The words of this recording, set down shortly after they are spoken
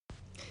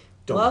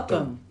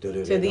Welcome to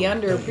the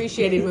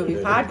Underappreciated Movie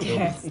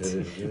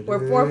Podcast, where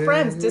four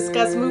friends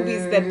discuss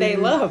movies that they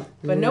love,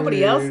 but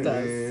nobody else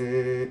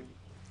does.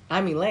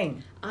 I'm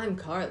Elaine. I'm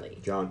Carly.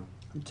 John.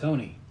 I'm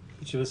Tony.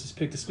 Each of us has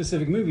picked a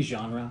specific movie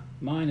genre.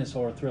 Mine is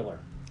horror thriller.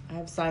 I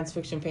have science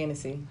fiction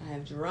fantasy. I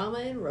have drama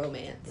and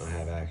romance. I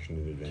have action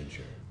and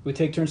adventure. We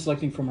take turns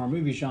selecting from our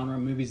movie genre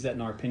movies that,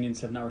 in our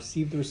opinions, have not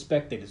received the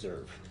respect they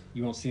deserve.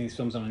 You won't see these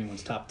films on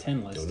anyone's top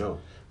 10 list. Don't know.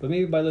 But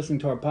maybe by listening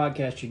to our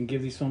podcast, you can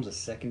give these films a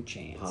second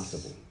chance.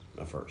 Possible.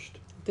 A first.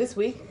 This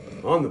week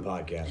on the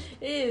podcast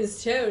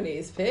is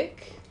Tony's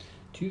pick.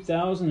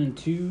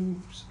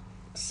 2002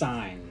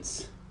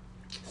 Signs.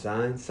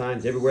 Signs.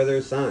 Everywhere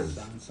there's signs.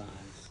 Signs.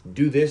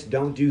 Do this,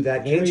 don't do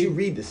that. Can't you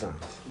read the signs?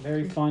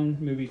 Very fun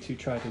movie to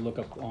try to look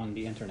up on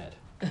the internet.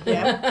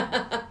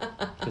 Yeah.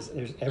 Because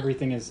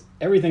everything is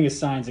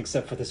signs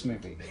except for this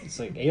movie. It's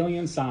like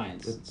alien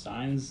signs,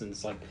 and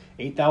it's like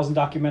 8,000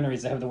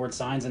 documentaries that have the word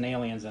signs and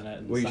aliens in it.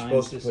 And Well, you're signs,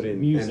 supposed to put in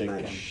music. M.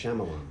 Night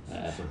Shyamalan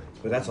signs,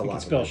 but that's a You lot.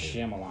 can spell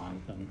Shyamalan.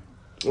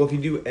 Well, if you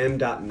do M.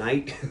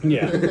 Night,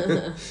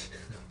 Yeah.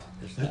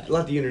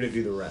 let the internet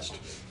do the rest.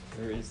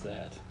 There is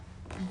that.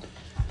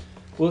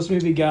 Well, this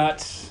movie got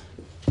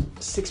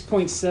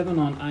 6.7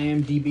 on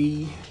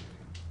IMDb.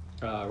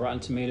 Rotten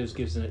Tomatoes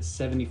gives it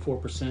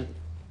 74%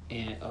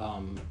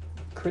 and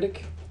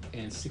critic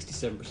and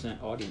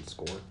 67% audience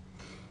score.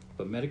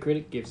 But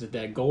Metacritic gives it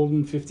that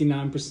golden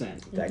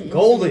 59%. That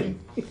golden.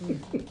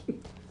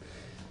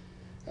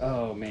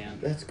 Oh, man.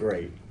 That's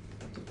great.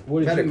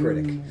 What did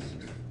Metacritic.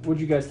 What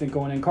did you guys think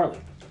going in, Carly?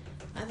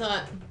 I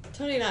thought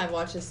Tony and I have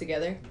watched this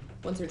together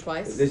once or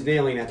twice. There's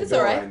nailing at the It's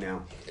door all right. right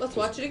now. Let's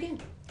watch it again.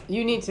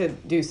 You need to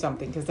do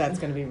something because that's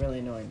going to be really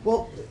annoying.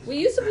 Well, We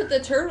used to put the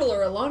turtle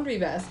or a laundry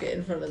basket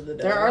in front of the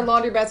door. There are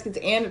laundry baskets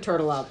and a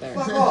turtle out there.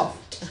 fuck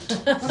off.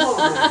 Come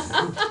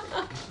on.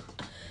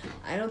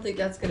 I don't think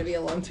that's going to be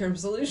a long-term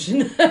solution.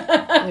 Neither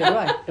do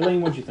I.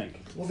 Elaine, what'd you think?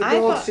 Well, the I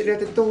dog's thought- sitting at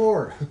the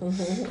door. Oh,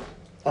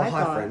 I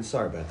hi, thought- friends.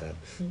 Sorry about that.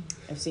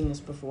 I've seen this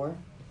before.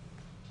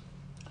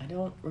 I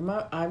don't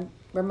remember. I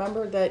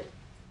remember that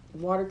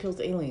water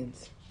kills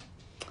aliens.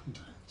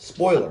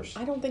 Spoilers.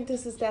 I don't think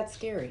this is that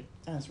scary.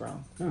 I was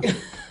wrong. Oh.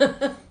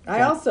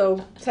 I also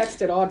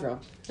texted Audra.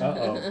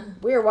 Uh-oh.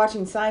 We were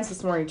watching Science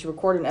this morning to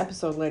record an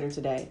episode later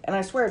today, and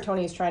I swear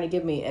Tony is trying to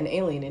give me an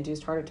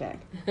alien-induced heart attack.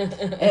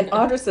 And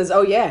Audra says,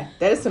 "Oh yeah,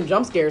 that is some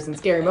jump scares and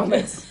scary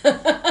moments."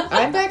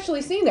 I've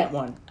actually seen that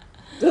one.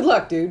 Good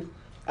luck, dude.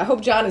 I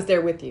hope John is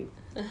there with you.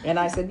 And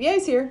I said, "Yeah,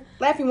 he's here,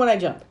 laughing when I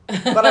jump,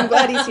 but I'm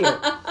glad he's here."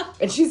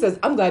 And she says,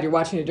 "I'm glad you're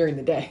watching it during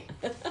the day."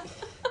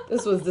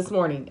 This was this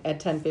morning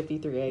at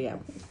 10:53 a.m.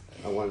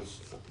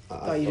 I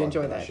thought you'd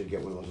enjoy I that. should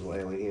get one of those little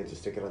alien hands to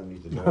stick it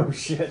underneath the door. Oh,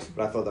 shit.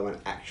 But I thought that would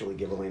actually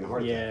give Elaine a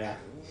heart attack. Yeah.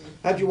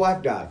 How'd your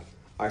wife die?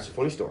 All right, it's a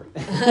funny story.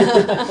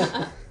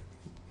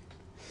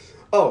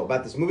 Oh,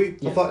 about this movie?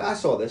 Yeah. I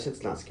saw this.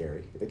 It's not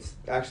scary. It's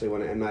actually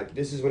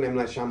this is when M.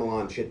 Night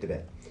Shyamalan shit the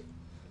bed.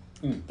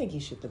 I think he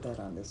shit the bed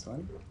on this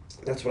one.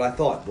 That's what I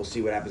thought. We'll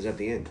see what happens at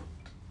the end.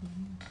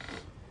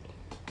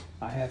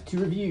 I have 2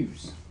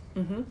 reviews.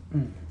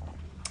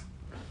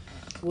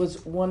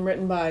 Was one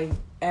written by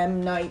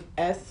M. Night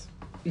S.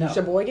 No.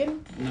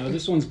 Sheboygan? No,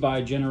 this one's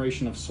by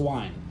Generation of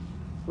Swine.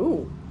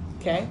 Ooh,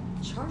 okay.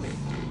 Charming.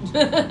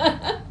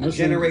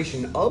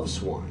 Generation of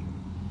Swine.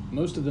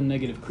 Most of the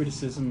negative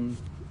criticism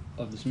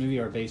of this movie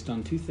are based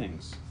on 2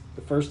 things.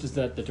 The first is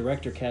that the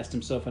director cast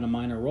himself in a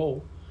minor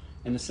role,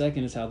 and the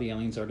second is how the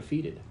aliens are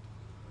defeated.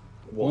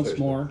 Well, Once there's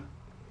more,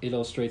 it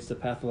illustrates the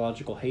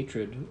pathological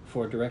hatred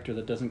for a director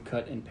that doesn't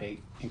cut and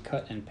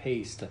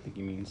paste, I think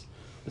he means,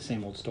 the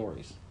same old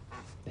stories.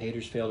 The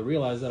haters fail to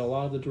realize that a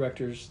lot of the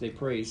directors they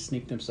praise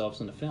sneak themselves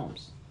into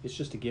films. It's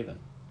just a given.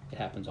 It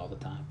happens all the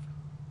time.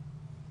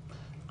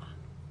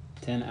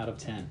 10 out of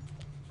 10.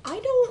 I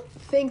don't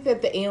think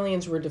that the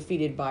aliens were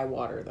defeated by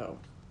water, though.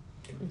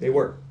 They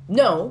were.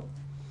 No,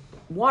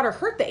 water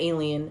hurt the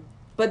alien,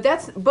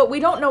 but we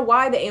don't know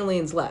why the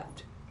aliens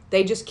left.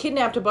 They just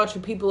kidnapped a bunch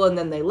of people and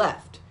then they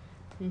left.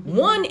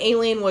 One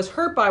alien was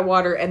hurt by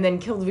water and then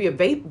killed via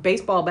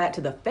baseball bat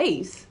to the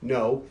face.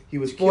 No, he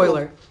was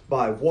Spoiler. killed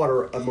by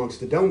water amongst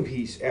the dome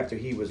piece after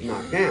he was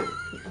knocked down.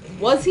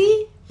 Was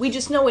he? We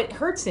just know it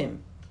hurts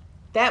him.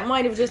 That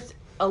might have just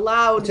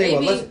allowed. Tell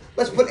you Maybe. what,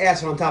 let's put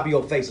acid on top of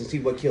your face and see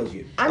what kills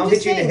you. I'm I'll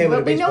just hit you in the saying, head with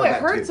a but we know baseball it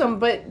bat, hurts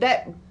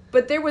too. them.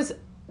 But there was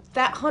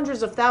that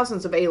hundreds of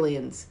thousands of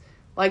aliens.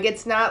 Like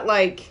it's not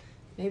like.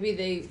 Maybe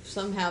they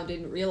somehow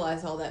didn't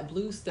realize all that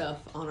blue stuff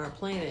on our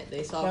planet.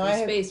 They saw No, from I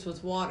have- space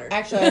was water.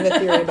 Actually, I have a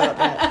theory about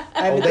that.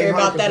 I have a they theory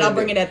about that. 100% I'll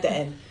bring did. it at the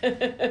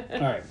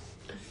end. All right.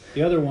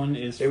 The other one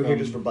is They were from here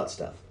just for butt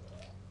stuff.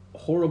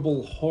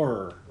 Horrible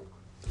Horror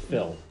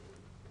Phil.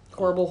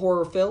 Horrible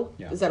Horror Phil?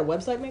 Yeah. Is that a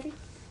website, maybe?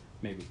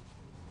 Maybe.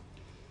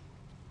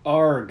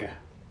 Arg.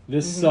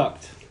 This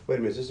sucked. Wait a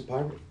minute, is this a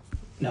pirate?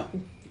 No.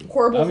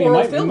 Horrible I mean,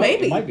 Horror it Phil? might-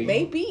 Maybe. it might be.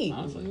 Maybe.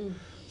 Honestly.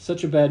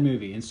 Such a bad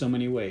movie in so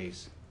many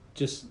ways.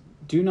 Just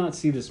do not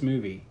see this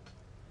movie.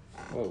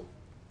 Whoa.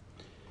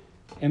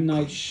 M.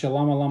 Night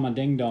Shalamalama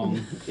Ding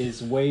Dong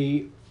is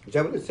way... Is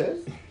that what it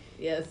says?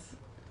 Yes.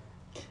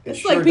 It It's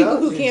sure like people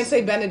does. who can't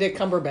say Benedict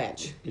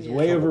Cumberbatch. Is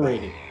way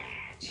overrated.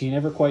 He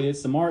never quite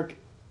hits the mark,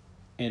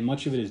 and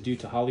much of it is due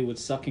to Hollywood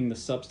sucking the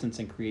substance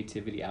and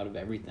creativity out of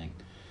everything.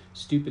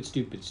 Stupid,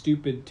 stupid,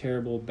 stupid,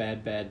 terrible,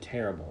 bad, bad,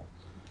 terrible.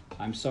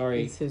 I'm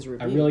sorry, It's his I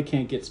review. really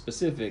can't get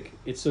specific.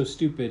 It's so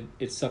stupid,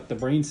 it sucked the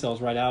brain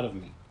cells right out of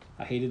me.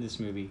 I hated this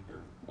movie.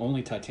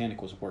 Only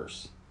Titanic was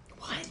worse.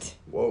 What?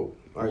 Whoa.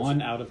 All right,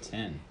 1 out of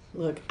 10.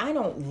 Look, I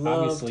don't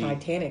love Obviously-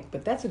 Titanic,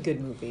 but that's a good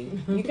movie.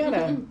 You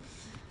gotta.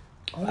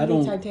 I Only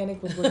don't-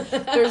 Titanic was worse.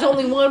 There's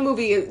only one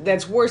movie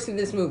that's worse than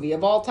this movie.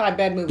 Of all time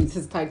bad movies,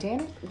 is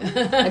Titanic.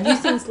 Have you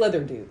seen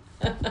Slither, dude?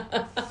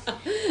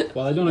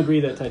 While I don't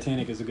agree that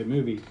Titanic is a good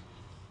movie,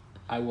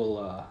 I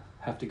will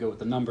have to go with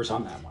the numbers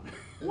on that one.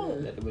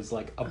 That it was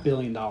like $1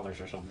 billion or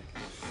something.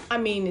 I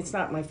mean, it's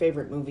not my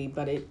favorite movie,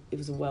 but it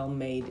was a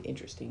well-made,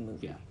 interesting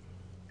movie. Yeah,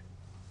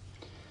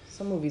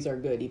 Some movies are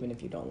good, even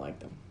if you don't like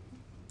them.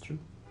 true.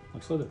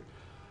 Like Slither.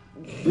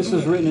 This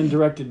was written and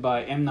directed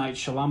by M. Night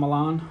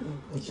Shyamalan.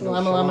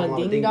 Lama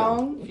Lama Ding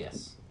Dong.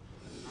 Yes.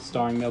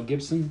 Starring Mel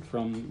Gibson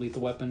from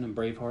Lethal Weapon and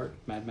Braveheart,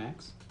 Mad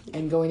Max,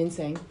 And Going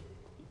Insane.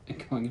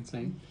 and Going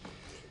Insane.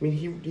 I mean,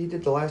 he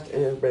did The Last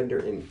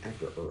Airbender and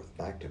After Earth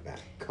back to back.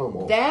 Come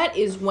on. That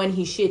is when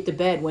he shit the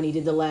bed when he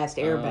did The Last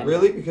Airbender.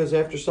 Really? Because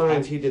after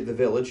Science, he did The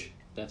Village.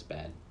 That's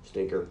bad.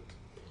 Stinker.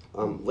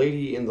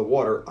 Lady in the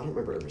Water. I don't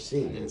remember ever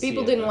seeing didn't this. see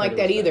People it. didn't I like heard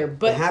it that was either. bad. The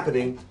But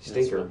Happening. That's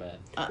Stinker. real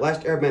bad.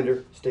 Last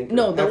Airbender. Stinker.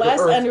 no, The After Last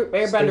Earth,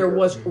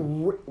 Airbender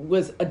stinker.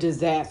 was a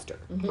disaster.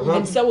 Uh-huh.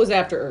 And so was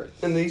After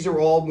Earth. And these are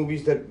all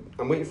movies that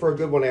I'm waiting for a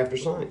good one after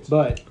Science.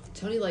 But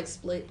Tony likes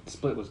Split.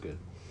 Split was good.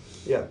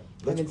 Yeah,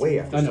 that's didn't way see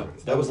after I know.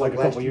 Science. That was like a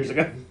last couple years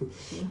ago.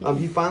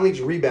 He finally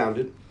just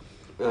rebounded,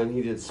 and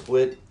he did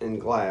Split and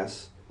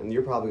Glass. And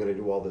you're probably going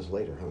to do all this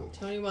later, huh?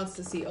 Tony wants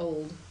to see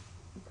Old.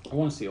 I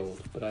want to see Old,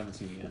 but I haven't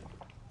seen it yet.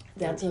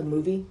 That's a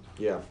movie?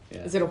 Yeah. Yeah.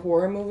 Is it a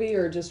horror movie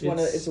or just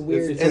it's a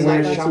weird... It's And a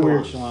weird, like it's a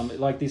weird Shyamalan. Shyamalan.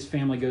 Like this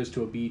family goes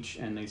to a beach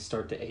and they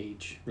start to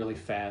age really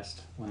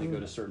fast when they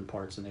go to certain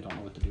parts and they don't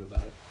know what to do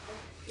about it.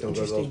 Don't go to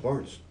those Interesting.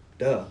 barns.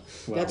 Duh.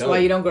 Well, That's no. why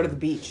you don't go to the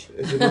beach.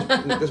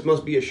 This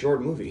must be a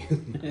short movie.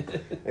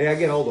 Hey, I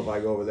get old if I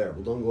go over there.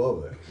 Well, don't go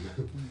over there.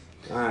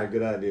 All right,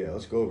 good idea.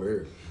 Let's go over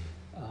here.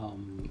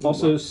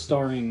 also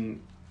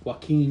starring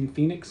Joaquin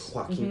Phoenix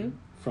Joaquin.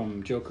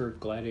 from Joker,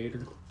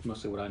 Gladiator.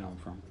 Mostly what I know him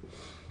from.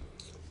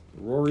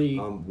 Rory.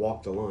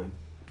 Walk the line.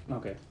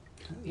 Okay.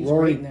 He's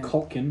Rory great in that.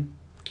 Culkin,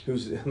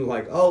 Who's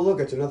like, oh, look,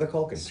 it's another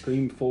Culkin.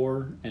 Scream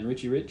 4, and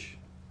Richie Rich.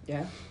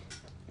 Yeah?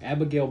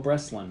 Abigail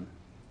Breslin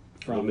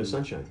from Little Miss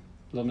Sunshine.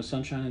 Little Miss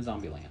Sunshine and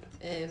Zombieland.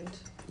 And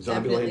Zombieland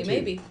Definitely 2.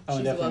 Maybe. Oh, She's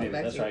and a definitely welcome maybe.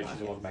 back That's to right. your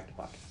She's a pocket. welcome back to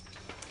pocket.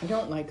 I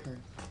don't like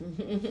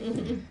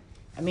her.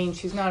 I mean,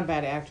 she's not a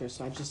bad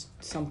actress.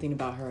 Something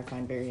about her I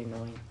find very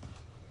annoying.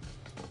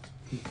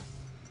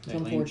 It's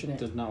Elaine unfortunate.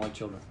 does not like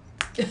children.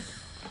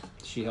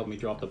 She helped me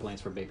draw up the plans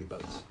for baby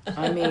boats.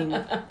 I mean,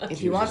 if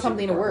She you was want a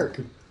something to secret work,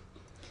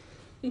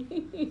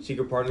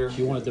 Secret partner.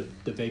 She wanted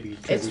the baby.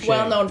 it's trebuchet.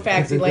 well-known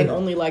fact Elaine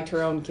only liked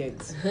her own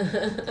kids.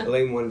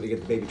 Elaine wanted to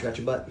get the baby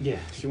Tretcha butt. Yeah,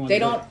 she wanted They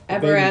the- don't the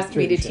ever baby ask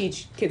me to trebuchet.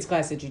 teach kids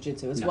class at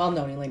jiu-jitsu. It's No.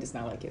 well-known Elaine does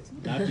not like kids.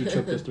 Not if you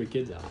choke those 3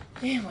 kids out.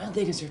 Yeah, well,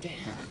 they deserve to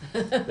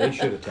have. They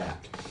should have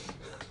tapped.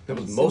 That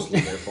was mostly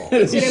their fault.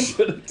 It's an,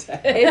 Should have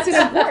tagged. it's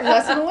an important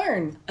lesson to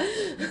learn.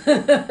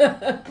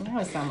 Now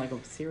I sound like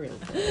a serial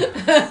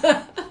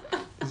killer.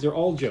 These are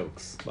all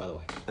jokes, by the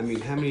way. I mean,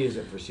 how many is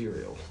it for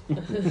cereal?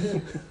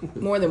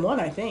 More than one,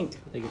 I think.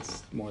 I think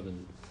it's more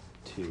than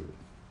 2,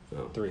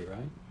 Oh. 3,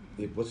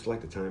 right? What's like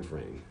the time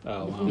frame?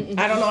 Oh, well,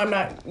 I don't know. I'm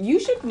not. You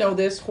should know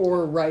this,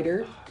 horror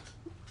writer.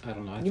 I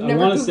don't know. You've I never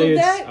want to say Googled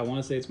it's. that? I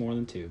want to say it's more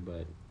than 2,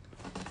 but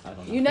I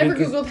don't know. You never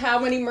Because- Googled how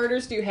many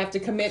murders do you have to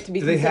commit to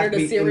be Do they have considered to a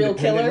be serial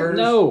independent killer? murders?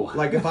 No.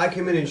 Like if I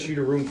come in and shoot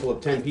a room full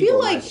of 10 feel people,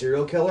 am I a like-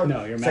 serial killer?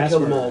 No, you're So I mass kill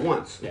them murder. all at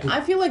once. Yeah.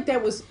 I feel like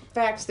that was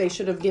facts they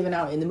should have given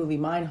out in the movie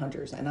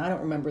Mindhunters, and I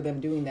don't remember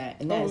them doing that,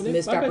 and that is a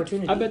missed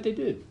opportunity. I bet they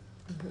did.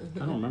 I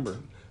don't remember.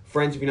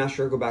 Friends, if you're not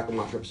sure, go back and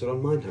watch our episode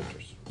on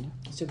Mindhunters.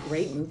 It's a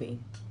great movie.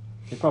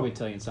 They probably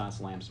tell you in Silence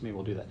of the Lambs. Maybe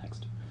we'll do that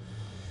next.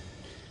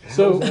 How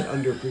So- is that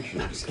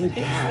underappreciated?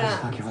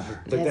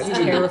 Like That's that-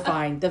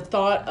 terrifying. The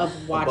thought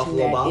of watching Buffalo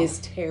that Bob? is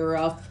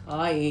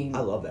terrifying. I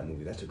love that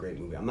movie. That's a great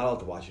movie. I'm not allowed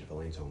to watch it if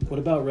Elaine's home. though. What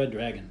about Red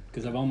Dragon?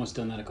 Because I've almost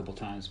done that a couple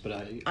times, but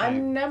I've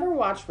never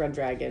watched Red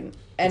Dragon,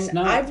 and It's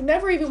not- I've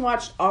never even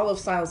watched all of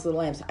Silence of the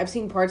Lambs. I've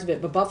seen parts of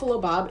it, but Buffalo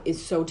Bob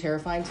is so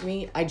terrifying to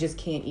me, I just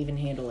can't even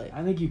handle it.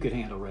 I think you could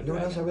handle Red You know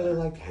what Dragon. else I really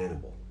liked?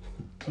 Hannibal.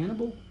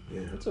 Hannibal?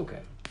 Yeah, That's okay.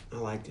 I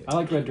liked it. I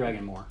like Red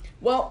Dragon more.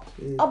 Well,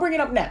 I'll bring it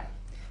up now.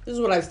 This is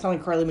what I was telling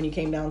Carly when you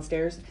came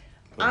downstairs.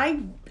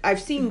 I've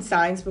seen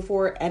Signs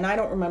before, and I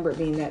don't remember it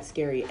being that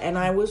scary. And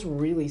I was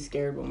really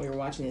scared when we were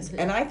watching this.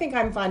 And I think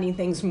I'm finding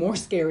things more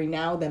scary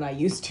now than I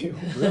used to.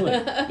 Really?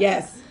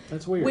 Yes.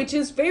 That's weird. Which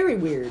is very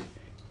weird.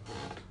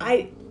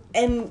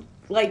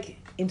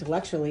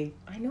 Intellectually,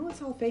 I know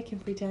it's all fake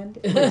and pretend.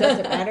 It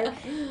doesn't matter.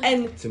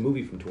 And It's a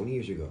movie from 20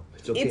 years ago.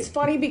 It's okay. it's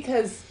funny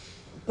because,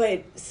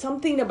 but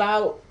something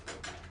about,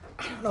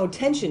 I don't know,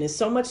 tension is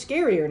so much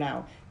scarier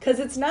now. Because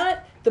it's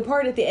not the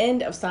part at the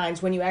end of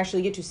Signs when you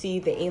actually get to see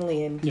the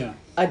alien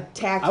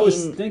attacking I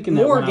was thinking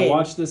that Morgan. when I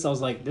watched this, I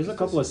was like, there's a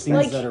couple of scenes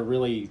Like- that are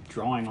really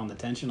drawing on the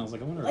tension. I was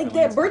like, I wonder if Like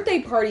Elaine's- that birthday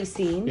party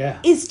scene Yeah.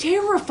 is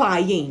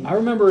terrifying. I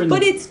remember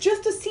But it's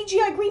just a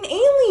CGI green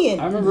alien.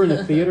 I remember in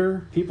the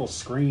theater, people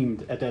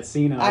screamed at that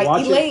scene, and I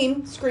watched it.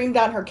 Elaine screamed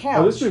on her couch.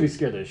 Oh, this movie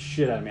scared the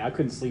shit out of me. I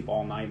couldn't sleep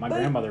all night. My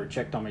grandmother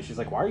checked on me. She's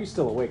like, "Why are you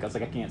still awake?" I was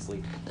like, "I can't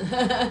sleep."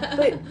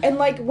 And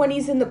like when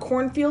he's in the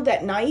cornfield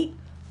at night,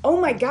 oh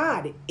my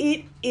god,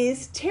 it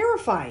is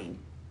terrifying.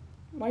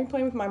 Why are you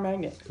playing with my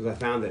magnet? Because I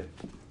found it.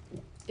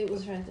 It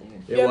was right there.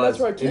 It Yeah, was, that's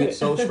where I keep and it. it's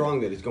so strong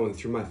that it's going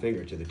through my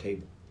finger to the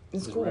table.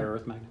 It's It's a cool. rare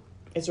earth magnet.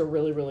 It's a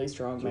really, really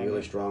strong It's a magnet.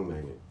 really strong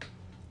magnet.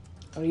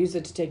 I'll use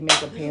it to take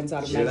makeup pans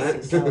out of See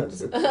magnetic that?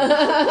 solids.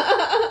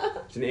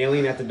 It's an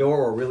alien at the door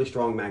or a really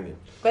strong magnet.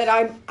 But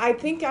I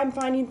think I'm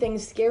finding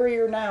things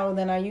scarier now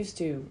than I used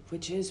to,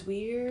 which is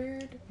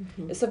weird.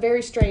 It's a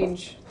very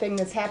strange thing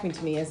that's happening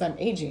to me as I'm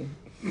aging.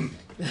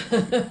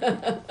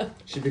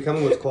 She's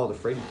becoming what's called a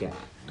fraidy cat.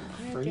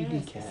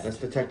 Fraidy cat. That's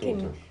the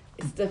technical term.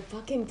 It's the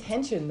fucking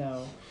tension,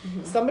 though.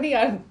 Somebody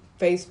on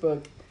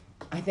Facebook,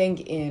 I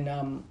think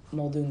in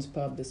Muldoon's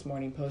Pub this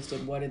morning,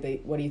 posted what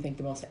do you think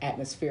the most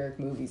atmospheric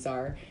movies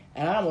are?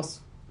 And I almost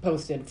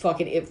posted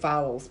fucking It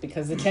Follows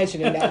because the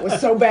tension in that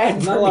was so bad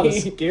for Not a lot of me.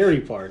 scary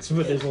parts,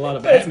 but there's a lot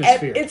of But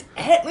atmosphere. it's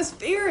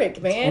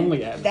atmospheric, man.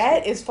 only atmospheric.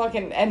 That is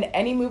fucking. And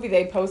any movie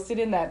they posted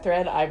in that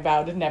thread, I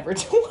vowed never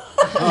to watch.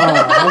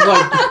 I was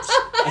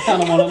like, I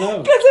kind of want to know.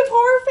 Because if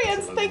horror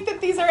fans think that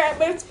these are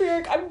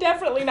atmospheric, I'm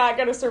definitely not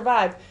going to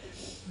survive.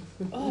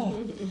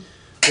 Oh,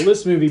 Well,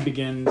 this movie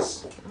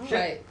begins. All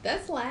right,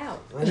 that's loud.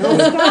 I know.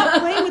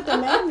 stop playing with the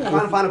I'm trying to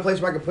magnet. find a place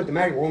where I can put the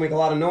magnet. It won't make a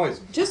lot of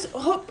noise. Just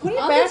put it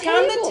On back the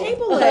on the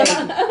table leg.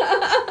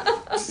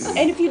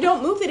 And if you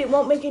don't move it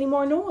won't make any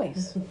more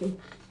noise.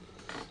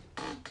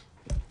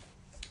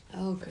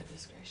 Oh,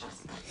 goodness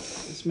gracious.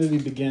 This movie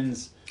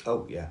begins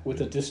Oh, yeah. with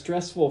a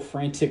distressful,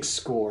 frantic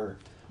score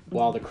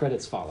while the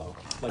credits follow.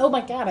 Like, Oh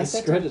my god, I this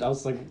said credit, I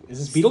was like, is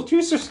this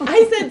Beetlejuice or something?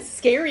 I said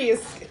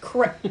scariest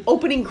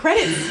opening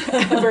credits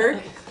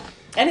ever.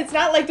 And it's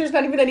not like there's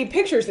not even any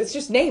pictures. It's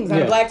just names on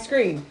a Yeah. black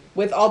screen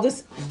with all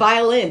this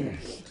violin.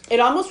 It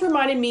almost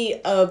reminded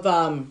me of,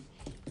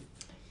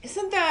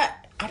 isn't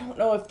that, I don't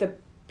know if the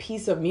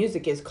piece of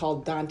music is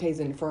called Dante's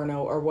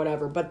Inferno or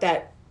whatever, but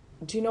that,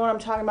 do you know what I'm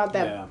talking about?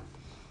 That Yeah.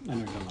 I know what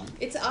you're talking about.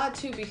 It's odd,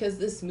 too, because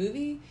this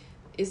movie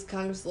is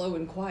kind of slow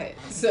and quiet.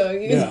 So,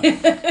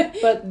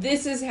 but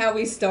this is how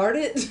we start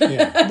it.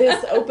 Yeah.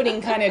 this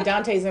opening kind of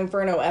Dante's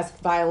Inferno-esque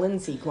violin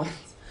sequence.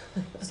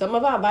 Some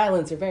of our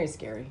violins are very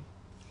scary.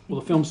 Well,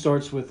 the film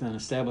starts with an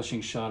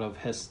establishing shot of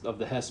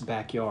the Hess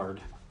backyard.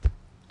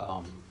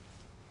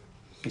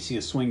 You see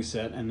a swing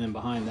set, and then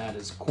behind that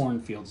is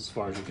cornfields as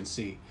far as you can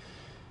see.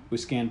 We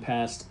scan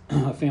past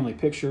a family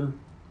picture.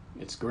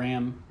 It's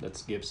Graham,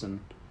 that's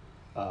Gibson,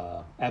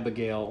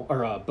 Abigail,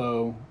 or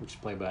Bo, which is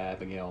played by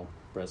Abigail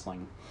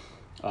Breslin,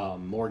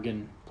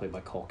 Morgan, played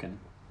by Culkin,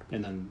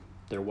 and then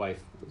their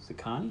wife, was it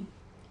Connie?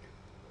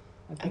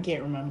 I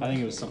can't remember. I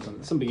think it was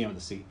some began with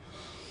a C.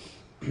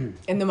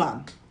 And the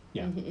mom.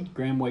 Yeah.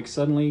 Graham wakes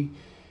suddenly,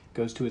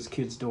 goes to his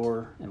kid's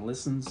door and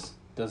listens,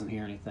 doesn't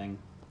hear anything.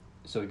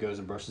 So he goes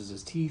and brushes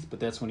his teeth,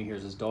 but that's when he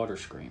hears his daughter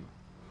scream.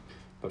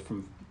 But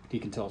he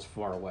can tell it's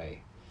far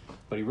away.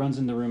 But he runs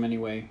in the room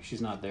anyway,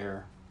 she's not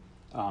there.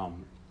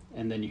 And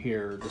then you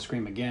hear the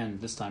scream again,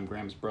 this time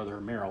Graham's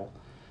brother, Merrill,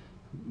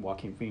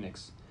 Joaquin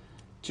Phoenix,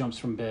 jumps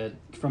from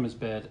his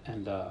bed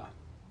and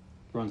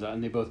runs out,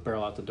 and they both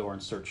barrel out the door in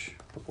search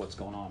of what's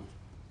going on.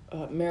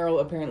 Meryl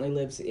apparently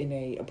lives in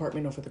a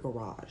apartment over the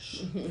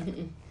garage.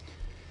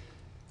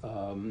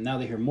 Now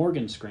they hear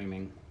Morgan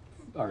screaming,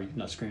 or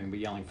not screaming, but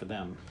yelling for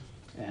them,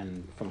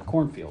 and from the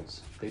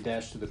cornfields. They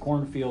dash to the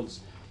cornfields,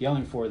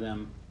 yelling for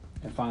them,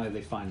 and finally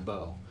they find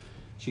Bo.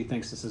 She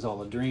thinks this is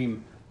all a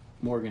dream.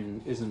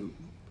 Morgan isn't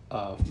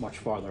much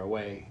farther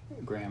away.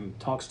 Graham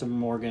talks to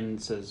Morgan,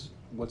 says,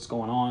 "What's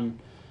going on?"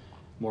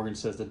 Morgan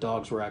says the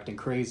dogs were acting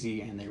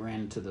crazy and they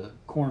ran into the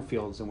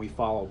cornfields and we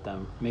followed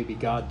them. Maybe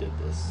God did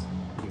this.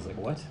 He's like,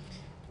 what?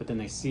 But then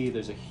they see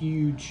there's a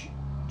huge,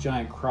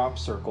 giant crop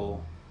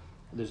circle.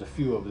 There's a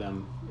few of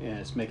them and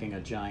it's making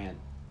a giant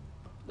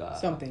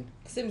Something.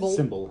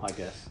 Symbol. I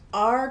guess.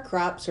 Are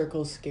crop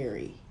circles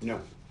scary?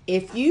 No.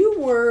 If you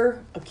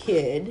were a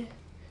kid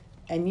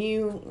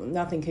and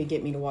nothing could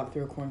get me to walk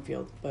through a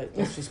cornfield, but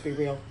let's just be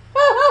real.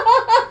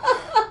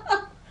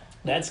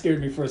 That scared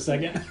me for a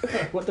second.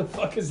 What the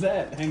fuck is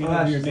that? Hanging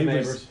over your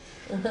neighbors.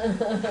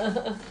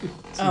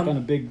 Some kind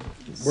of big...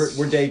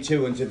 We're day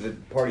 2 into the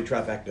party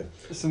trifecta.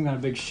 Some kind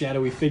of big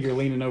shadowy figure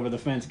leaning over the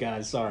fence,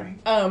 guys. Sorry.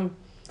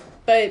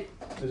 But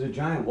There's a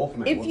giant wolf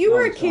man. if you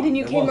were a kid and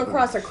you came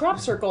across a crop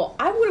circle,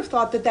 I would have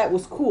thought that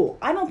was cool.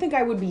 I don't think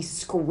I would be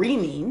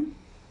screaming.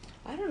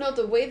 I don't know,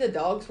 the way the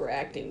dogs were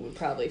acting would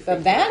probably freak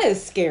me That out.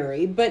 is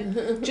scary,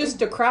 but just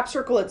the crop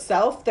circle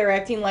itself, they're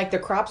acting like the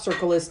crop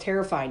circle is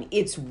terrifying.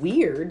 It's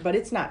weird, but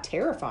it's not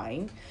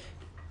terrifying.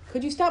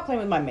 Could you stop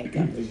playing with my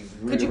makeup?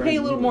 Could you pay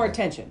a little more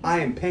attention? I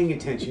am paying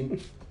attention.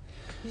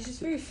 He's just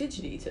very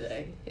fidgety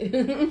today.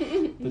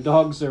 The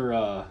dogs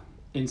are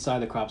inside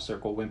the crop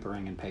circle,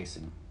 whimpering and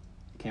pacing.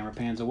 Camera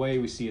pans away.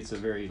 We see it's a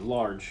very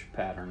large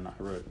pattern.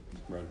 I wrote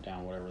it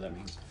down, whatever that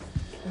means.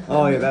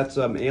 Oh yeah, that's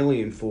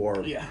alien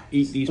for eat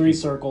these 3 people.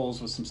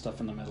 circles with some stuff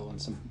in the middle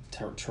and some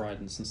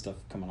tridents and stuff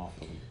coming off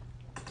of them.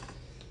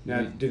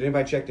 Now, did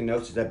anybody check the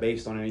notes? Is that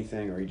based on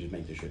anything, or you just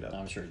make this shit up?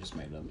 I'm sure he just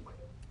made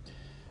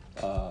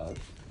it up.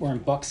 We're in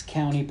Bucks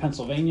County,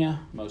 Pennsylvania.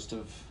 Most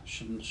of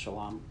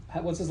Shalom.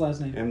 What's his last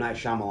name? M. Night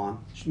Shyamalan.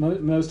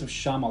 Most of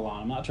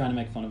Shyamalan. I'm not trying to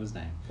make fun of his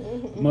name.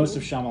 Most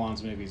of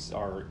Shyamalan's movies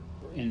are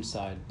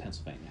inside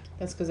Pennsylvania.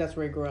 That's because that's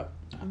where he grew up.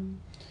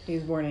 He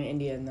was born in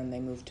India, and then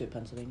they moved to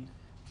Pennsylvania.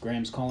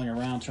 Graham's calling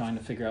around trying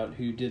to figure out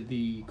who did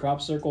the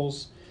crop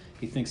circles.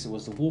 He thinks it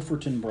was the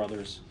Wolferton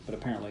brothers, but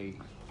apparently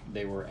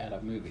they were at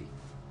a movie.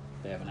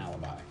 They have an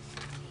alibi.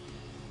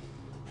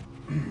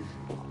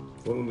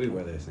 What movie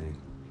were they saying?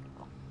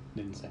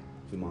 Didn't say.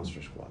 The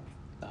Monster Squad.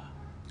 Ah.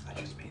 I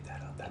just made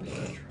that up. That's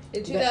not true.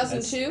 In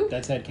 2002?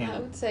 That's headcanon. I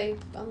would say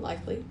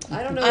unlikely.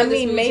 I don't know. I Where this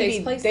mean, movie maybe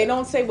takes place, they though.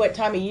 don't say what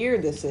time of year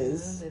this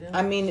is. No, they don't.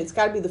 I mean, it's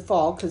got to be the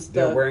fall because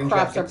They're the wearing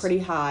crops jackets. are pretty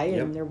high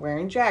Yep. and they're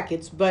wearing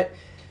jackets. But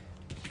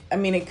I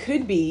mean, it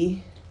could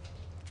be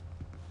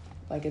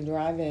like a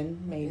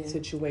drive-in made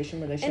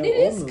situation where they show And it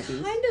old is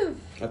movies. kind of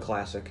A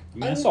classic. I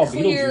mean, I saw Beetlejuice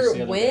unclear the other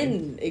day.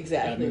 when At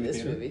exactly a movie this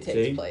theater. movie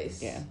takes See?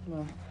 place. Yeah,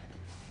 well,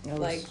 that was-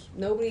 Like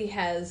nobody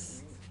has.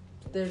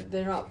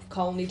 They're not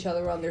calling each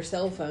other on their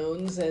cell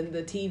phones, and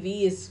the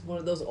TV is one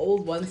of those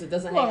old ones that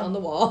doesn't hang Well, on the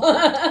wall.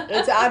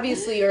 it's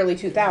obviously early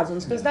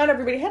 2000s because not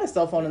everybody had a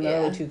cell phone in the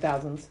early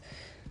 2000s.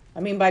 I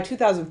mean, by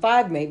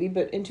 2005 maybe,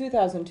 but in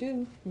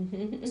 2002,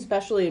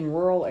 especially in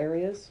rural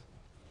areas.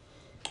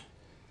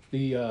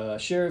 The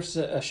sheriff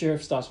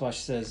stops by.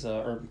 She says,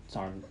 or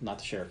sorry, not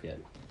the sheriff yet.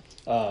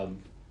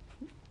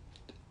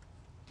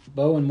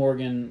 Bo and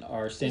Morgan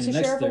are standing Mr.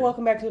 next Sheriff, to their...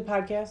 welcome back to the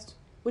podcast.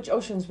 Which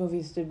Ocean's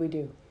movies did we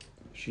do?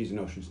 She's in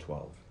Ocean's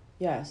 12.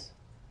 Yes.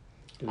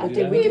 Did I do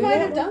did that? we We do might that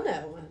have one? done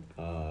that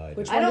one.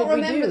 Which I one don't did we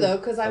remember do? though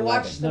because I 11.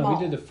 watched them No, all.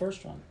 we did the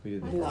first one. We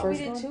did I the did the thought we first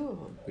did one? 2 of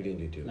them. We didn't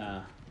do two.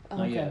 Nah, Oh,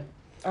 not okay. yet.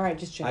 All right,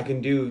 just check. I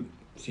can do.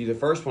 See, the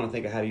first one I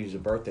think I had to use a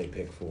birthday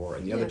pick for,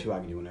 and the other Yeah. two I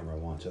can do whenever I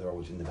want, so they're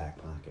always in the back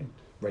pocket,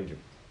 ready to.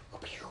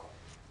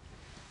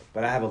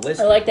 But I have a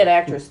list. I like that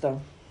actress though.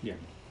 Yeah.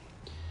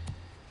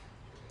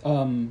 The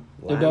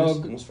Linus,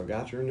 dog, almost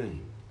forgot your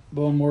name.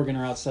 Bo and Morgan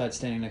are outside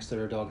standing next to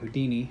their dog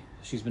Houdini.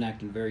 She's been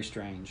acting very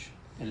strange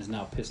and is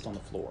now pissed on the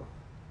floor.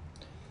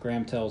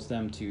 Graham tells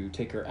them to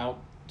take her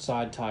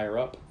outside, tie her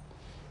up,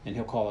 and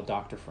he'll call a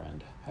doctor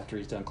friend after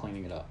he's done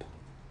cleaning it up.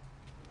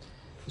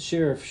 The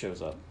sheriff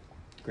shows up.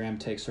 Graham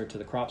takes her to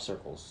the crop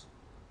circles.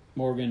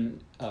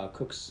 Morgan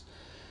cooks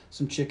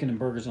some chicken and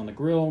burgers on the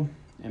grill,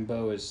 and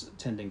Bo is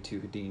tending to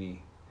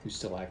Houdini, who's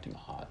still acting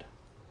odd.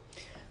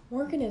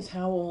 Morgan is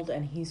how old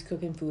and he's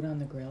cooking food on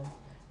the grill?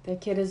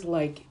 That kid is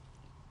like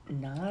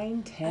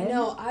 9, 10. I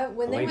know.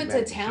 When they Like went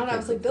Matt, to she town, I can't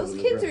was like, cook those food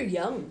on the kids grill. are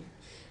young.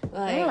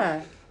 Like,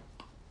 Yeah.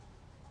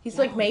 He's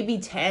like maybe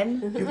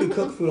 10. You can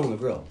cook food on the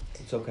grill.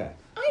 It's okay.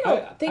 I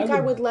don't think I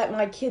would let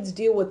my kids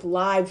deal with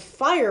live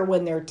fire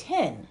when they're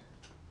 10.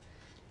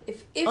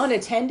 if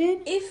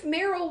Unattended? if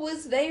Meryl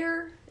was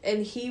there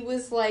and he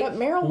was like, But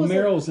Meryl Well, was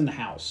Meryl's in the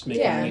house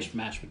making Yeah.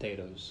 mashed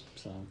potatoes.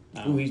 So,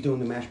 I Ooh, don't- he's doing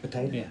the mashed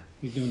potato. yeah,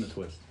 he's doing the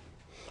twist.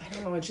 I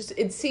don't know,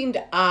 it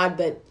seemed odd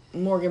that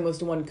Morgan was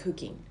the one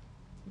cooking.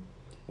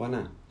 Why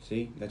not?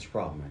 See, that's your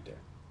problem right there.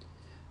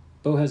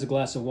 Bo has a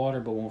glass of water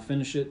but won't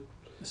finish it.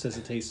 Says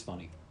it tastes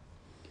funny.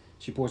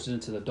 She pours it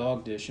into the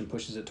dog dish and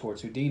pushes it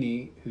towards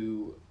Houdini,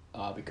 who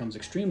becomes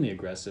extremely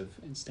aggressive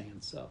and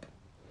stands up.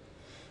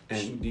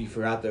 And you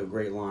forgot the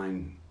great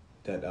line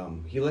that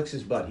he licks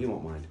his butt. He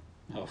won't mind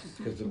Oh.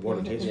 because the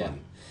water tastes Yeah.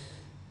 funny.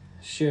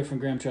 Sheriff and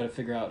Graham try to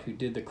figure out who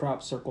did the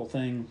crop circle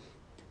thing.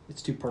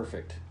 It's too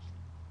perfect.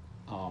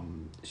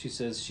 She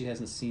says she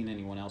hasn't seen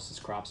anyone else's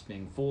crops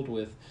being fooled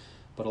with,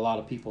 but a lot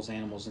of people's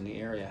animals in the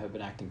area have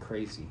been acting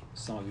crazy.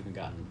 Some have even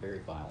gotten very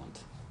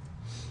violent.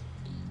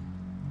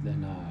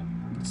 Then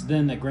it's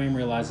then that Graham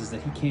realizes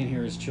that he can't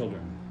hear his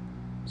children,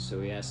 so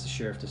he asks the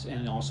sheriff to,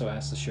 and also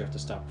asks the sheriff to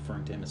stop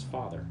referring to him as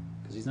father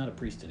because he's not a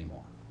priest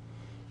anymore.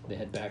 They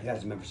head back. He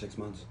hasn't been for 6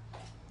 months.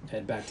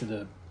 Head back to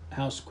the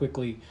house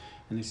quickly,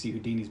 and they see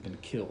Houdini's been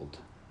killed.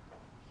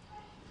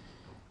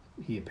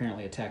 He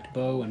apparently attacked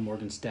Bo, and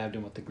Morgan stabbed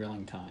him with the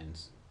grilling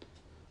tines.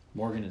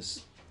 Morgan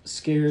is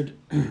scared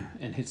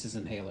and hits his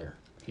inhaler.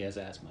 He has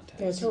asthma attacks.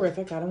 That's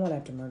horrific. I don't want to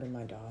have to murder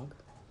my dog.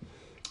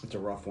 It's a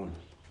rough one.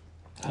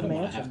 I don't want to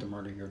Imagine. have to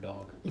murder your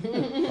dog.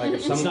 Like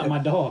if It's not my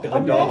dog. If I a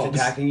love dog's dogs.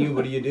 attacking you,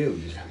 what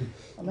do?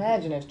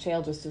 Imagine if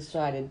Chael just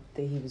decided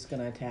that he was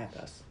going to attack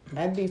us.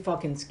 That'd be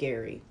fucking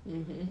scary.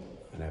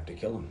 I'd have to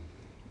kill him.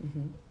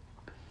 Mm-hmm.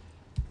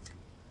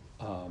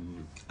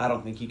 I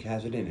don't think he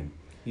has it in him.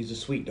 He's a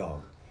sweet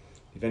dog.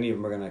 If any of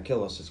them are going to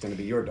kill us, it's going to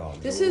be your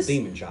dog. This the is-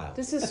 demon child.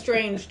 This is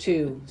strange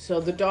too.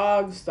 So the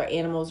dogs, the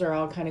animals are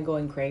all kind of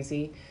going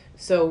crazy.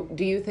 So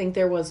do you think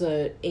there was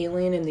a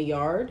alien in the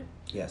yard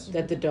Yes.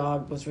 that the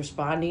dog was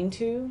responding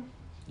to?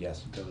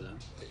 Yes. Go with that.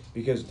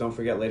 Because don't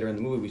forget, later in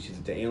the movie, we see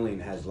that the alien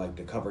has like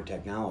the cover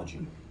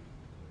technology.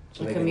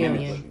 So A they can mimic,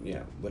 chameleon.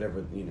 like,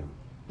 whatever,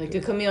 Like a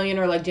chameleon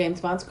or like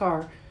James Bond's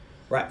car.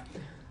 Right.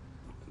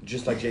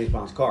 Just like James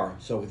Bond's car.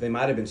 So they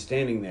might have been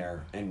standing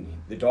there, and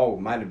the dog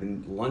might have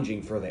been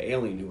lunging for the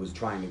alien who was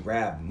trying to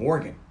grab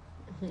Morgan.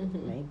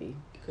 Maybe.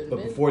 Could have But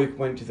been. before he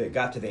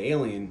got to the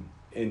alien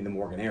in the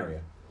Morgan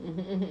area,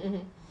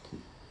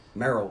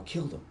 Meryl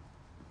killed him.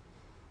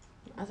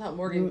 I thought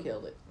Morgan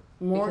killed it.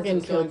 Morgan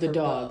because it was killed the going for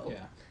dog. Bo.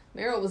 Yeah.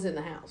 Meryl was in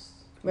the house.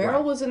 Meryl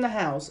Right. was in the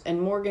house,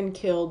 and Morgan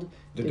killed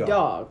The the dog.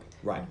 dog.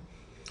 Right.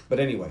 But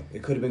anyway,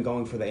 it could have been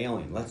going for the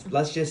alien.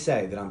 Let's just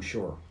say that I'm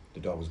sure the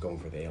dog was going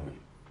for the alien.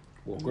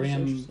 Well, That's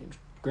Graham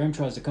interesting.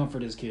 tries to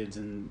comfort his kids,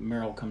 and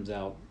Merrill comes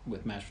out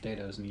with mashed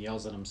potatoes, and he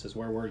yells at him, says,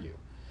 "Where were you?"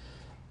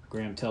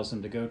 Graham tells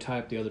him to go tie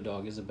up the other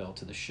dog, Isabel,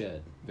 to the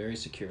shed, very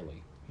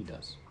securely. He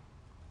does.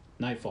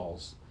 Night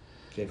falls.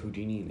 Do you have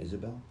Houdini and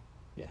Isabel?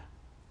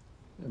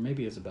 Or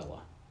maybe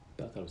Isabella.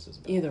 I thought it was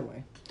Isabella. Either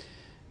way.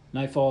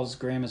 Night falls.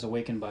 Graham is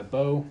awakened by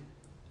Bo.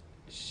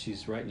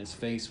 She's right in his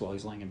face while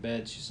he's laying in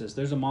bed. She says,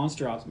 "There's a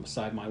monster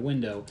outside my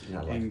window,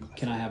 Not like a and glass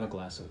can I have a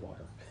glass of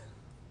water?"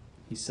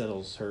 He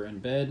settles her in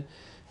bed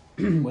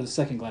with a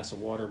second glass of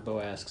water. Bo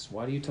asks,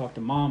 "Why do you talk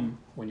to Mom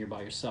when you're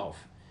by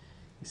yourself?"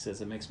 He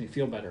says, "It makes me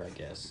feel better, I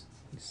guess."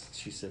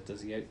 She said,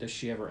 Does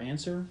she ever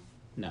answer?"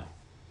 "No,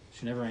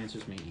 she never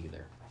answers me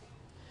either."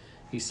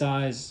 He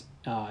sighs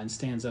and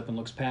stands up and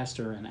looks past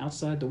her, and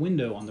outside the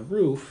window on the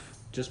roof,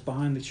 just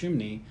behind the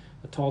chimney,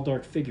 a tall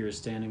dark figure is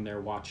standing there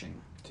watching.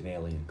 It's an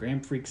alien. Graham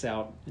freaks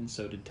out, and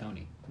so did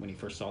Tony when he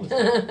first saw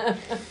this.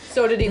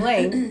 So did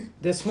Elaine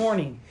this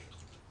morning.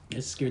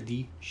 It scared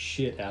the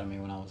shit out of me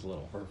when I was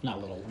little. Or not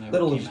little, whenever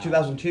Little, it it came was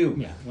out. 2002.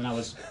 Yeah, when I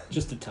was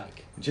just a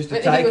tyke. Just a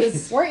But tyke. he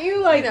was, Weren't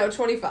you like...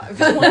 25.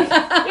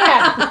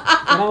 Yeah.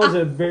 When I was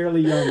a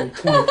barely young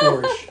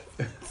 24-ish.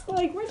 It's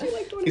like, weren't you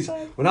like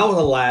 25? When I was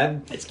a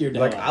lad, It scared the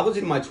like hell I out of was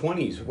in my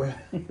 20s. Well,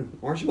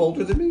 aren't you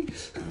older than me?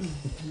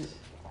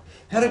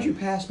 How did you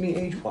pass me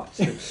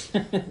age-wise?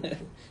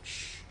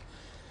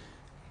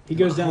 He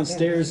goes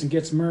downstairs and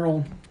gets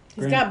Merle.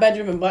 He's got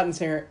Benjamin Button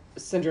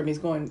syndrome. He's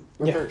going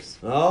reverse.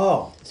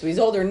 Oh, So he's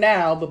older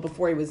now, but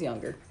before he was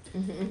younger.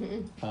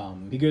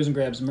 He goes and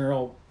grabs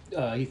Merle.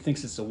 He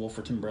thinks it's the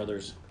Wolferton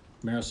brothers.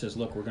 Merle says,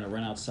 "Look, we're going to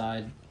run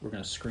outside. We're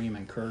going to scream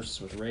and curse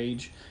with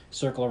rage,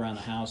 circle around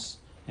the house,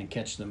 and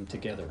catch them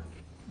together."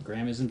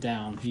 Graham isn't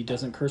down. He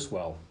doesn't curse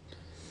well.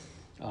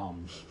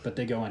 But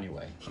they go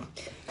anyway.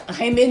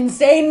 I'm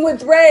insane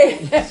with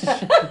rage.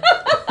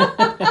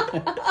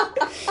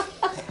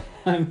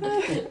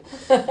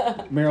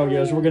 Meryl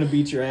yells, "We're gonna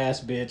beat your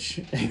ass,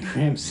 bitch!" And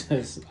Graham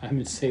says, "I'm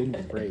insane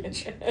with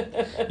rage."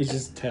 He's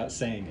just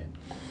saying it.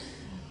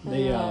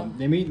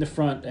 They meet in the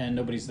front and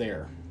nobody's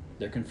there.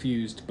 They're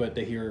confused, but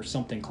they hear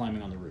something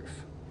climbing on the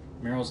roof.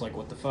 Meryl's like,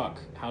 "What the fuck?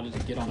 How did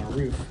it get on our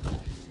roof?"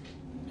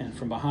 And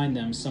from behind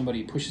them,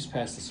 somebody pushes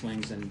past the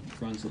swings and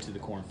runs into the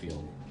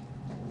cornfield.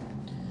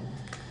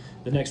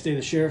 The next day,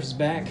 the sheriff is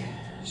back.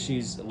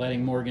 She's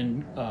letting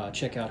Morgan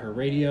check out her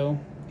radio.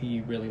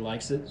 He really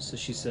likes it, so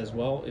she says,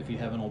 "Well, if you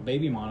have an old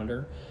baby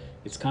monitor,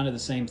 it's kind of the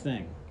same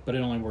thing, but it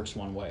only works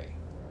one way."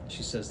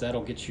 She says,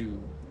 that'll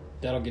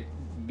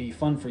be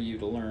fun for you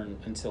to learn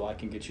until I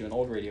can get you an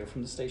old radio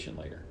from the station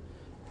later."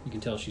 You can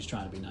tell she's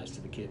trying to be nice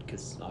to the kid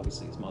because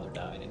obviously his mother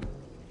died, and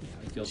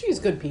he feels. She's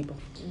good people.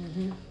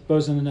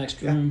 Bo's in the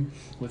next room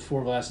with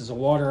 4 glasses of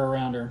water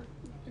around her.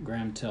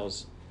 Graham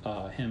tells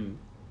him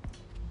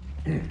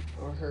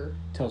Or her.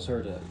 tells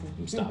her to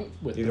stop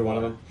with either the one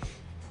of water. them.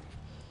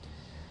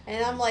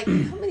 And I'm like,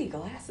 how many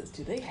glasses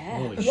do they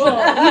have? Holy shit.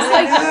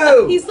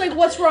 Well, he's like,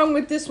 "What's wrong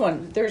with this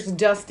one? There's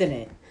dust in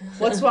it.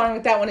 What's wrong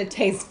with that one? It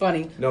tastes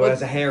funny. No, it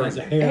has a hair in Has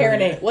a it. hair Hair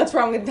in in it. it. What's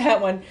wrong with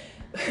that one?"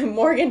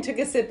 Morgan took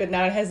a sip, and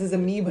now it has his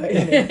amoeba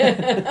in it.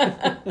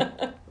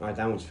 All right,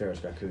 that one's fair. It's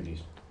got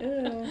cooties.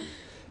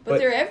 But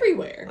they're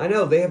everywhere. I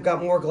know, they have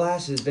got more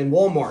glasses than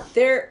Walmart.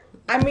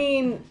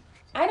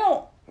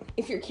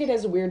 If your kid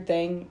has a weird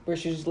thing where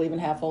she's just leaving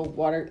half full of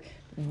water,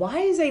 why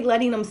is they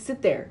letting them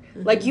sit there?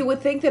 Like, you would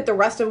think that the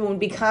rest of them would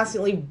be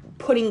constantly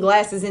putting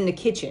glasses in the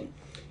kitchen.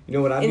 You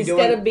know what I'd be Instead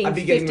doing? of being I'd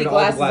be getting 50 rid of all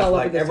the glasses glasses. all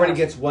over Like, this everybody house.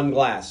 gets one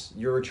glass.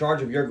 You're in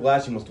charge of your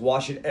glass. You must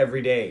wash it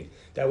every day.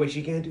 That way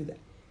she can't do that.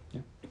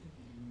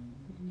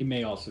 He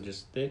may also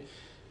just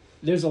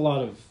there's a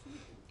lot of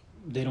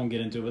they don't get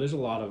into it, but there's a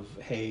lot of,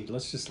 hey,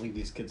 let's just leave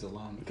these kids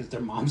alone because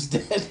their mom's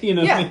dead. You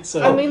know what I mean?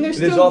 So, I mean,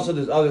 there's also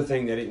this other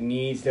thing that it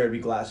needs there to be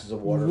glasses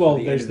of water Well,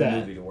 for the end there's of the that.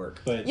 movie to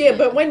work. but Yeah,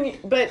 but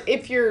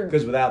if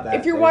Because without that,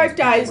 if your then wife it's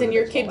dies people and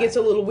your that kid go gets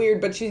back. a little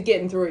weird, but she's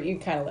getting through it, you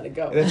kind of let it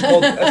go. That's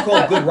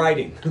called good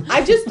writing.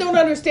 I just don't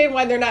understand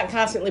why they're not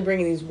constantly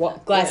bringing these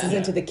glasses Yeah.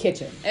 into the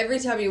kitchen. Every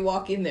time you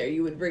walk in there,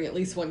 you would bring at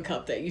least one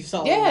cup that you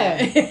saw.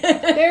 Yeah. in there.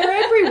 They're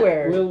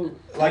everywhere. well,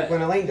 Like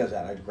when Elaine does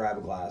that, I'd grab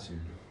a glass and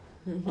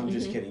I'm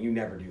just kidding. You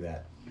never do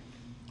that.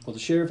 the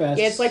sheriff asks.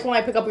 Yeah, it's like when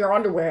I pick up your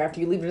underwear after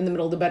you leave it in the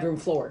middle of the bedroom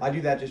floor. I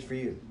do that just for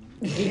you.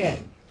 Yeah.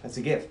 That's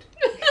a gift.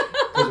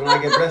 Because when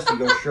I get dressed, you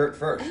go shirt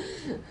first.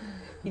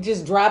 He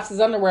just drops his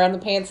underwear on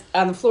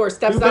the floor,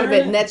 steps Who out of buried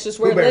it, and it? that's just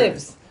where Who it buried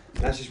lives.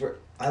 That's just where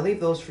I leave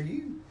those for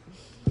you.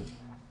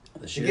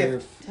 The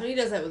sheriff. Tony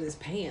does that with his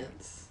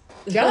pants.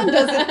 John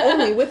does it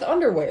only with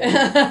underwear.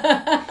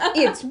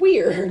 It's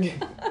weird.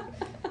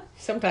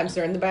 Sometimes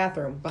they're in the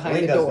bathroom behind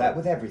Elaine the does door. that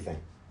with everything.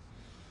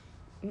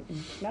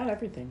 Not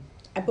everything.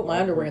 I put my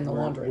underwear in the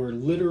laundry. We're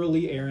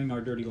literally airing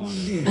our dirty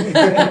laundry.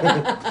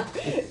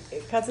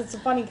 Because it's a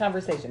funny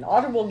conversation.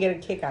 Audrey will get a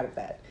kick out of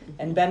that.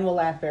 And Ben will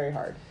laugh very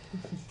hard.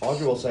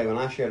 Audrey will say, when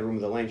I shared a room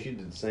with Elaine, she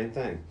did the same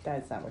thing.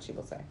 That's not what she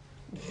will say.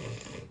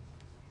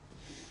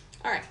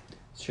 All right.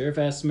 Sheriff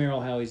asks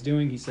Merrill how he's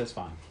doing. He says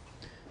fine.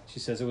 She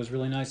says it was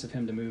really nice of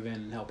him to move in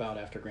and help out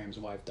after Graham's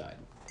wife died.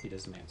 He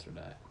doesn't answer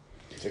that.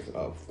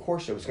 Of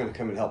course I was going to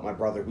come and help my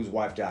brother whose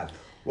wife died.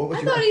 What would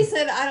I you thought he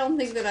said, I don't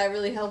think that I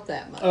really helped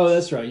that much. Oh,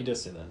 that's right. He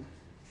does say that.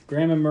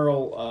 Graham and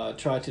Merle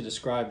try to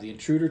describe the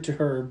intruder to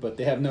her, but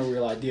they have no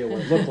real idea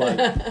what it looked like.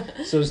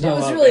 So there's not It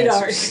was a lot really of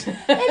dark. answers.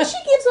 And she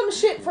gives him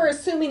shit for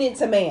assuming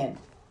it's a man.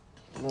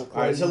 All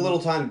right, it's a little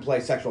time to play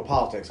sexual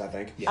politics, I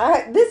think.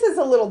 This is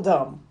a little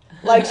dumb.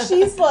 Like,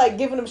 she's like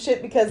giving him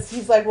shit because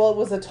he's like, well, it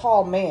was a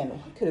tall man.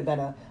 It could have been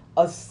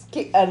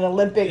an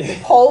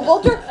Olympic pole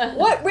vaulter.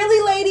 What,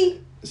 really,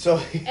 lady?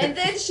 So And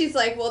then she's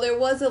like, well, there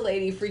was a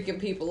lady freaking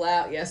people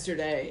out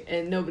yesterday,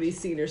 and nobody's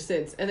seen her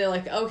since. And they're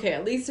like, okay,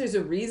 at least there's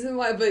a reason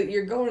why, but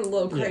you're going a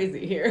little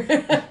crazy here.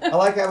 I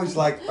like how he's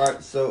like, all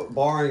right, so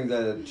barring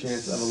the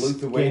chance of a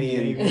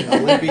Lithuanian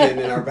Olympian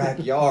in our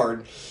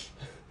backyard,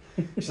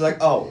 she's like,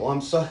 oh, well,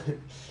 I'm sorry. And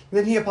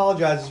then he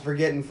apologizes for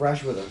getting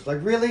fresh with her. It's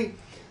like, really?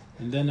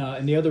 And then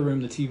in the other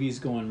room, the TV's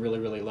going really,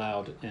 really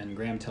loud, and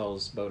Graham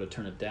tells Bo to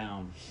turn it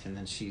down. And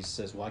then she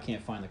says, well, I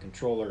can't find the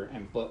controller,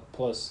 and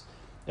plus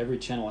every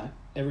channel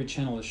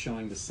is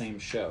showing the same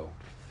show.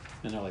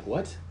 And they're like,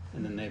 what?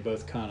 And then they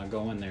both kind of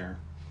go in there.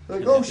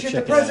 Like, oh shit,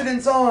 the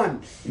president's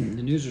on!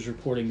 The news is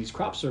reporting these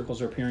crop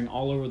circles are appearing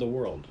all over the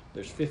world.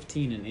 There's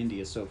 15 in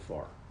India so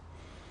far.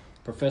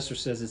 Professor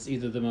says it's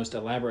either the most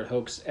elaborate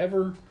hoax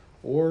ever,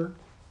 or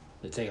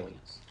it's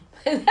aliens.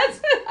 And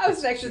I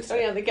was next to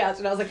Tony on the couch,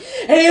 and I was like,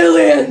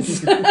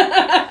 aliens!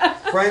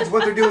 Friends,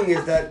 what they're doing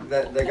is that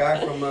the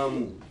guy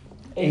from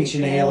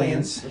Ancient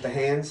Aliens with the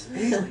hands.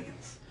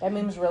 Aliens. That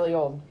meme's really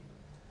old.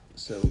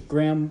 So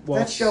Graham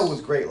walks... That show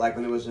was great, like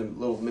when it was a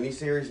little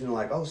miniseries, and they're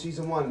like, oh,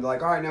 season 1. They're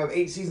like, all right, now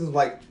 8 seasons,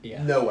 like,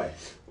 Yeah. no way.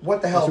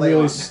 What the hell It's are they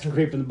really on?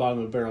 scraping the bottom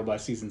of the barrel by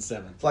season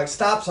 7. It's like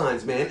stop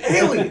signs, man.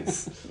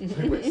 Aliens!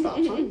 Wait, stop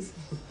signs?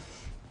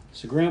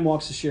 So Graham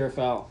walks the sheriff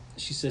out.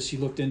 She says she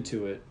looked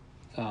into it.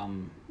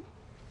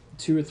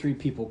 2 or 3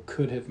 people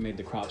could have made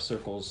the crop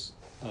circles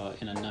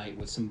in a night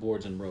with some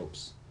boards and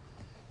ropes.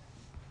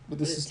 But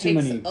this is too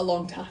many. A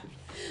long time.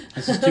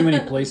 This is too many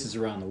places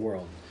around the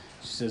world.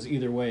 She says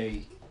either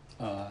way,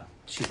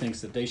 she thinks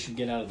that they should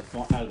get out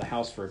of the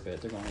house for a bit.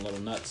 They're going a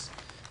little nuts.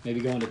 Maybe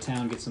go into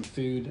town, get some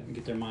food, and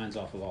get their minds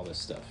off of all this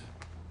stuff.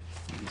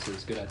 And he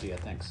says, good idea,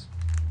 thanks.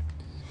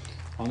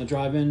 On the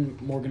drive-in,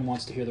 Morgan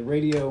wants to hear the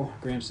radio.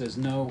 Graham says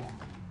no.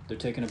 They're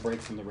taking a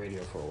break from the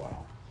radio for a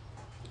while.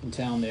 In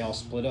town, they all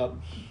split up.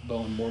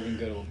 Bo and Morgan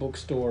go to a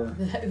bookstore.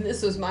 And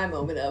this was my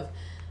moment of,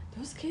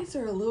 those kids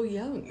are a little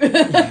young.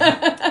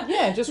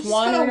 Yeah, just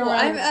wandering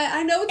around.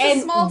 I know it's And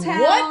a small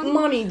town. what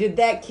money did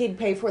that kid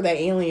pay for that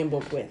alien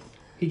book with?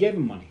 He gave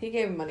him money. He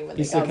gave him money when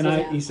He they said,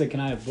 got He said,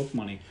 can I have book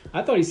money?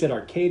 I thought he said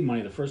arcade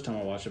money the first time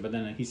I watched it, but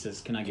then he says,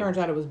 can I get Turns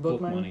out it was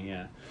book money?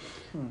 Yeah.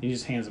 He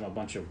just hands him a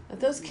bunch of...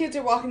 Those kids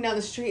are walking down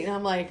the street, and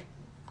I'm like,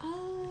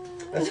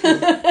 That's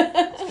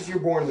because you're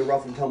born in the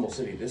rough and tumble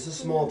city. This is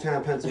small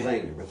town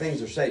Pennsylvania where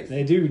things are safe.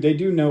 They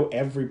do know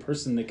every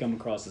person they come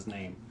across his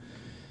name.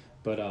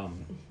 But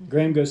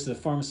Graham goes to the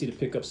pharmacy to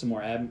pick up some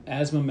more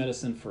asthma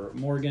medicine for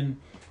Morgan,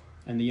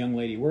 and the young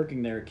lady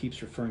working there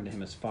keeps referring to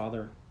him as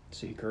father,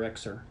 so he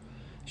corrects her.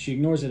 She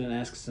ignores it and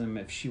asks him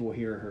if she will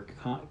hear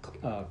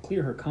her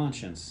clear her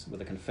conscience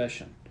with a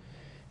confession.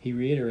 He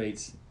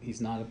reiterates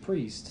he's not a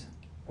priest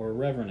or a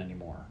reverend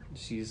anymore.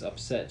 She's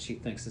upset. She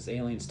thinks this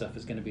alien stuff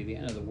is going to be the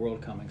end of the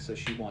world coming, so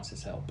she wants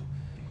his help.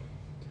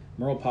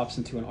 Merle pops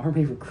into an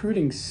army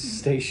recruiting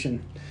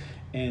station,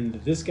 and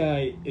this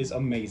guy is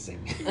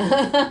amazing.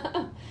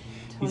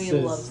 Tony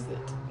says, loves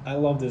it. I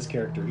love this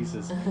character. He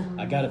says,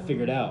 I got it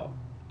figured out.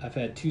 I've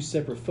had 2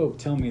 separate folk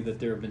tell me that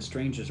there have been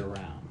strangers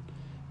around.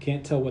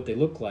 Can't tell what they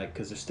look like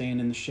because they're staying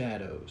in the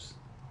shadows.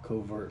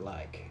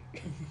 Covert-like.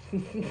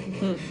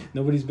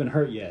 Nobody's been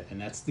hurt yet, and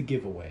that's the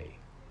giveaway.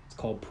 It's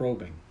called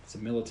probing. It's a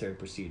military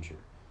procedure.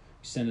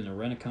 You send in a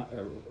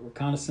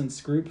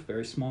reconnaissance group,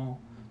 very small,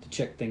 to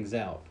check things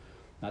out.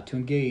 Not to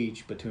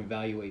engage, but to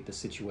evaluate the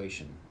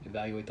situation.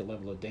 Evaluate the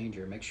level of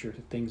danger. Make sure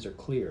that things are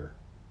clear.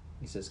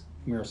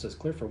 Merrill says,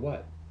 clear for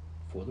what?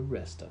 For the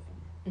rest of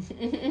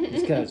them.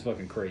 This guy's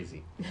fucking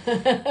crazy.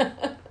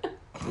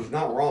 He's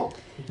not wrong.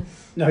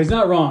 No, he's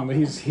not wrong, but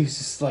he's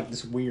just like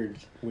this weird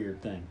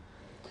thing.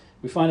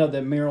 We find out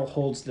that Merrill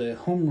holds the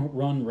home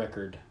run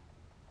record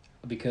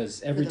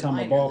because every time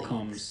a ball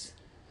comes,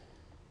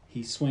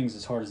 he swings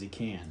as hard as he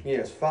can. He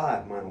has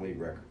 5 minor league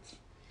records.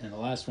 And the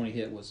last one he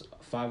hit was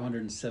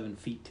 507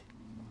 feet.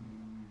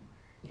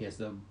 He has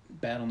the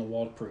bat on the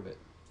wall to prove it.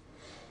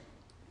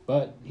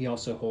 But he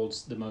also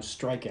holds the most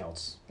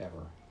strikeouts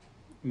ever,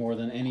 more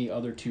than any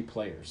other 2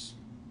 players.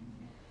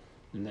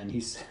 And then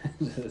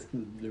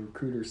the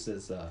recruiter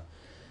says,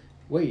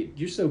 wait,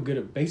 you're so good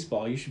at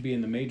baseball, you should be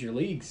in the major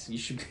leagues. You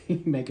should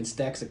be making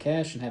stacks of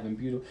cash and having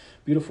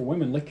beautiful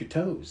women lick your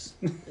toes.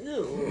 Which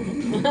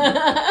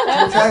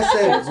I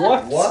said,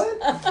 what?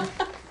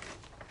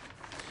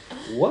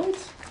 What?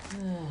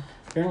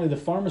 Apparently the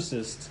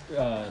pharmacist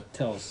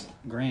tells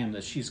Graham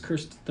that she's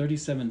cursed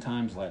 37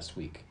 times last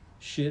week.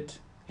 Shit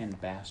and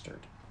bastard.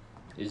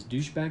 Is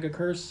douchebag a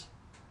curse?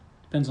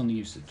 Depends on the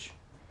usage.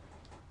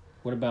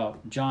 What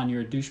about, John,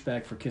 you're a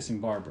douchebag for kissing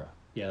Barbara?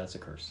 Yeah, that's a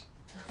curse.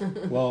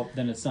 Well,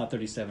 then it's not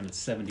 37, it's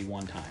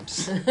 71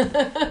 times.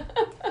 And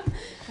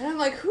I'm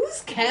like,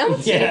 who's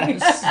counting?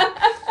 Yes.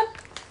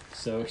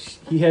 So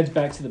he heads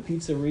back to the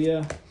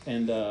pizzeria,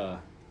 and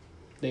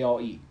they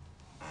all eat.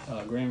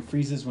 Graham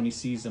freezes when he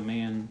sees a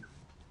man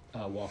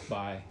walk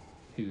by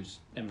who's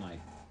M.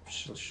 Night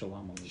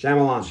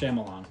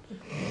Shyamalan.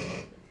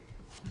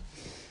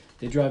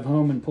 They drive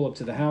home and pull up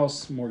to the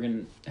house.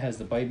 Morgan has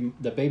the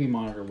baby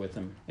monitor with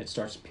him. It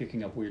starts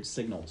picking up weird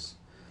signals.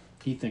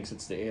 He thinks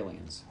it's the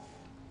aliens.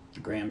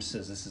 Graham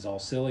says this is all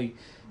silly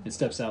and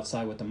steps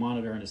outside with the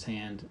monitor in his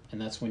hand, and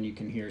that's when you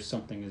can hear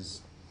something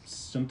is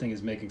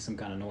making some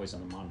kind of noise on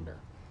the monitor.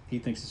 He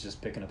thinks it's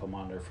just picking up a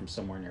monitor from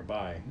somewhere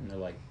nearby, and they're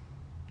like,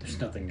 there's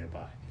nothing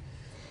nearby.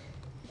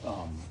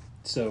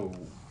 So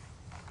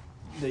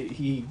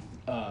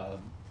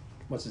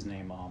what's his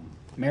name?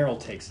 Merrill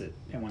takes it,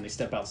 and when they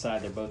step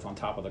outside, they're both on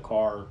top of the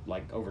car,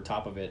 like over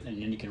top of it,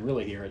 and then you can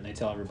really hear it, and they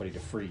tell everybody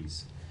to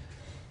freeze.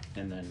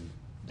 And then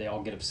they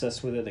all get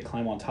obsessed with it. They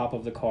climb on top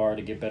of the car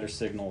to get better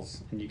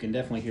signals, and you can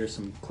definitely hear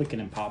some clicking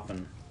and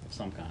popping of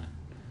some kind.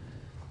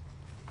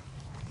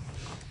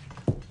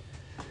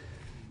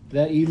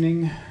 That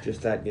evening...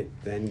 Just that,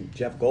 then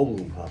Jeff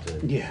Goldblum pops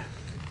in. Yeah.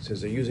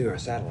 Says they're using our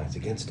satellites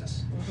against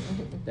us.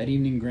 That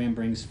evening, Graham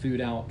brings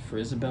food out for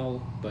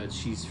Isabel, but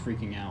she's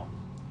freaking out,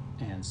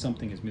 and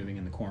something is moving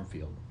in the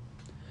cornfield.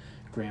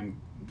 Graham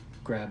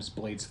grabs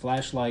Blade's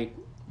flashlight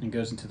and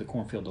goes into the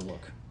cornfield to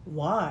look.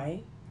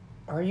 Why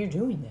are you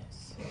doing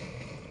this?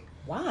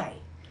 Why?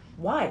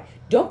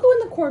 Don't go in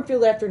the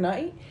cornfield after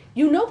night.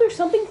 You know there's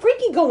something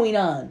freaky going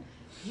on.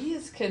 He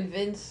is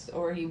convinced,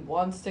 or he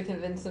wants to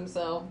convince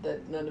himself,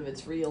 that none of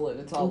it's real and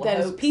it's all that a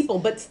is hoax. people,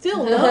 but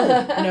still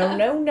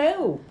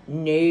no.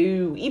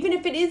 Even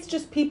if it is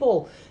just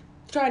people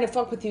trying to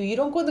fuck with you, you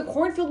don't go in the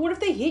cornfield. What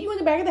if they hit you in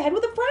the back of the head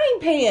with a frying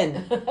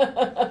pan?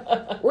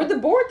 Or the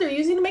board they're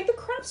using to make the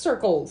crop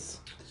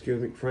circles.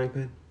 Excuse me, frying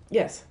pan?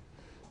 Yes.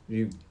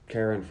 You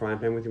carry a frying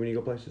pan with you when you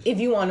go places? If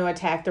you want to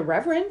attack the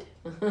Reverend.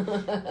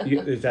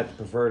 Is that the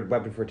preferred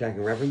weapon for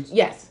attacking reverends?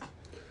 Yes.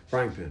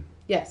 Frying pan.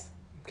 Yes.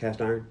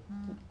 Cast iron?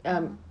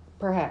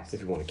 Perhaps.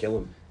 If you want to kill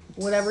him.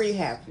 Whatever you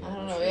have. I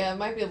don't know, yeah, it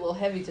might be a little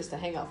heavy just to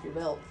hang off your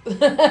belt.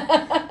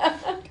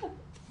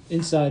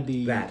 Inside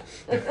the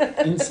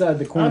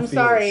cornfield. I'm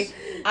sorry.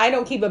 I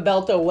don't keep a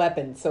belt or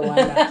weapon, so I'm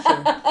not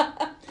sure.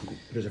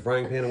 There's a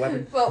frying pan a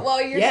weapon? But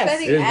while you're Yes.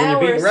 spending It is when you're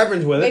beating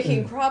reverends hours with it.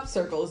 making crop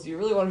circles, you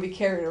really want to be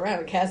carrying around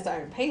a cast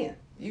iron pan.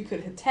 You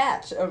could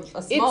attach a smaller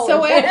It's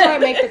so pan. after I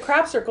make the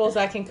crop circles,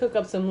 I can cook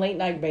up some late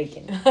night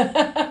bacon.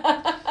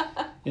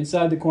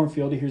 Inside the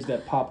cornfield, he hears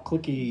that pop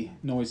clicky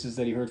noises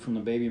that he heard from the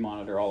baby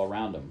monitor all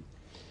around him.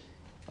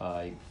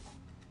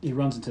 He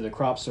runs into the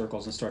crop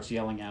circles and starts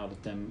yelling out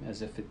at them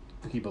as if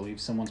he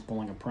believes someone's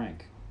pulling a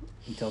prank.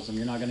 He tells them,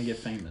 "You're not going to get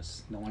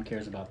famous. No one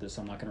cares about this.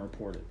 I'm not going to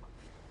report it."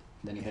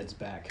 Then he heads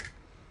back.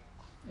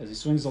 As he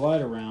swings the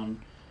light around,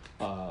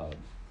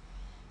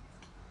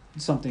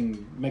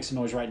 something makes a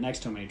noise right next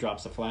to him, and he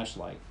drops the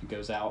flashlight. He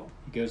goes out,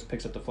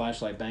 picks up the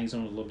flashlight, bangs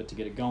on it a little bit to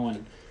get it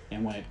going,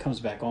 and when it comes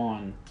back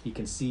on, he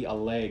can see a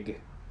leg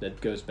that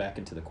goes back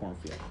into the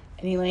cornfield.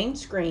 And Elaine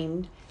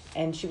screamed,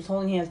 and she was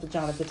holding hands with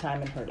John at the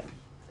time and hurt him.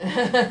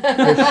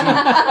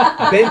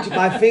 Bent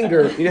my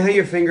finger. You know how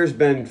your fingers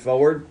bend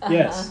forward?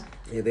 Yes.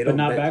 Yeah, they But don't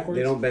not bend, backwards?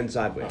 They don't bend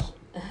sideways.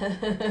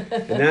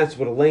 And that's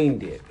what Elaine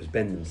did, was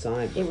bending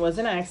sideways. It was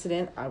an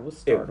accident. I was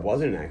startled. It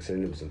wasn't an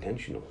accident, it was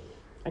intentional.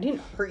 I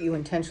didn't hurt you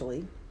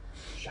intentionally.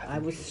 I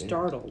was think you did.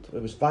 startled.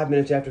 It was 5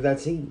 minutes after that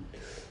scene.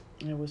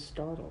 I was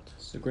startled.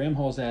 So Graham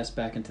hauls ass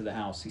back into the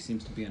house. He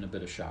seems to be in a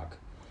bit of shock.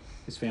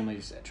 His family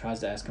tries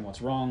to ask him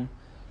what's wrong.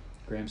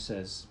 Graham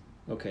says,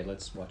 "Okay,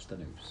 let's watch the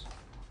news."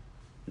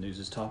 The news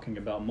is talking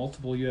about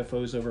multiple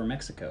UFOs over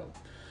Mexico.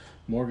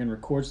 Morgan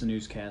records the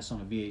newscast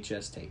on a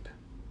VHS tape.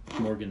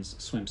 Morgan's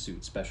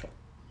swimsuit special.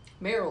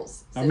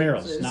 Merrill's.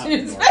 Merrill's, not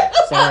Swimsuit Morgan.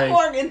 Sorry.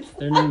 Morgan's.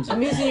 Their names I'm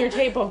are... using your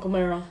tape, Uncle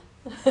Merrill.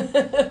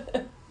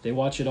 They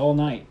watch it all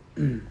night.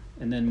 And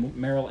then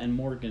Merrill and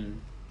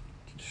Morgan...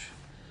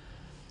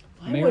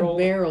 Why would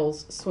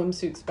Merrill's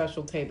swimsuit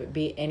special tape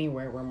be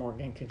anywhere where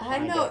Morgan could I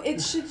find know, it?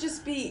 it should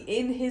just be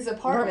in his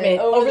apartment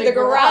Over the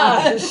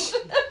garage.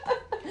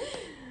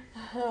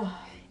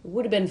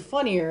 would have been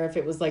funnier if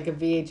it was like a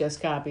VHS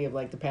copy of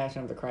like The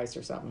Passion of the Christ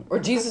or something, or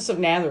Jesus of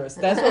Nazareth.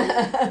 That's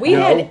what we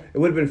had. It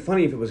would have been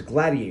funny if it was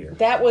Gladiator.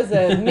 That was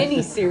a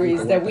mini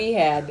series that we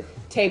had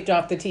taped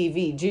off the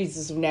TV.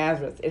 Jesus of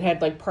Nazareth. It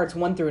had like parts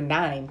 1 through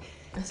 9.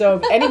 So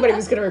if anybody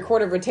was going to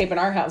record over a tape in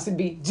our house, it'd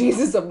be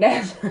Jesus of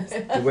Nazareth.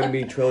 It wouldn't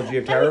be Trilogy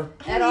of Terror.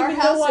 At our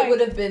house, it would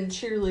have been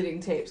cheerleading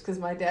tapes because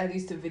my dad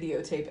used to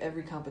videotape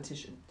every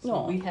competition.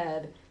 So we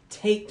had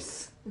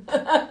tapes.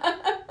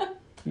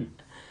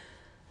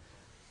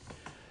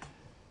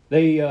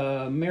 They,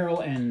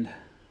 Meryl and,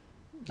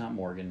 not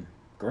Morgan,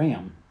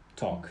 Graham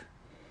talk.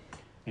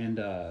 And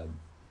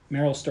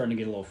Meryl's starting to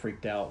get a little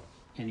freaked out,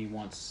 and he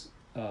wants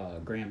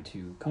Graham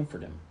to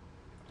comfort him.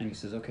 And he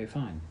says, okay,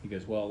 fine. He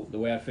goes, well, the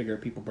way I figure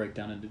people break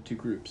down into 2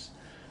 groups.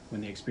 When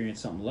they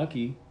experience something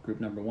lucky, group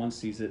number 1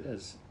 sees it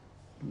as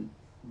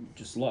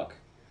just luck.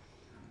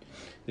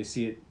 They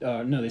see it,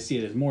 they see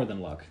it as more than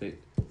luck. They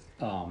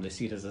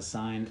see it as a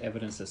sign,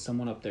 evidence that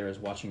someone up there is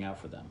watching out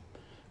for them.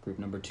 Group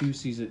number 2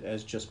 sees it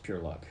as just pure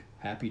luck.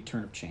 Happy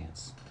turn of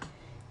chance.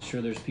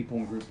 Sure, there's people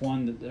in group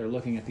 1 that are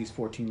looking at these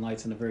 14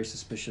 lights in a very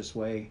suspicious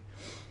way.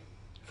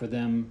 For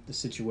them, the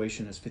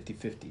situation is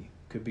 50-50.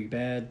 Could be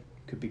bad,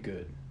 could be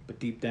good. But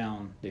deep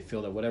down, they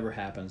feel that whatever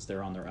happens,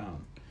 they're on their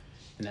own.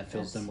 And that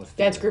fills them with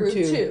fear. That's group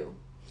 2.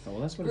 Oh,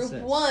 well, that's what it says.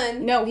 Group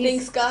 1 No,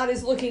 thinks God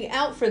is looking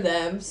out for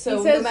them,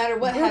 so no matter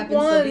what happens,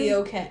 they'll be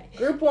okay.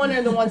 Group 1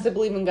 are the ones that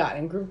believe in God,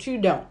 and group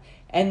 2 don't.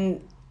 And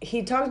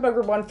he talks about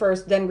group 1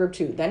 first, then group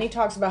 2. Then he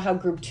talks about how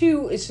group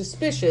 2 is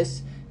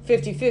suspicious,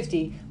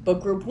 50-50, but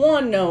group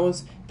 1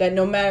 knows that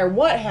no matter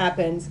what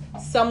happens,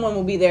 someone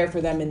will be there for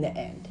them in the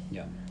end.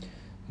 Yeah.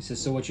 He says,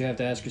 so what you have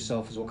to ask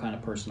yourself is, what kind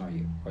of person are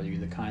you? Are you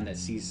the kind that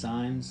sees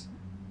signs,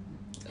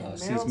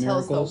 sees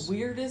miracles? Tells the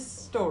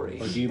weirdest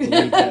story. Or do you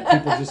believe that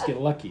people just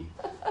get lucky?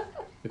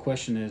 The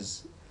question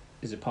is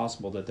it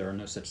possible that there are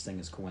no such thing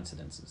as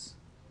coincidences?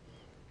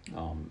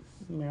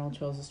 Meryl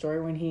chose a story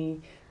when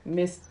he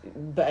missed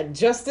but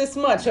just this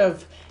much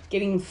of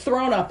getting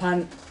thrown up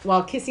on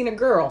while kissing a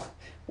girl,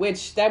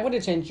 which that would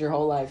have changed your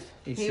whole life.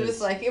 He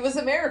was like, it was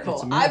a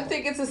miracle. I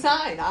think it's a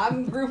sign.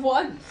 I'm group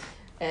 1.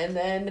 And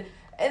then...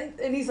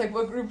 And he's like,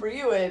 what group are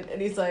you in? And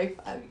he's like,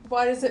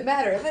 why does it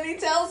matter? And then he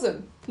tells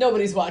him,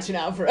 nobody's watching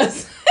out for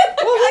us.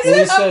 I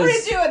just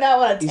comforted you and I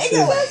want to take it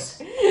away.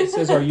 He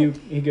says,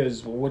 he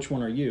goes, well, which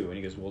one are you? And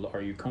he goes, well,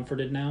 are you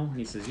comforted now? And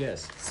he says,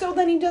 yes. So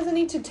then he doesn't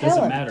need to tell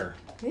Doesn't him. matter.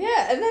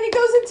 Yeah, and then he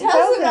goes and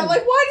tells him. I'm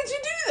like, why did you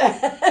do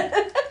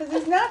that? Because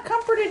he's not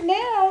comforted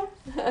now.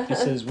 He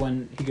says,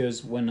 when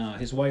his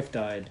wife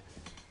died,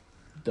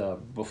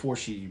 before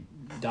she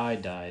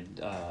died,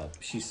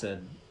 she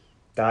said...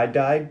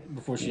 Died?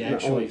 Before she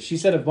actually... she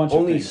said a bunch of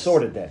things. Only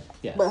sort of dead.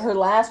 Yes. But her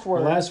last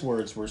words... Her last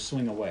words were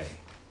swing away.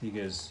 He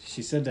goes,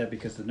 she said that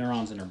because the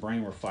neurons in her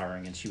brain were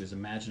firing and she was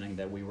imagining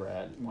that we were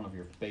at one of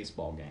your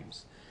baseball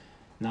games.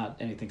 Not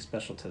anything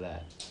special to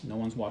that. No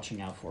one's watching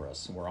out for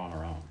us and we're on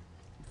our own.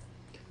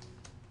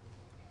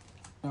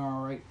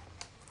 All right.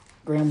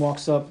 Graham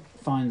wakes up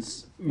and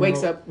finds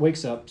Meryl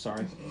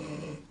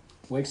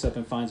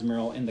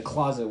in the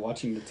closet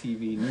watching the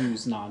TV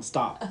news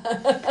nonstop.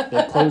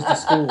 They closed the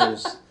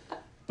schools,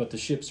 but the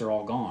ships are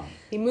all gone.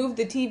 He moved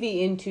the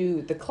TV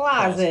into the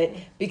closet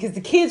because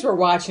the kids were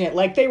watching it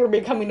like they were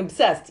becoming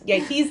obsessed.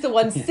 Yet he's the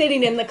one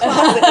sitting in the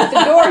closet with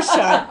the door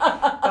shut.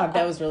 God,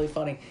 that was really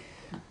funny.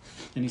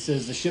 And he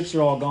says the ships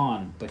are all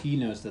gone, but he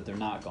knows that they're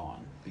not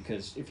gone.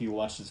 Because if you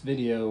watch this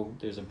video,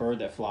 there's a bird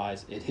that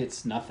flies, it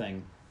hits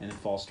nothing, and it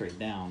falls straight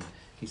down.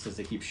 He says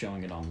they keep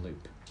showing it on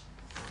loop.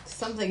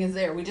 Something is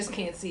there, we just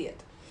can't see it.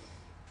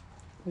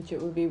 Which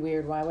it would be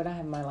weird. Why would I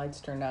have my lights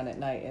turned on at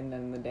night and then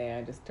in the day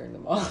I just turn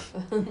them off?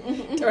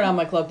 Turn on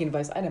my cloaking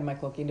device. I'd have my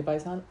cloaking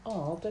device on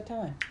all the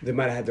time. They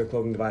might have had their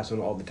cloaking device on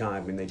all the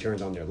time and they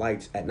turned on their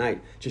lights at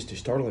night just to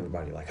startle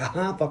everybody. Like,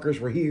 haha, fuckers,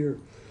 we're here.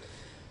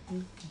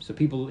 So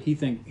people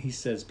think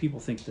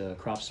the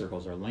crop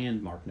circles are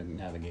landmark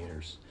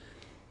navigators.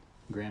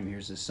 Graham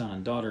hears his son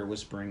and daughter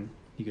whispering.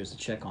 He goes to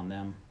check on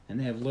them, and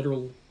they have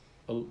literal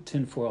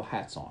tinfoil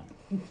hats on,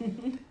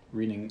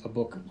 reading a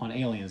book on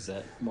aliens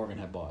that Morgan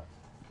had bought.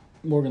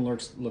 Morgan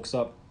looks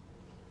up.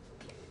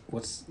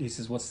 He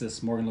says, "What's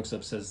this?" Morgan looks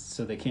up, says,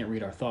 "So they can't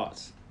read our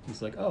thoughts."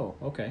 He's like, "Oh,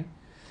 okay."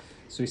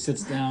 So he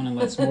sits down and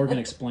lets Morgan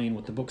explain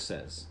what the book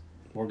says.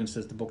 Morgan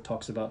says the book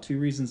talks about 2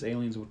 reasons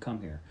aliens would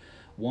come here.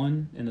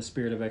 1, in the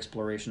spirit of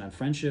exploration and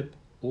friendship,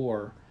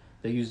 or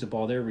they used up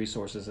all their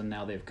resources and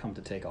now they've come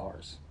to take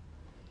ours.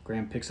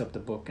 Graham picks up the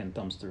book and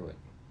thumbs through it.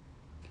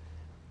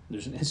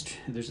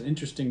 There's an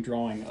interesting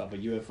drawing of a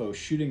UFO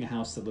shooting a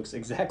house that looks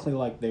exactly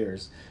like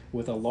theirs,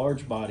 with a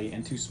large body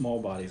and 2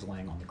 small bodies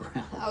laying on the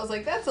ground. I was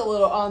like, that's a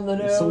little on the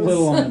nose. It's a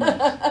little on the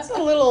nose. It's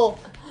a little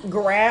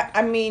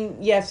I mean,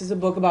 yes, it's a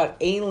book about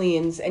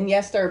aliens, and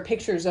yes, there are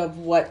pictures of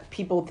what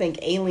people think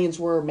aliens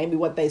were, maybe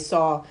what they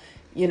saw,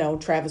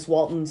 Travis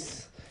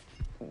Walton's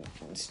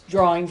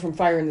drawing from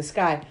Fire in the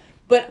Sky.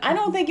 But I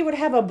don't think it would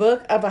have a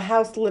book of a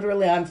house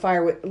literally on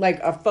fire with like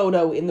a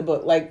photo in the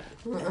book. Like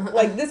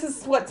this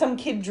is what some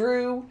kid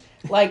drew.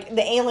 Like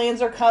the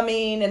aliens are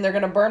coming and they're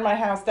gonna burn my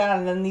house down,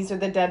 and then these are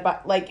the dead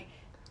bodies. Like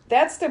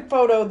that's the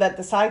photo that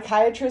the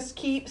psychiatrist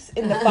keeps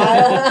in the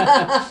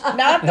file,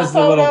 not the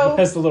photo.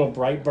 Has the little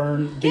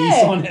Brightburn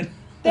piece on it.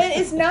 That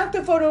is not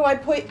the photo I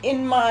put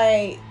in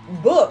my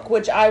book,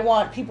 which I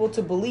want people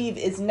to believe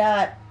is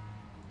not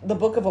the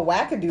book of a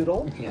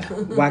wackadoodle. Yeah.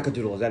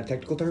 Wackadoodle, is that a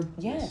technical term?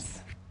 Yes.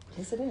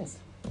 Yes, it is.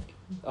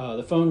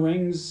 The phone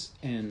rings,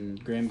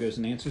 and Graham goes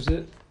and answers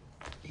it.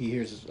 He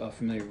hears a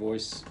familiar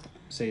voice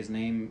say his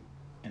name,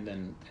 and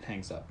then it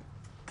hangs up.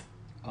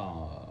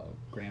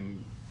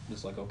 Graham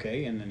is like,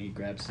 okay, and then he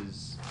grabs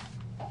his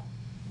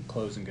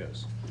clothes and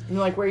goes. And you're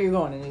like, where are you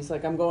going? And he's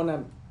like, I'm going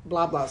to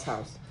blah blah's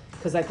house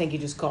because I think he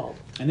just called.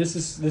 And this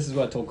is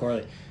what I told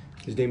Carly.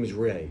 His name is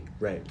Ray.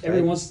 Ray.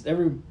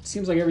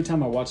 Seems like every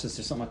time I watch this,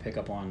 there's something I pick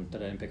up on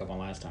that I didn't pick up on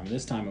last time. And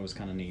this time it was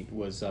kind of neat.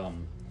 Was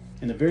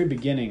in the very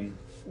beginning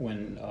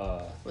when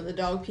the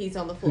dog pees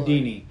on the floor.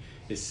 Houdini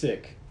is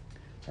sick,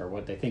 or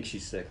what they think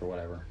she's sick or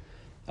whatever.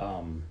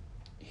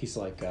 He's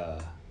like,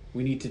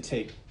 we need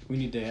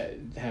to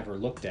have her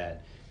looked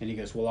at, and he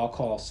goes, well, I'll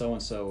call so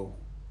and so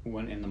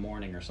when in the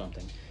morning or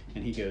something,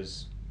 and he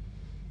goes,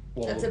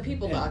 well, that's a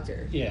people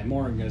doctor. Yeah,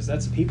 Morgan goes,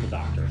 that's a people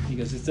doctor. He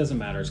goes, it doesn't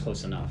matter, it's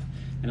close enough.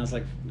 And I was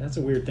like, that's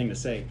a weird thing to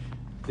say.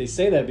 They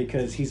say that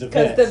because he's a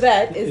vet. Because the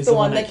vet is the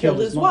one that killed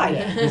his wife.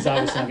 Yeah, he's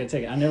obviously not going to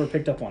take it. I never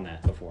picked up on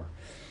that before.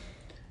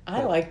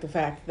 I like the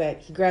fact that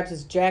he grabs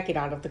his jacket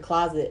out of the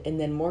closet and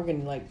then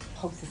Morgan like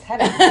pokes his head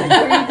out.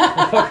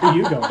 Like, where are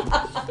you going?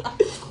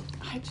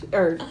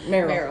 Or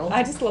Meryl.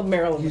 I just love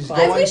Meryl in the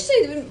closet. I wish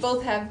they didn't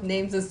both have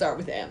names that start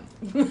with M.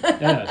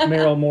 Yeah,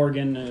 Meryl,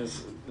 Morgan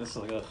is this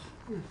like a,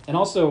 and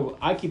also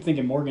I keep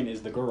thinking Morgan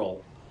is the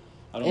girl.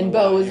 And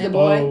Bo is the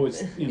boy. Bo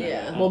is,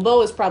 yeah. Well,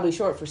 Bo is probably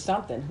short for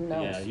something. Who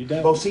knows? Yeah, you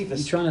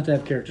try not to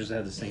have characters that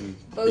have the same.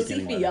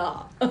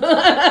 Bocephia.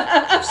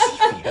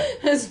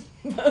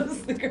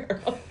 Bo's the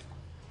girl.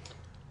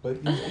 But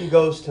he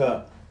goes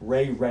to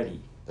Ray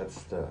Reddy.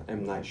 That's the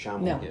M. Night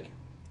Shyamalan. No.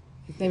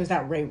 His name is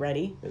not Ray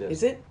Reddy. It is.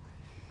 Is it?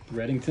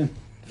 Reddington?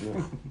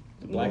 No.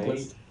 The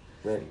Blacklist?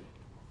 Ray.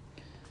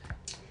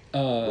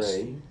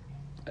 Ray.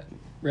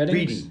 Reddings?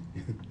 Reedy.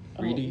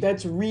 Reedy?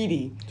 That's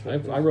Reedy. I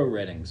wrote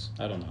Reddings.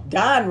 I don't know.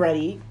 Don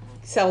Reddy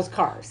sells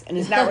cars and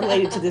is not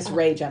related to this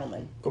Ray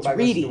gentleman. Go It's back and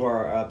Reedy. listen to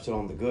our episode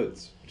on the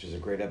goods, which is a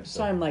great episode.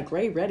 So I'm like,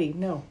 Ray Reddy?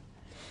 No.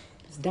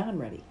 It's Don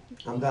Reddy.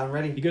 I'm Don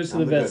Reddy. He goes to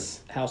the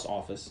vet's house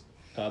office.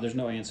 There's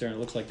no answer, and it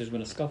looks like there's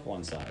been a scuffle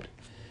inside.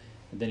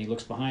 And then he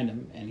looks behind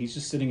him, and he's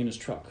just sitting in his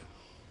truck.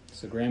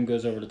 So Graham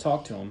goes over to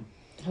talk to him.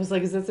 I was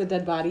like, is this a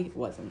dead body? It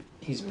wasn't.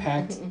 He's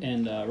packed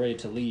and ready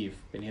to leave,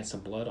 and he has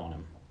some blood on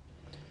him.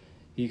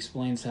 He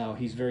explains how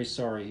he's very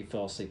sorry he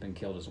fell asleep and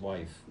killed his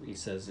wife. He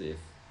says if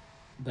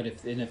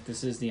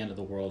this is the end of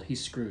the world,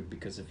 he's screwed,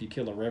 because if you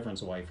kill a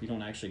reverend's wife, you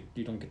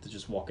don't get to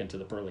just walk into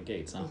the pearly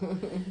gates, huh?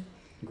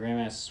 Graham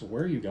asks,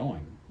 where are you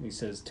going? He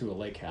says, to a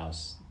lake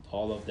house.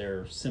 All of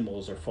their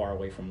symbols are far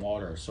away from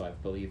water, so I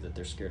believe that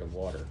they're scared of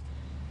water.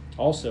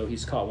 Also,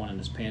 he's caught one in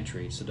his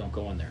pantry, so don't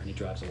go in there, and he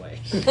drives away.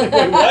 Wait,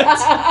 what?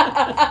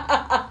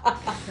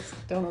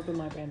 Don't open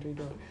my pantry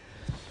door.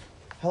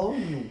 How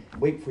long do you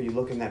wait for you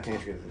look in that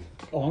pantry?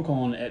 Oh, I'm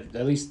calling at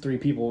least 3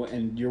 people,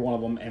 and you're one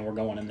of them, and we're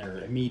going in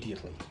there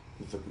immediately.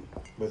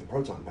 With a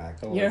proton pack.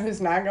 Oh, You know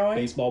who's not going?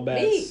 Baseball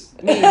bats.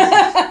 Me.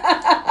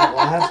 Well,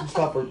 I have some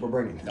stuff we're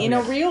bringing. In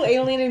a real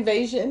alien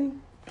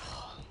invasion,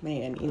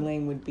 man,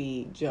 Elaine would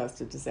be just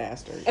a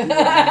disaster.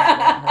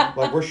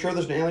 Like, we're sure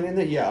there's an alien in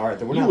there? Yeah, all right.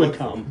 Then we're You not would looking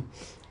for come. him.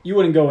 You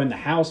wouldn't go in the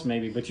house,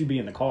 maybe, but you'd be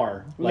in the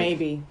car. Like,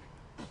 Maybe.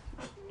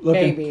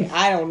 looking- Maybe.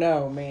 I don't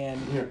know, man.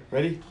 Here,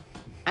 ready?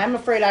 I'm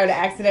afraid I would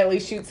accidentally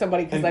shoot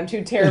somebody because I'm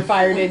too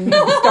terrified and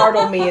you'd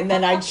startle me, and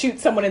then I'd shoot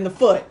someone in the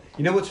foot.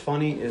 You know what's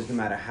funny is no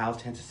matter how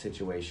tense a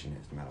situation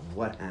is, no matter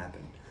what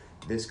happened,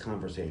 this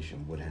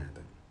conversation would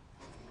happen.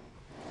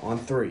 On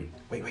 3.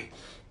 Wait.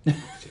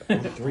 On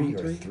 3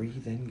 or 3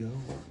 then go?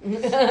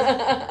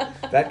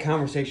 That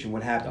conversation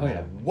would happen. Oh,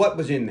 yeah. What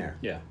was in there?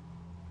 Yeah.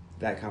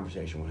 That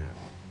conversation would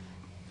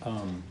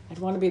happen. I'd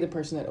want to be the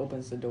person that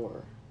opens the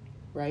door,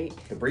 right?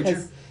 The breacher?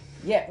 'Cause-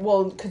 Yeah,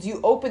 well, because you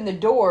open the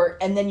door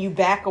and then you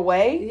back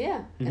away.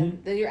 Yeah.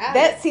 And then you're out.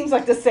 That seems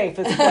like the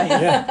safest place.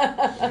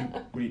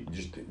 Yeah.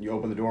 You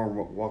open the door and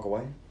walk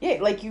away? Yeah,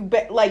 like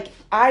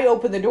I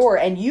open the door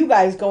and you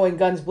guys go in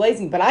guns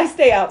blazing, but I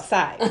stay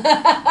outside.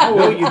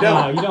 No, you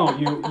don't. No,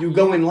 you don't. You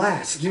go in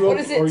last. What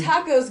is it?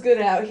 Tacos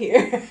good out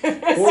here.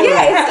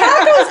 Yeah,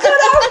 tacos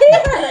good out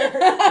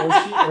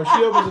here. Or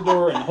she opens the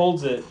door and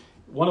holds it.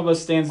 One of us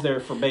stands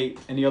there for bait,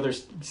 and the other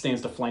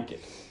stands to flank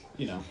it.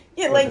 You know.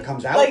 Yeah, Or if it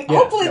comes out? like Yeah.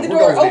 hopefully No, the we're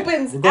door going in.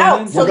 opens We're going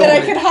out in. so We're that I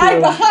going can in.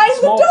 hide behind the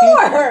Small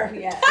door.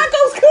 Yeah.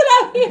 Tacos good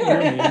out You know what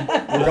I here.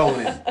 mean? We're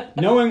going in.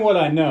 Knowing what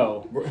I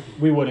know,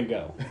 we wouldn't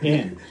go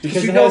in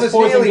because you it know has there's an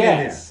poison alien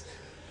in gas.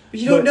 But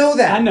you don't know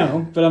that. I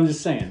know, but I'm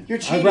just saying. You're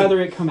I'd cheating. rather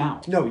it come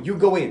out. No, you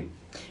go in.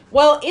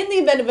 Well, in the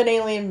event of an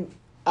alien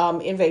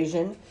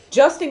invasion,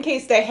 just in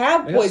case they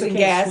have They also poison can't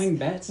gas. swing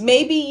bats.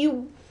 Maybe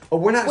you. Oh,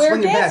 we're not Wear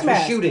swinging gas bats. We're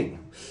mask. shooting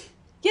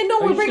Yeah, no,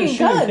 Are we're you bringing just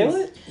gonna shoot and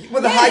guns. kill it?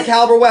 with a high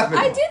caliber weapon.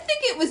 I did think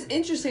it was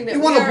interesting that You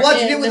we want to are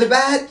bludgeon in it with a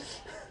bat?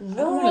 I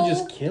don't want to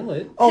just kill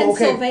it. Oh,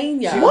 okay.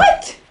 Pennsylvania.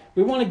 What?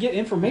 We want to get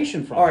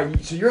information from All it.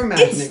 right, so you're It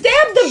imagining.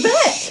 stabbed the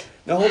vet.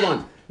 Now hold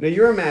on. Now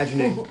you're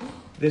imagining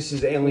this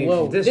is alien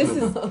Whoa, from this this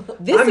movie. is I'm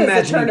this is a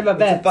imagining turn of it's a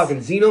events. fucking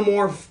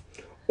xenomorph,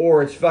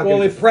 or it's fucking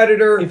Well, if-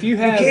 predator. if you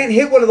have- can't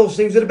hit one of those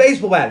things with a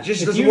baseball bat. It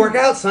just If doesn't you- work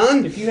out,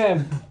 son. If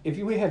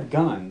we have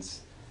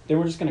guns, then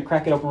we're just gonna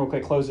crack it open real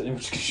quick, close it, and we're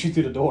just gonna shoot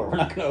through the door. We're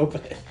not gonna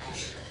open it.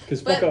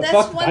 Because But that's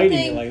fuck one fighting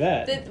thing it like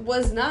that. that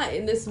was not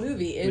in this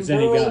movie in Was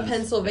any rural guns.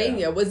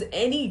 Pennsylvania was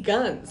any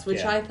guns, which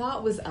Yeah. I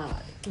thought was odd.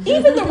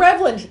 Even the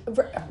Reverend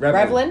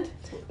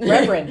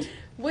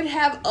Would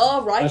have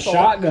a rifle. A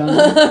shotgun. I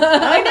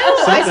know.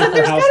 I Something said for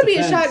there's house got to be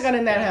a defense. shotgun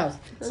in that house.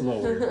 It's a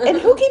little weird. And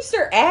who keeps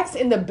their axe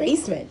in the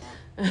basement?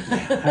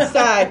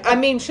 Outside. I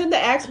mean, shouldn't the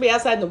axe be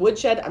outside in the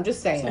woodshed? I'm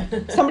just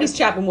saying. Somebody's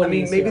chopping wood. I mean,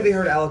 in this maybe yard. they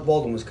heard Alec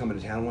Baldwin was coming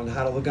to town and wanted to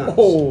hide all the guns.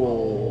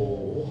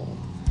 Oh.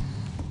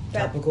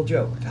 Topical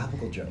joke.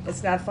 Topical joke.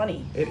 It's not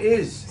funny. It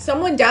is.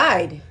 Someone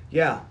died.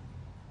 Yeah.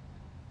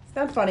 It's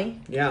not funny.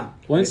 Yeah.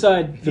 Well,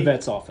 inside the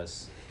vet's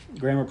office,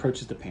 Graham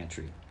approaches the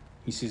pantry.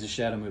 He sees a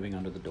shadow moving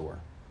under the door.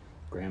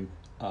 Graham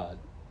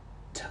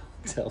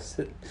tells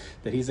it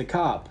that he's a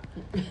cop,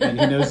 and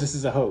he knows this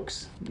is a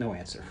hoax. No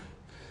answer.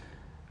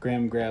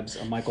 Graham grabs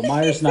a Michael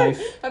Myers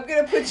knife. I'm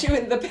gonna put you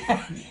in the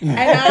back.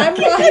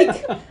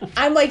 And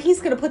I'm like, he's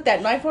gonna put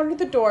that knife under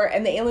the door,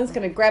 and the alien's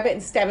gonna grab it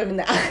and stab him in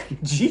the eye.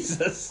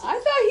 Jesus. I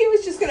thought he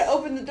was just gonna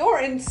open the door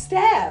and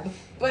stab,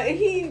 but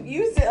he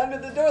used it under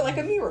the door like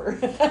a mirror.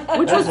 Which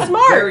was That's a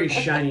smart. very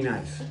shiny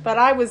knife. But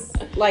I was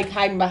like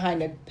hiding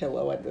behind a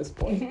pillow at this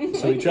point.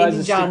 So he tries In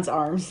to John's stick,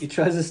 arms. He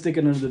tries to stick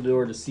it under the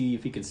door to see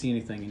if he can see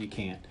anything, and he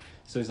can't.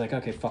 So he's like,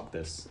 okay, fuck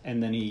this.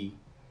 And then he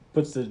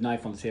puts the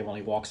knife on the table, and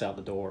he walks out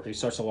the door. He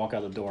starts to walk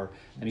out the door,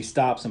 and he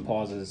stops and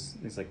pauses.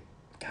 He's like,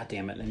 God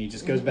damn it. And he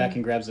just goes back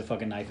and grabs the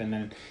fucking knife, and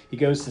then he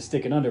goes to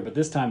stick it under. But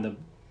this time, the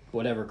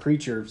whatever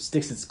creature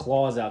sticks its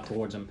claws out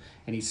towards him,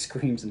 and he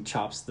screams and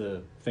chops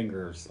the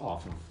fingers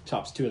off of,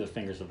 chops two of the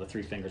fingers of the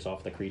three fingers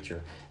off the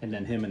creature. And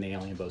then him and the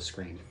alien both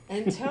scream.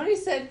 And Tony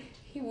said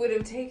he would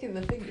have taken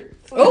the fingers.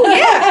 Oh,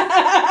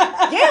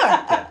 yeah.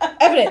 Yeah.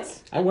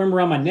 Evidence. I wear them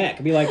around my neck.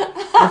 I'd be like,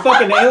 you're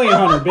fucking alien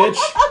hunter, bitch.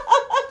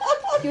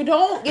 You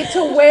don't get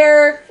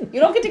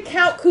to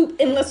count Coop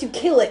unless you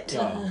kill it.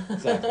 Oh,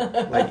 exactly.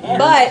 Like ears.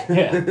 But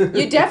Yeah.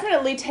 you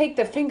definitely take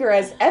the finger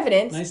as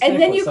evidence, Nice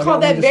and then you necklace. I call got one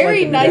that just very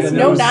like it. nice, Yeah,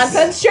 no nose.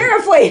 nonsense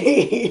sheriff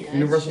lady.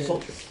 Universal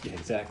soldier. Yeah,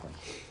 exactly.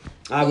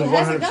 I would Who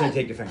has a 100% gun?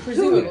 take the fingers.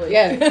 Presumably.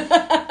 Yeah.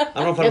 I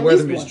don't know if I'd At wear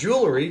least them as one.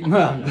 jewelry,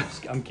 Well, no,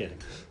 I'm kidding.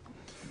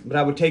 but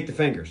I would take the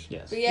fingers.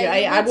 Yes. But Yeah, yeah,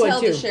 you I would would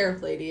tell too. the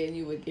sheriff lady and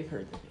you would give her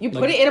the You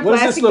put Like, it in a what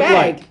does this plastic look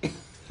bag. like?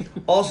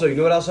 Also, you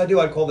know what else I'd do?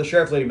 I'd call the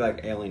sheriff lady and be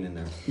like, alien in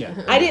there. Yeah.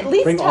 I'd at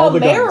least Bring tell all the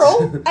guns.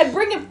 Meryl. I'd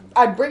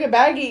bring a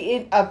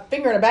baggie, a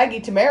finger in a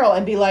baggie to Meryl,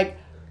 and be like,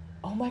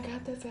 "Oh my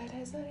God, the vet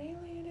has an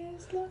alien in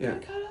his look. Yeah. He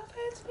cut off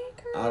his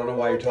finger. I don't know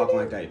why you're talking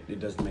like that. It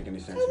doesn't make any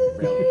sense. This is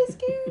Barely. very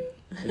scary.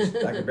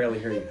 I can barely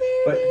hear you. Very,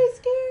 But very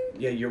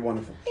scary. yeah, you're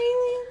wonderful.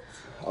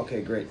 Aliens.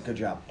 Okay, great. Good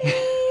job.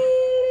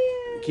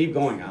 Aliens. Keep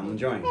going. I'm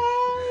enjoying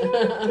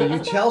it. But you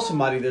tell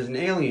somebody there's an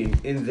alien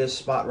in this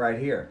spot right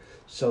here,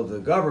 so the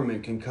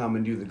government can come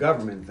and do the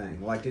government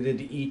thing, like they did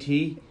to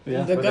E.T.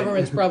 Yeah. The But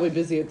government's probably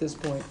busy at this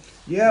point.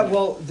 Yeah,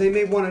 well, they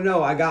may want to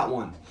know. I got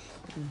one.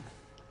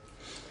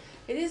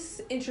 It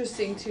is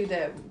interesting too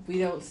that we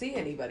don't see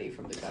anybody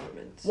from the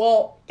government.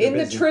 Well, They're in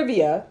the busy.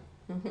 trivia,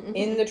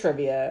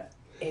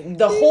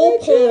 the whole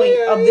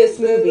point of this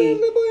movie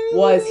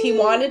was he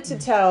wanted to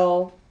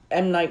tell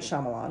M. Night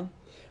Shyamalan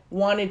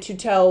wanted to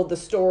tell the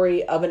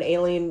story of an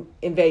alien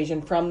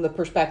invasion from the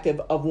perspective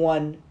of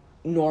one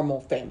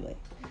normal family.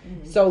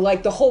 So,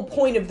 like, the whole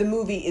point of the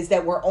movie is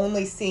that we're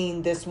only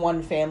seeing this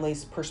one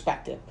family's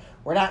perspective.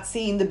 We're not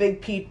seeing the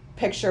big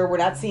picture. We're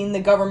not seeing the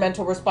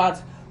governmental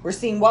response. We're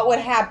seeing what would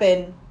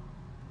happen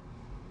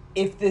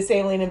if this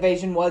alien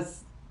invasion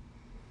was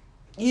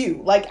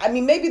you. Like, I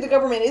mean, maybe the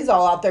government is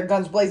all out there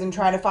guns blazing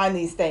trying to find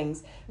these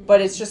things,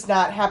 but it's just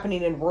not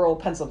happening in rural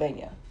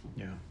Pennsylvania.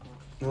 Yeah.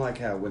 I like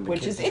how when the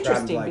Which kids is describe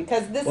interesting, like,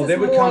 because this well, is they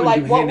would more come and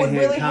like do what would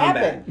hand-to-hand really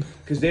combat, happen.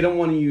 because they don't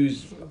want to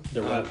use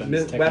Their weapons,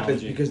 weapons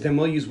technology. because then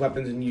we'll use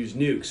weapons and use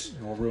nukes.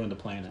 We'll ruin the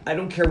planet. I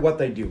don't care what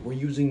they do. We're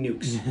using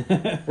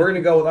nukes. We're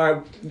gonna go with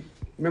our.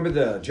 Remember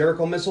the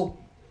Jericho missile?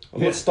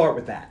 Well, let's start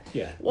with that.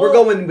 Yeah. We're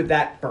Well- going with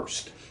that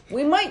first.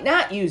 We might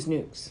not use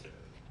nukes.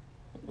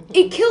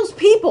 It kills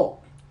people.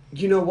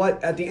 You know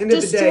what? At the end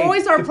of the day,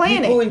 Destroys our the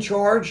planet. people in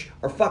charge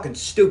are fucking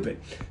stupid.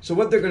 So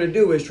what they're gonna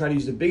do is try to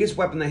use the biggest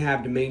weapon they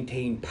have to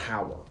maintain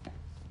power.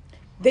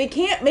 They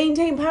can't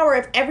maintain power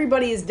if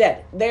everybody is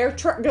dead. They're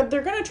going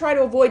to try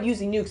to avoid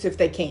using nukes if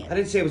they I can.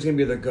 didn't say it was gonna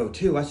be their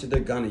go-to. I said they're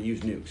gonna use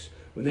nukes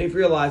when they've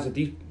realized that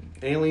these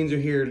aliens are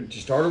here to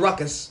start a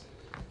ruckus.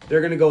 they're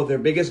going to go with their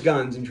biggest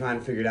guns and trying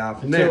to figure it out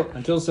from there.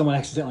 Until someone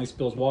accidentally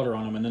spills water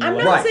on them, and then I'm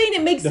they're not like, saying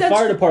it makes the sense.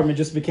 fire department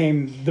just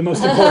became the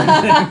most important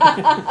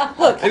thing.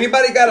 Look,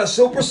 Anybody got a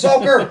super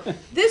soaker?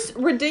 this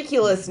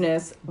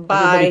ridiculousness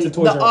by Everybody to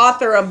Toys the R Us.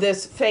 author of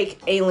this fake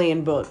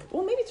alien book.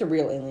 Well, maybe it's a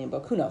real alien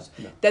book. Who knows?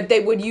 No. That they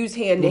would use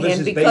hand to Well, this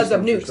hand is because based of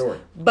on true nukes. story.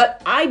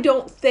 But I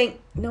don't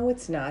think. No,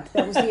 it's not.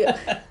 That was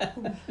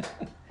the.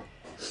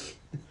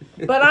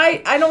 But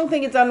I don't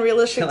think it's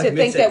unrealistic Like to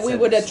think that we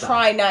would stop.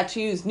 try not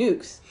to use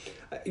nukes.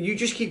 You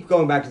just keep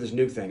going back to this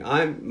nuke thing.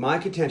 My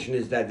contention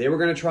is that they were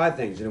going to try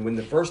things, and when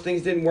the first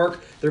things didn't work,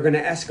 they're going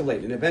to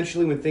escalate. And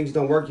eventually, when things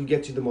don't work, you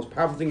get to the most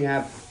powerful thing you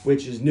have,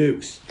 which is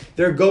nukes.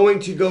 They're going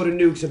to go to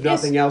nukes if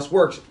nothing else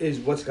works, is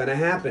what's going to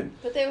happen.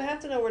 But they would have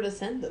to know where to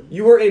send them.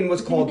 You are in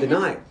what's called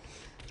denial.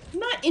 I'm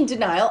not in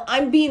denial.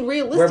 I'm being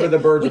realistic. Wherever the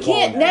birds we are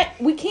falling down.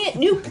 we can't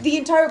nuke the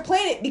entire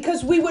planet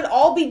because we would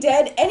all be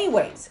dead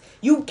anyways.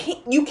 You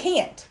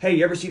can't. Hey,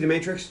 you ever see The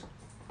Matrix?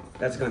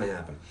 That's going to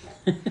happen.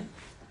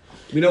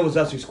 We know it was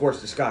us who scorched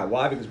the sky.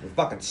 Why? Because we're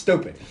fucking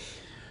stupid.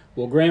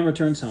 Well, Graham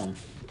returns home.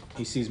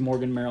 He sees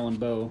Morgan, Meryl, and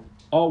Bo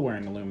all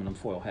wearing aluminum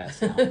foil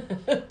hats now.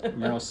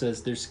 Meryl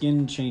says their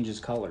skin changes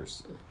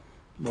colors.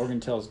 Morgan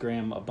tells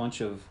Graham a bunch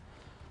of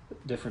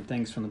different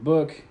things from the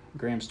book.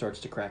 Graham starts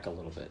to crack a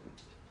little bit.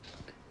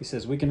 He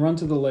says, we can run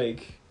to the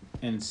lake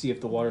and see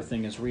if the water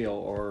thing is real,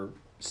 or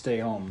stay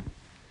home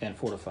and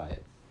fortify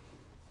it.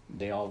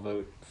 They all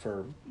vote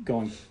for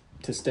going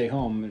to stay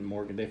home, and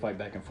Morgan, they fight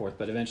back and forth,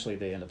 but eventually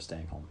they end up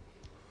staying home.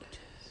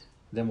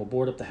 Then we'll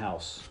board up the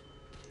house.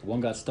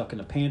 One got stuck in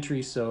a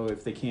pantry, so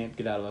if they can't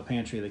get out of a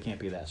pantry, they can't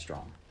be that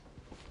strong.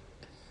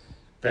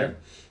 Fair.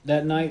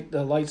 That night,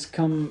 the lights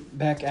come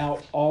back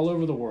out all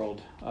over the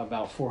world,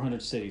 about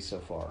 400 cities so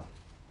far.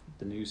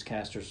 The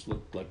newscasters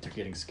look like they're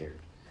getting scared.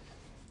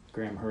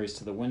 Graham hurries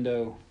to the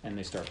window, and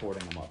they start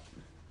boarding them up.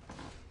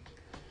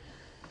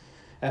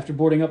 After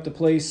boarding up the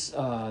place,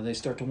 they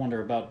start to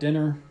wonder about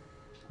dinner.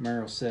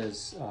 Meryl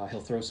says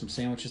he'll throw some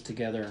sandwiches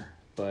together,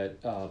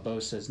 but Bo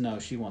says no,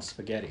 she wants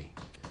spaghetti.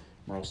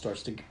 Meryl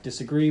starts to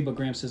disagree, but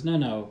Graham says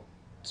no,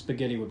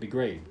 spaghetti would be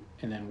great.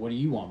 And then, what do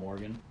you want,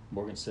 Morgan?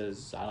 Morgan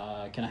says,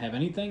 can I have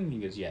anything? He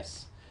goes,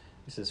 yes.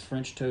 He says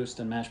French toast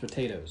and mashed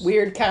potatoes.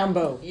 Weird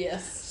combo.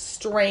 Yes.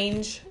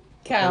 Strange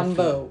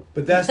combo.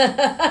 But that's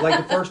like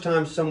the first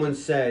time someone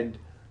said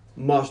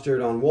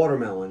mustard on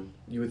watermelon,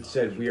 you would have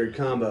said weird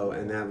combo,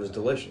 and that was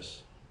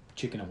delicious.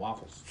 Chicken and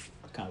waffles.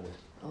 Kind of weird.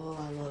 Oh,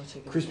 I love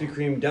chicken. Krispy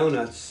Kreme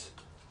donuts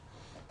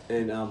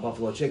and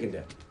buffalo chicken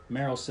dip.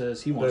 Meryl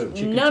says he wants Boom.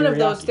 chicken None of teriyaki.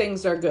 those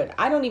things are good.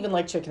 I don't even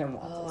like chicken and Oh,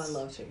 waffles. I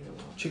love chicken and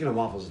waffles. Chicken and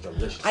waffles is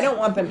delicious. I don't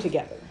want them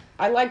together.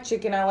 I like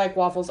chicken. I like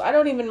waffles. I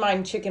don't even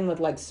mind chicken with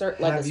like a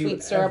Have you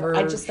sweet syrup. ever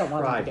I just don't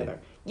want them tried together.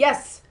 it?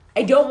 Yes,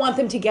 I don't want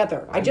them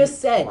together. I just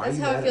said why? That's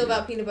you how I mad feel at me?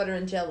 about peanut butter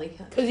and jelly.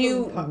 because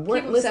you Keep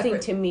weren't 'em listening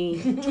separate. to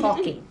me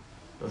talking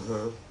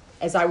Uh-huh.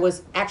 as I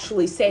was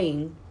actually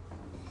saying.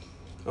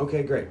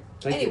 Okay, great.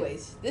 Thank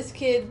Anyways, this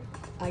kid,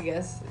 I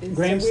guess, is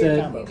Graham weird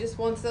said, combo. he just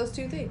wants those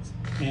two things.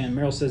 and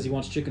Meryl says he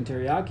wants chicken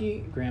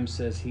teriyaki. Graham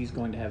says he's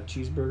going to have a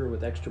cheeseburger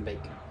with extra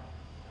bacon.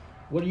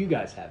 What are you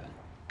guys having?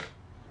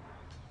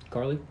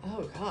 Carly?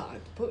 Oh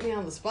God, put me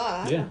on the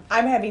spot. Yeah.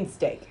 I'm having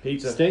steak, you.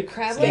 Pizza. Steak?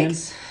 Crab Stan?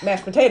 legs?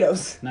 mashed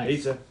potatoes. Nice.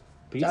 Pizza.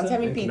 Pizza? John's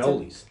having And pizza.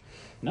 cannolis.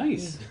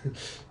 Nice.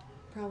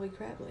 Probably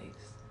crab legs.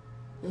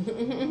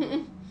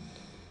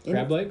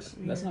 Crab legs?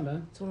 That's not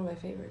bad. It's one of my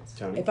favorites.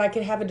 Tony. If I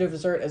could have a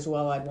dessert as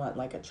well, I'd want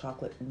like a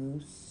chocolate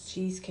mousse.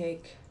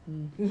 Cheesecake.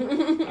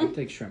 I'd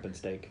take shrimp and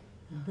steak.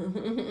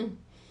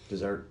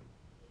 Dessert.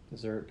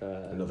 Dessert.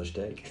 Another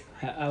steak.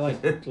 I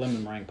like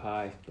lemon meringue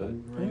pie, but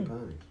Right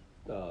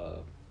pie.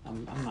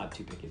 I'm not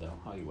too picky though.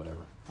 I'll eat whatever.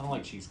 I don't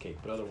like cheesecake,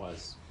 but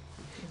otherwise.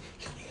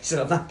 He said,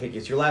 I'm not picky.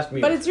 It's your last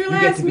meal. But it's your You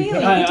get last to be meal.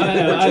 picky. You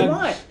can do what you I-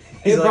 want.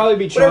 He's It'd like, probably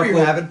be whatever chocolate.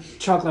 you're having.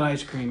 Chocolate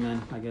ice cream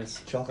then, I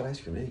guess. Chocolate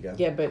ice cream. There you go.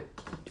 Yeah, but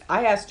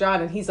I asked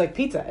John, and he's like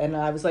pizza, and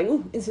I was like,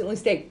 ooh, instantly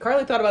steak.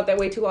 Carly thought about that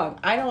way too long.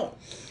 I don't.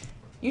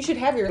 You should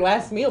have your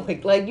last meal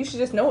picked. Like you should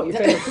just know what your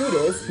favorite food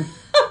is.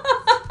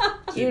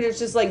 Even if it's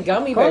just like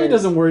gummy Carly bears.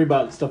 doesn't worry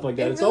about stuff like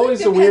that. It It's really always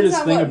the depends weirdest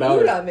on thing what about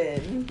mood it. I'm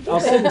in. I'll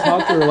sit and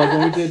talk to her like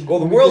when we did. Well,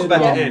 the when we world's did,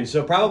 about to end,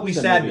 so probably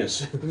what's that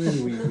sadness.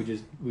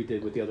 movie we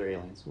did with the other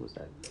aliens. What was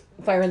that?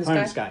 Fire in the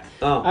Fire in sky. the Sky.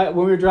 Oh.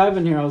 When we were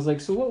driving here, I was like,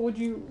 "So what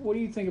do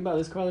you think about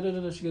this, Carly?" Da, da,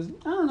 da. She goes,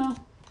 "I don't know."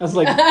 I was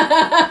like,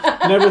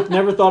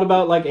 "Never thought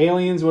about like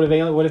aliens. What if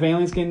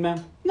aliens came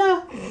down?"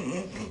 No.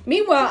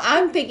 Meanwhile,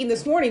 I'm thinking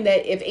this morning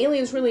that if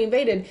aliens really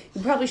invaded,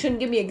 you probably shouldn't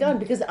give me a gun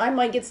because I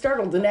might get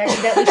startled and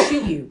accidentally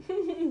shoot you.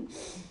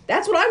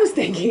 That's what I was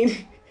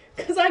thinking.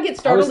 Because I get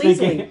startled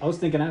easily. I was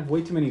thinking I have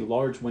way too many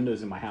large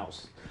windows in my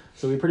house,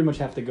 so we pretty much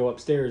have to go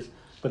upstairs.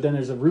 But then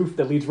there's a roof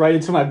that leads right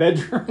into my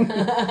bedroom. So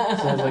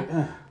I was like,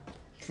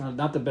 it's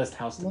not the best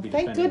house to Well, be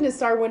thank defending.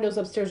 goodness our windows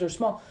upstairs are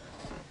small.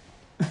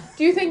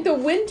 Do you think the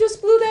wind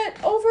just blew that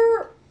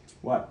over?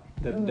 What?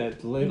 The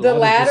Just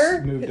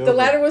ladder? moved The over.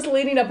 ladder was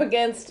leaning up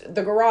against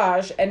the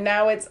garage, and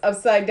now it's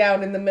upside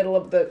down in the middle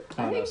of the...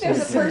 I I don't know, think so there's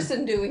a it's-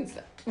 person doing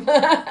stuff.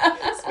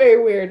 It's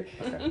very weird.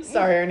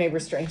 Sorry, our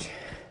neighbor's strange.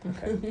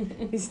 Okay.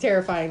 He's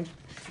terrifying.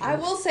 I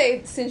will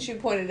say, since you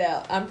pointed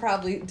out, I'm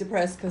probably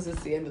depressed because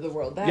it's the end of the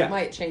world. That Yeah.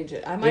 might change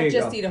it. I There might you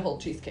just go. eat a whole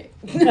cheesecake.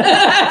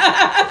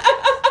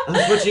 I'm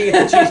switching it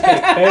to cheesecake.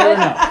 Fair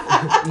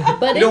enough.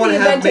 But You don't in want the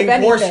to have event of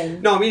main course?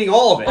 anything, No, I'm eating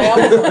all of it. I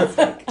always want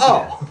steak.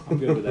 Oh. I'm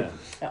good with that.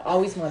 I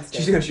always want steak.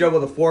 She's going to show up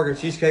with a fork and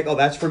cheesecake. Oh,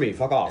 that's for me.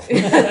 Fuck off.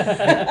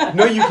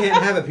 No, you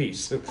can't have a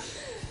piece.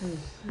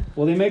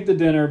 Well, they make the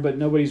dinner, but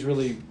nobody's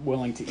really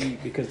willing to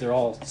eat because they're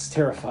all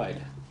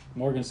terrified.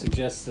 Morgan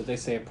suggests that they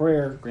say a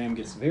prayer. Graham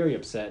gets very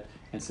upset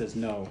and says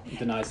no,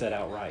 denies that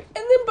outright.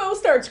 And then Bo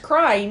starts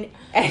crying,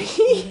 and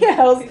he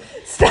yells,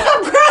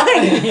 "Stop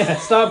crying!" Yeah,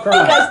 stop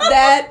crying. Because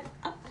that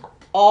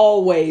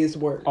always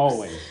works.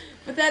 Always.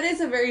 But that is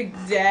a very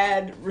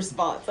dad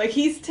response. Like,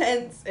 he's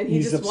tense, and he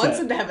He's just wants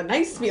upset. him to have a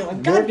nice meal.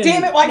 And Morgan- God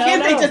damn it, why No,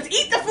 can't no. they just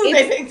eat the food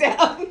they picked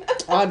out?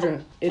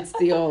 Audra, it's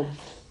the old.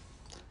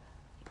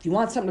 If you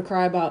want something to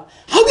cry about,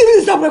 I'll give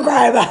you something to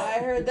cry about. I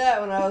heard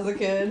that when I was a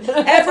kid.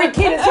 Every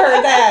kid has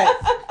heard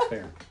that.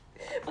 Fair.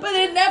 But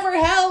it never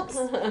helps.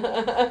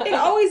 It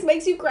always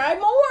makes you cry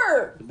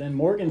more. But then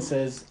Morgan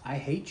says, I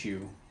hate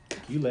you.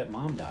 You let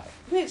mom die.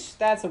 Which,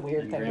 that's a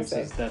weird And thing Graham to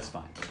say. says, that's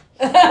fine.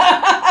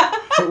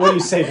 So what do you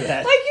say to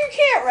that? Like, you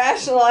can't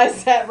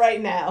rationalize that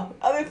right now.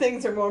 Other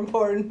things are more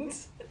important.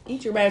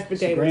 Eat your mashed So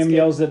potatoes. Graham kid.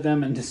 yells at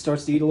them and just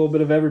starts to eat a little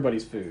bit of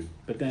everybody's food.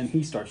 But then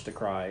he starts to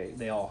cry.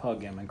 They all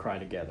hug him and cry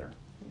together.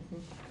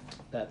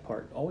 That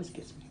part always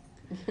gets me.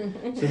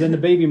 So then the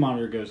baby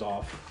monitor goes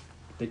off.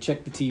 They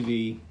check the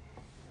TV.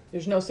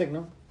 There's no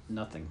signal.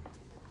 Nothing.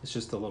 It's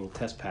just a little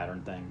test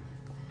pattern thing.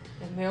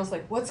 And Meryl's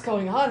like, what's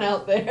going on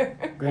out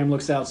there? Graham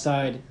looks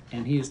outside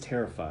and he is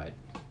terrified.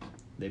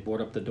 They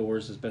board up the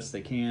doors as best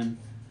they can.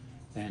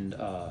 And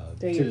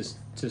to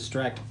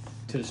distract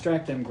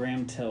them,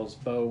 Graham tells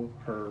Bo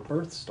her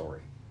birth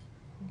story.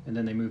 And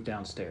then they move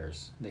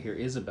downstairs. They hear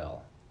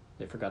Isabel.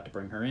 They forgot to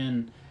bring her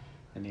in,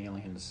 and the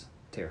aliens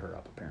tear her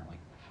up, apparently.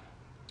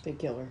 They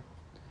kill her.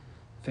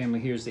 Family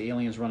hears the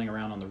aliens running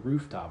around on the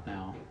rooftop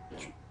now,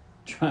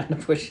 trying to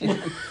push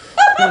in.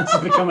 It's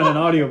becoming an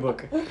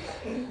audiobook.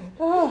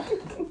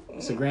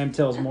 So Graham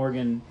tells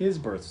Morgan his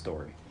birth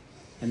story.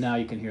 And now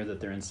you can hear that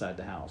they're inside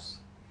the house.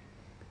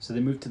 So they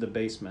move to the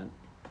basement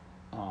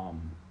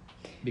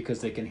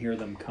because they can hear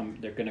them come.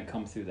 They're going to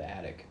come through the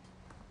attic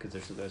because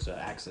there's an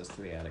access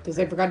to the attic. Because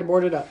they forgot to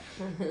board it up.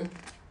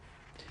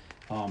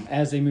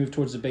 As they move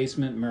towards the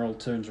basement, Meryl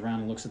turns around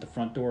and looks at the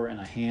front door, and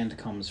a hand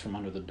comes from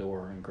under the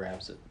door and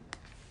grabs it.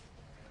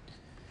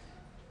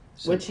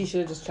 So, Which he should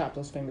have just chopped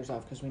those fingers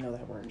off because we know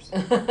that works.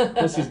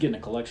 plus he's getting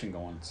a collection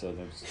going, so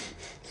there's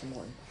Some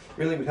more.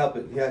 Really would help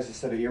it. He has a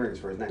set of earrings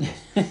for his necklace.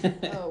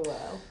 Oh,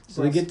 wow.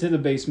 So they get to the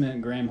basement,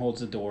 and Graham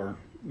holds the door.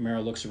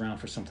 Meryl looks around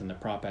for something to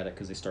prop at it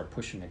because they start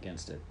pushing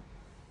against it.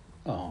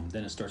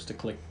 Then it starts to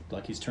click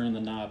like he's turning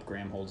the knob.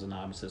 Graham holds the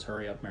knob and says,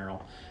 "Hurry up,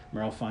 Meryl."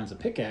 Meryl finds a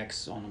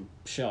pickaxe on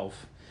a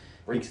shelf,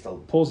 Breaks the.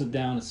 pulls it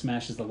down and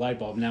smashes the light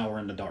bulb. Now we're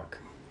in the dark.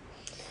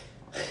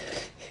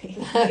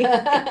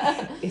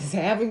 Is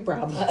having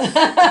problems.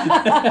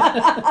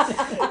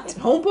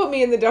 Don't put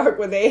me in the dark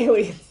with the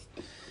aliens.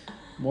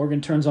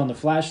 Morgan turns on the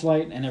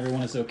flashlight, and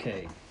everyone is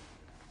okay.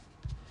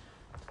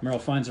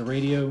 Meryl finds a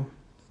radio,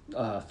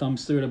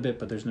 thumbs through it a bit,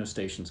 but there's no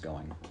stations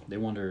going. They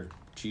wonder,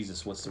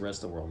 Jesus, what's the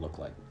rest of the world look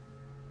like?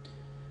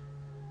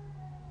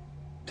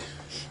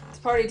 It's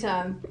party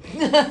time.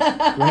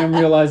 Graham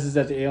realizes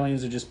that the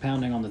aliens are just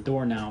pounding on the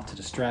door now to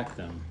distract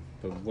them.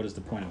 But what is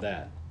the point of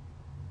that?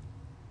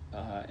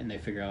 And they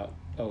figure out,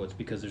 oh, it's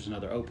because there's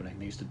another opening.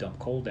 They used to dump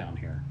coal down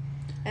here.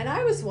 And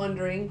I was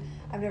wondering,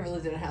 I've never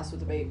lived in a house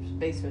with a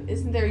basement.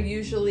 Isn't there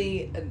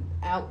usually an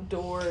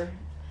outdoor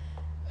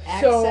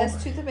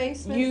access to the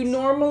basement? You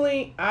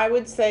normally, I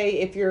would say,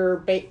 if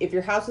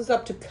your house is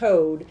up to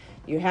code,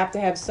 you have to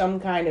have some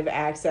kind of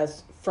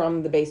access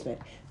from the basement.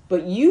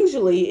 But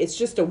usually, it's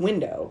just a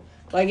window.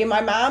 Like in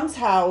my mom's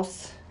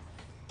house,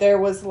 there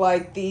was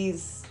like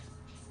these,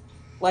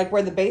 like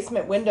where the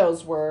basement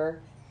windows were.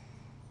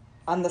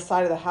 On the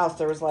side of the house,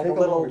 there was like Take a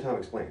little. longer time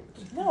explaining.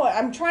 No,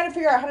 I'm trying to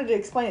figure out how to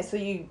explain it so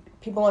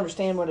people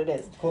understand what it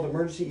is. It's called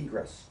emergency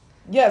egress.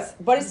 Yes,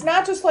 but it's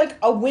not just like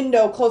a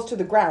window close to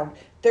the ground.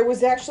 There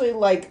was actually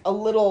like a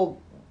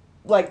little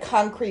like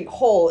concrete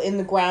hole in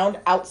the ground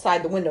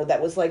outside the window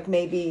that was like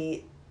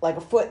maybe like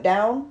a foot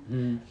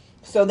down.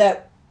 So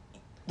that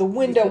the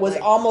window could, was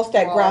like, almost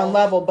at ground crawl.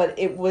 level, but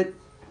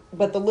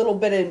the little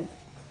bit of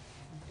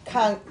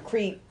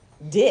concrete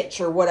ditch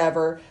or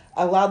whatever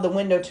allowed the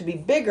window to be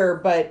bigger,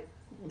 but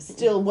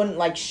still wouldn't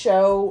like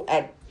show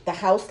at the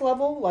house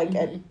level, like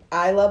at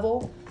eye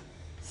level.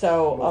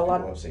 So Most a lot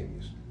people have seen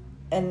these.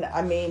 and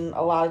I mean,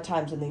 a lot of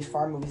times in these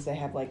farm movies, they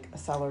have like a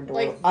cellar door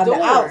Like on doors.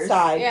 the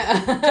outside Yeah.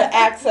 to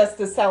access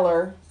the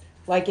cellar.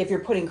 Like if you're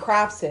putting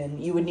crops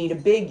in, you would need a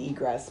big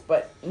egress.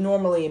 But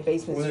normally in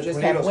basements, When you there's just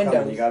have tornadoes windows.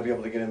 coming, you got to be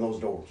able to get in those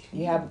doors.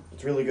 You have,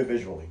 It's really good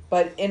visually.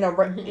 but in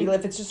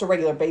if it's just a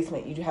regular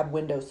basement, you have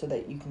windows so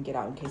that you can get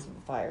out in case of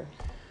a fire.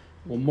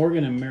 Well,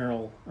 Morgan and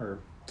Meryl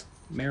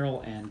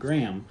and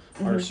Graham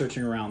are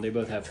searching around. They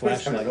both have He's having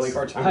flashlights. a really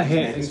hard time I with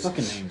hate these his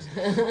fucking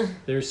names.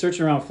 They're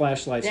searching around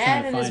flashlights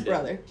Dad trying to and his find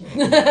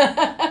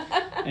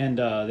brother. And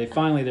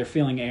they're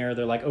feeling air.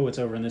 They're like, oh, it's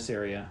over in this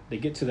area. They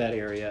get to that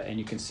area, and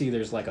you can see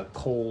there's like a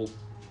coal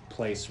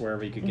place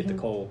wherever you could get the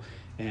coal.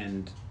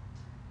 And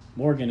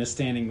Morgan is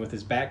standing with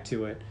his back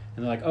to it,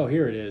 and they're like, oh,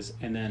 here it is.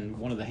 And then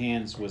one of the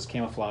hands was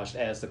camouflaged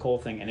as the coal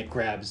thing, and it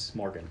grabs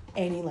Morgan.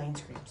 And Elaine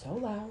screamed so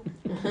loud.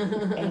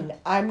 And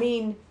I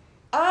mean,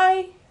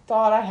 I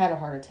thought I had a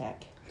heart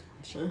attack.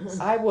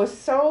 I was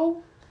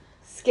so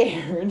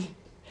scared.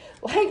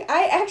 Like,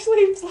 I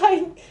actually was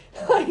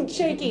like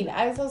shaking.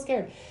 I was so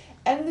scared.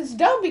 And it's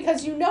dumb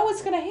because you know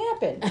it's going to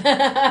happen.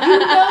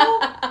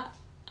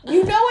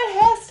 You know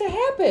it has to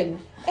happen.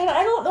 And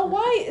I don't know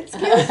why it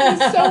scares me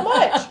so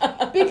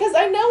much. Because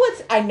I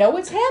know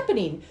it's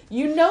happening.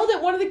 You know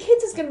that one of the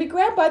kids is going to be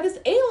grabbed by this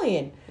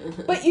alien.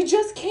 But you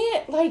just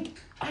can't,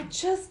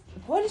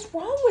 what is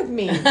wrong with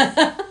me?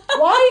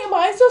 Why am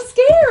I so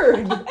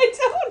scared? I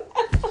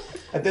don't know.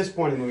 At this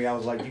point in the movie, I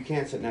was like, you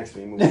can't sit next to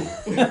me. Move on.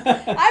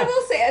 I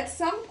will say, at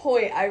some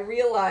point, I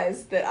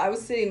realized that I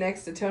was sitting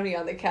next to Tony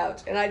on the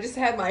couch, and I just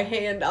had my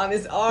hand on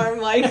his arm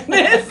like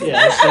this. Yeah,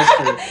 that's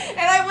true. And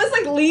I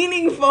was,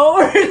 leaning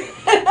forward.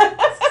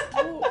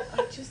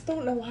 I just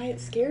don't know why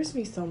it scares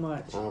me so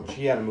much.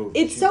 She had to move.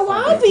 It's so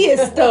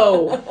obvious,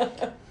 though.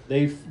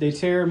 They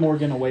tear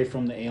Morgan away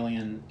from the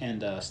alien,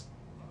 and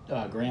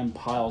Graham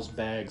piles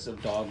bags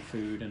of dog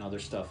food and other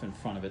stuff in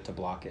front of it to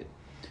block it.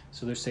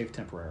 So they're safe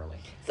temporarily.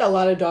 It's a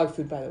lot of dog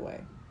food, by the way.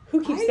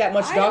 Who keeps that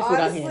much dog food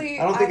on hand?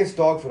 I don't think it's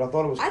dog food. I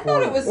thought it was corn. I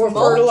thought it was or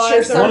mulch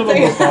fertilizer. or One of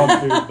them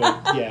something. was dog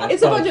food, but yeah,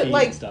 It's a dog bunch of, feed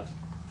and stuff.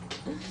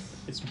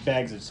 It's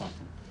bags of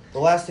something. The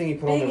last thing he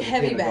put on there was a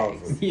heavy can of dog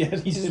bags. food. Yeah,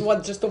 he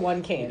did, Just the one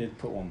he can. did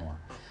put one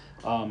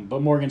more.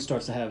 But Morgan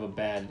starts to have a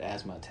bad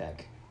asthma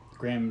attack.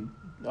 Graham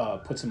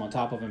puts him on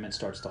top of him and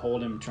starts to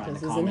hold him, trying to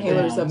His calm him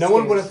inhaler's down. up- No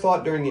one would have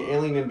thought during the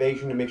alien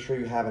invasion to make sure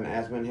you have an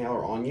asthma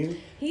inhaler on you.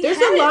 There's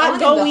a lot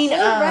going the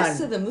whole on.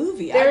 rest of the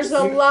movie. There's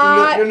a You-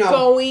 lot no.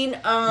 going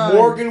on.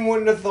 Morgan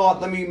wouldn't have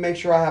thought, let me make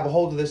sure I have a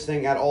hold of this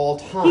thing at all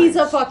times. He's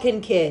a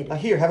fucking kid.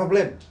 Here, have a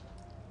blib.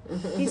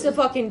 He's a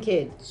fucking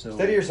kid. So,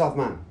 Steady yourself,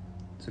 man.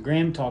 so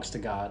Graham talks to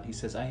God. He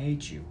says, I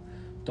hate you.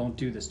 Don't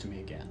do this to me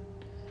again.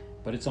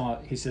 But it's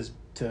all, he says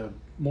to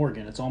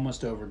Morgan, it's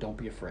almost over. Don't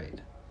be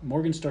afraid.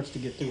 Morgan starts to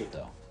get through it,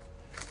 though.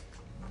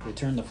 They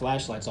turn the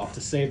flashlights off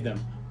to save them.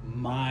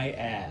 My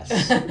ass.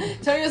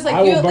 Tony was like,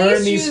 I you will at burn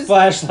least these use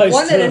flashlights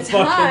one to at the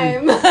a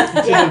fucking,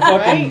 time. to the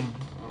fucking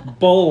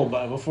bulb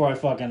before I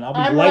fucking. I'll be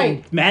I'm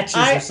lighting right. matches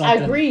I or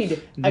something.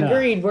 agreed. No.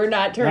 Agreed. We're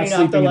not Not turning off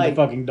sleeping the in the light.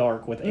 fucking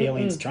dark with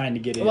aliens trying to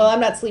get in. Well, I'm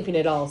not sleeping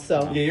at all,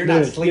 so Yeah, you're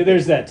not sleeping.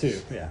 There's that too.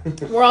 Yeah.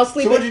 we're all So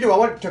sleeping. what'd you do? I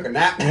went and took a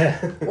nap.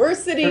 We're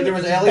sitting There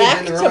was aliens back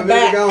in the to room a minute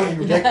back. ago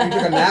and you took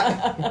a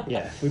nap.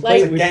 Yeah.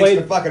 Like- We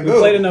Gangster fucking move.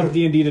 played enough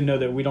D&D to know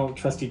that we don't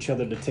trust each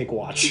other to take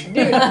watch. Dude,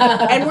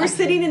 and we're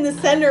sitting in the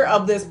center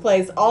of this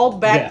place, all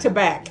back Yeah, to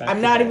back. back I'm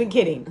to not back. even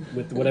kidding.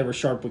 With whatever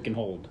sharp we can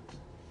hold.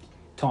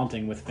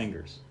 Taunting with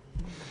fingers.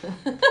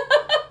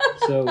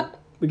 So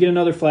we get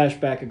another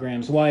flashback of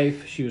Graham's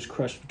wife. She was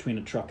crushed between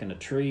a truck and a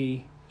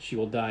tree. She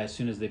will die as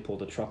soon as they pull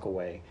the truck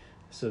away.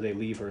 So they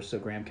leave her so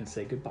Graham can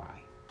say goodbye.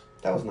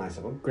 That was nice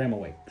of him. Graham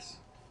awakes.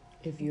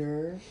 If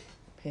you're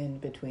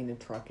pinned between a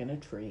truck and a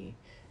tree,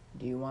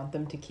 do you want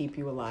them to keep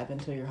you alive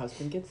until your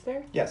husband gets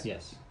there? Yes.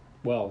 Yes.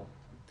 Well,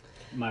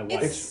 my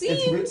wife.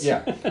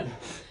 Yeah.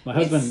 My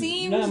husband.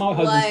 seemed No, my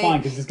husband's like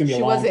fine because it's gonna be she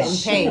a long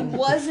wasn't time. in pain. She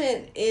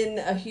wasn't in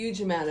a huge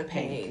amount of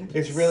pain.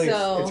 It's really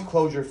So- it's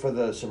closure for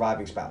the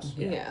surviving spouse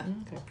Yeah.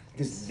 Okay.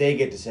 because they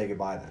get to say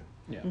goodbye then.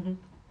 Yeah. Mm-hmm.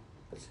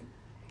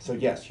 So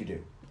yes, you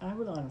do. I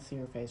would want to see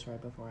her face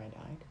right before I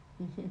died.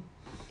 It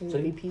would So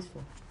be you-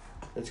 peaceful.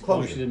 It's As long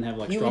as closure. she didn't have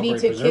like You would strawberry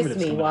need to kiss preservatives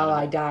me coming while out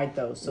I of it. died,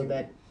 though, so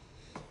that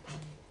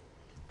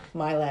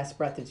my last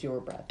breath is your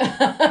breath.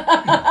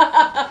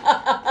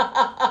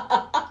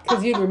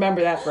 Because you'd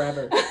remember that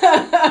forever.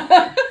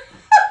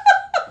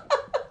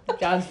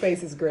 John's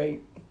face is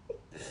great.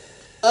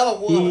 He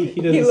doesn't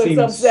He looks seem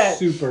upset.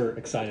 super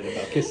excited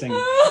about kissing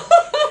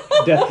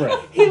death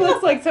breath. He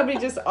looks like somebody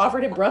just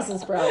offered him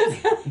Brussels sprouts.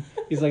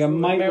 He's like, I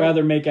might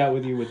rather make out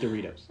with you with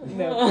Doritos.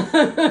 No.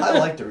 I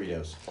like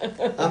Doritos.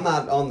 I'm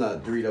not on the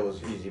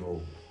Doritos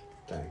evil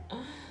thing.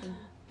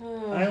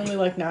 I only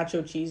like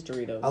nacho cheese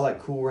Doritos. I like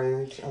Cool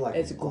Ranch. I like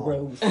It's them all.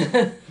 gross.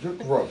 You're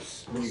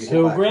gross. When you get So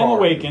hit by a Graham car.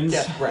 awakens.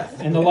 Death breath.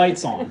 And the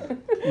light's on.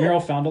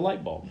 Meryl found a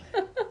light bulb.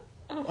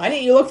 Why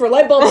didn't you look for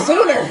light bulbs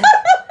sooner?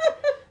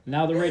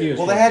 Now the radio's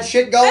Well, they working. had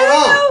shit going I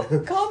on. don't know.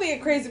 Call me a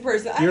crazy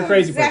person. I You're a know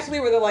crazy exactly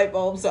where the light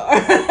bulbs are.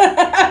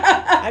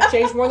 I've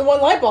changed more than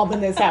one light bulb in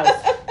this house.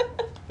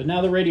 But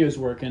now the radio's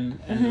working,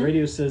 and the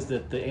radio says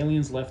that the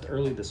aliens left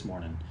early this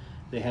morning.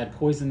 They had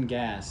poison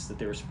gas that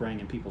they were spraying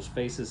in people's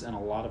faces, and a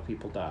lot of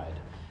people died.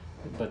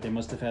 But they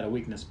must have had a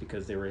weakness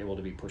because they were able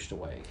to be pushed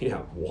away.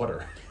 Yeah,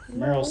 water.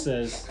 Meryl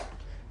says,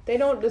 They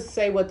don't just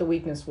say what the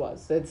weakness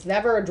was. It's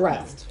never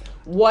addressed.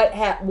 What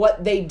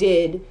they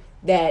did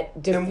that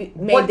And made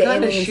what the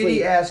kind of aliens shitty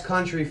leave. ass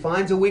country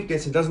finds a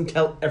weakness and doesn't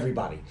tell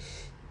everybody?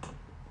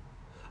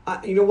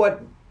 You know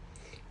what?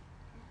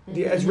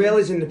 The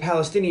Israelis and the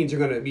Palestinians are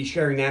going to be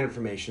sharing that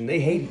information. They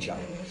hate each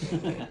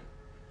other.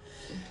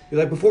 You're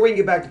like, before we can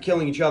get back to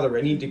killing each other,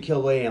 I need to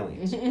kill the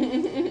aliens.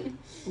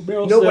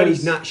 Meryl Nobody's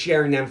says, not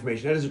sharing that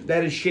information.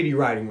 That is shitty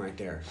writing right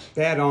there.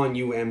 Bad on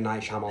you, M.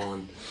 Night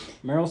Shyamalan.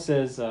 Meryl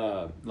says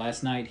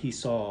last night he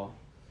saw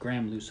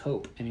Graham lose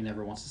hope, and he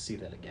never wants to see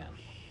that again.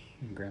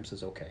 And Graham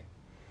says, okay.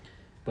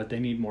 But they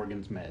need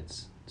Morgan's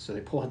meds. So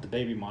they pull out the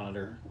baby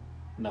monitor.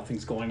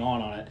 Nothing's going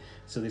on it.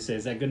 So they say,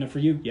 is that good enough for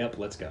you? Yep,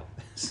 let's go.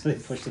 So they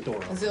push the door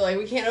open. So like,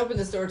 we can't open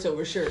this door till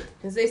we're sure.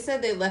 Because they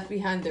said they left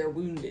behind their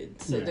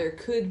wounded. So there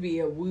could be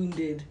a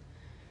wounded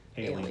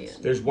alien.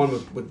 There's one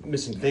with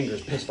missing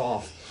fingers, pissed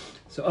off.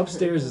 So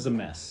upstairs is a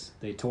mess.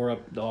 They tore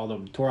out all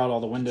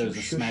the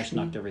windows and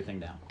knocked everything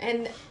down.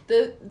 And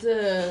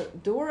the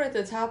door at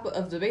the top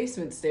of the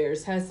basement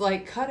stairs has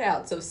like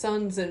cutouts of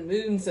suns and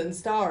moons and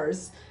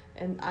stars.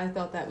 And I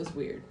thought that was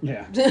weird.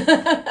 Yeah.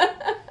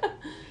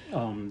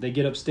 They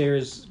get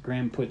upstairs.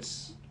 Graham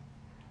puts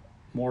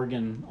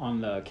Morgan on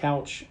the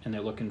couch, and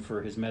they're looking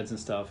for his meds and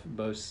stuff.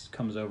 Bose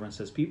comes over and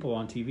says, people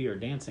on TV are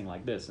dancing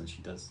like this, and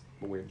she does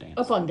a weird dance.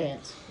 A fun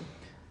dance.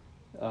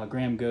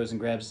 Graham goes and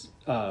grabs...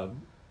 Meryl.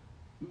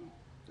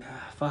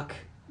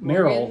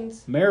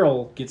 Morgan's.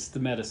 Meryl gets the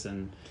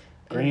medicine.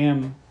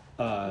 Graham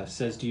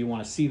says, do you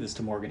want to see this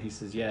to Morgan? He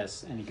says,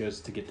 yes, and he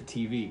goes to get the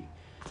TV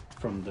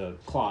from the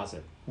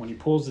closet. When he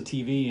pulls the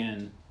TV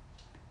in,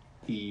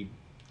 you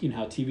know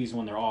how TVs,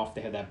 when they're off,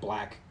 they have that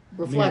black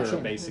reflection,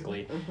 mirror,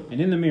 basically. Mm-hmm.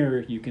 And in the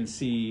mirror, you can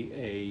see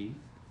a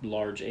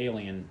large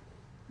alien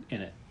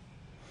in it.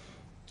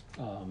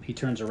 He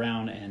turns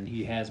around, and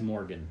he has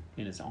Morgan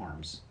in his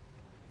arms.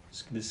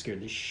 This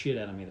scared the shit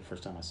out of me the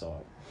first time I saw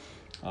it.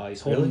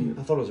 He's holding... Really?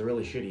 I thought it was a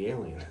really shitty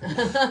alien.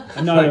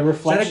 No, the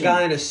reflection... Is that a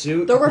guy in a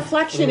suit? The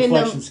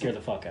reflection scared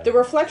the fuck out the of me.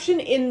 reflection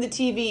in the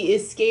TV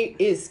is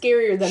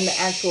scarier than the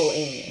actual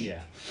alien.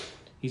 Yeah.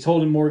 He's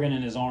holding Morgan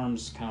in his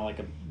arms, kind of like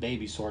a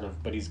baby, sort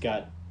of, but he's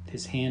got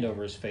his hand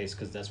over his face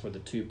because that's where the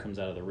tube comes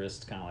out of the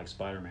wrist, kind of like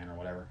Spider-Man or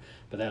whatever.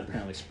 But that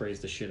apparently sprays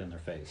the shit in their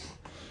face.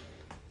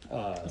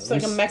 It's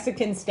like a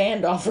Mexican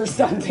standoff or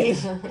something.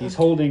 He's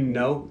holding...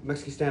 No,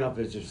 Mexican standoff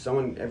is just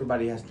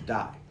everybody has to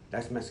die.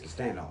 That's Mexican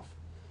standoff.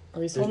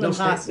 Or he's holding them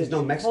hostage. There's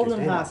no Mexican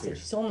holding standoff hostage. here.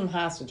 He's holding them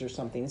hostage or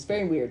something. It's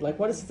very weird. Like,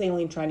 what is this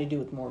alien trying to do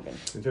with Morgan?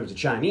 If it was a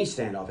Chinese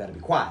standoff, that'd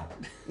be quiet.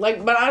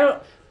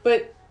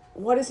 But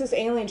what is this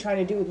alien trying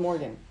to do with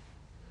Morgan?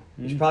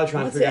 He's probably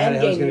trying to What's figure out how the the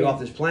hell he's end going to game go off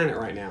this planet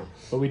right now.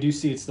 But we do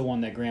see it's the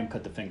one that Graham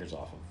cut the fingers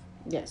off of.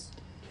 Yes.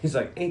 He's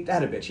like, ain't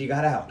that a bitch? He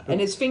got out.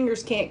 And his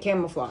fingers can't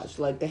camouflage.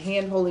 Like, the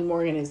hand holding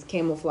Morgan is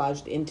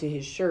camouflaged into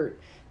his shirt,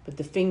 but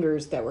the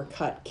fingers that were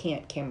cut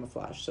can't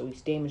camouflage, so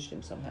he's damaged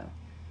him somehow.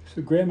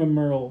 So Graham and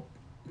Merle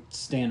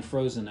stand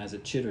frozen as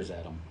it chitters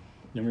at him.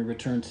 Then we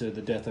return to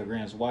the death of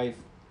Graham's wife.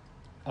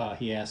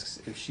 He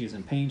asks if she's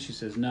in pain. She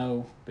says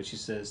no, but she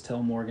says,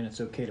 tell Morgan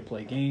it's okay to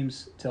play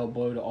games, tell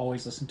Bo to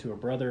always listen to her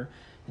brother,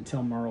 and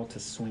tell Merle to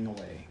swing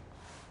away.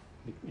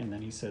 And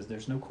then he says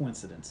there's no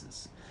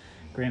coincidences.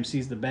 Graham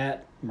sees the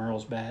bat,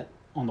 Merle's bat,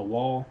 on the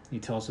wall. He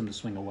tells him to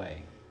swing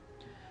away.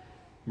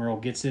 Merle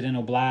gets it and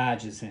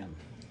obliges him.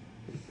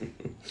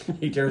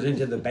 He turns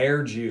into the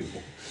bear Jew.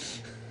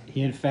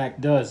 He in fact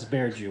does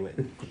bear Jew it.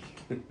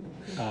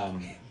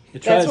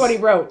 That's what he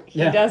wrote. He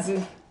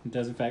doesn't. He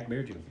does in fact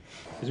bear Jew it.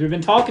 Because we've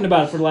been talking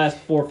about it for the last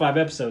 4 or 5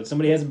 episodes.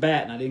 Somebody has a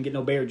bat and I didn't get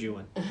no bear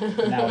Jewing.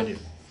 Now I do.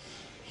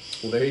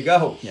 Well, there you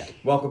go. Yeah.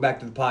 Welcome back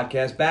to the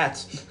podcast,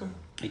 Bats.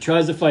 He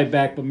tries to fight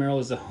back, but Merle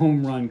is a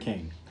home run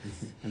king.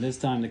 And this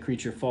time the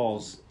creature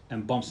falls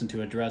and bumps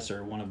into a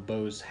dresser. One of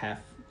Bo's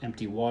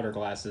half-empty water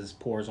glasses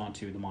pours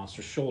onto the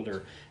monster's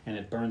shoulder, and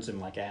it burns him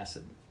like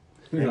acid.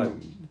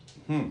 Graham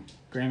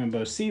and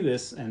Bo see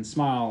this and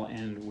smile,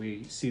 and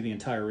we see the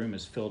entire room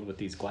is filled with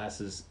these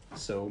glasses,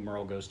 so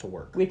Merle goes to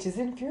work. Which is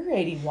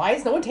infuriating. Why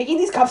is no one taking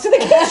these cups to the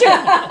kitchen?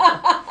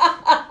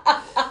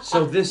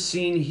 So this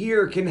scene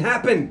here can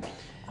happen.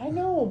 I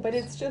know, but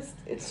it's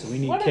So we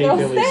need one Kay of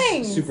those Billy's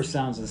things. super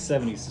sounds of the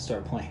 70s to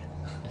start playing.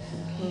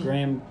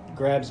 Graham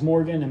grabs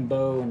Morgan and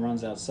Bo and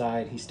runs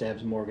outside. He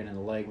stabs Morgan in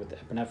the leg with the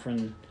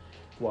epinephrine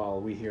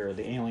while we hear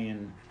the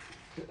alien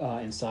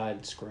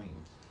inside scream.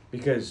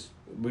 Because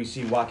we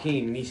see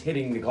Joaquin and he's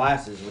hitting the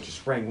glasses, which is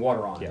spraying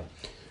water on him.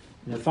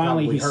 And then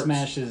finally he hurts.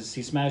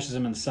 smashes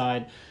him in the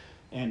side,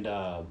 and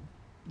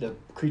the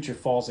creature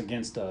falls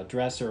against a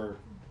dresser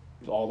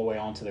all the way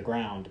onto the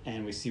ground,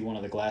 and we see one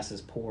of the glasses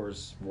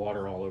pours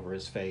water all over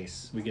his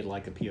face. We get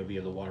like a POV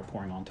of the water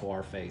pouring onto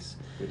our face.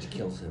 Which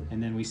kills him.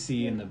 And then we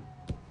see in the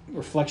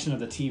reflection of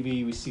the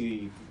TV, we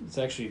see, it's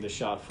actually the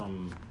shot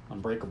from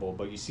Unbreakable,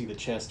 but you see the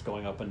chest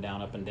going up and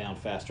down,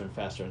 faster and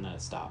faster, and then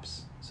it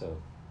stops. So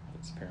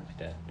it's apparently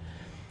dead.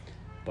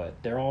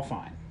 But they're all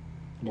fine.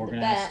 Morgan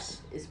the bat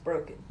asks, is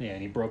broken. yeah,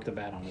 and he broke the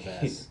bat on his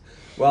ass.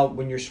 Well,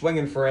 when you're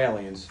swinging for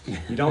aliens,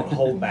 you don't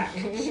hold back.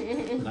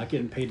 Not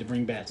getting paid to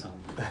bring bats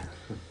home.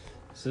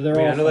 So they're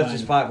I all know fine.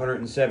 that's just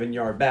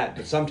 507-yard bat,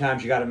 but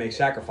sometimes you got to make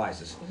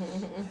sacrifices.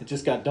 It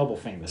just got double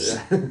famous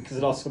because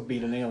it also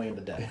beat an alien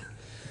to death.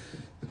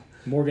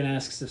 Morgan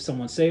asks if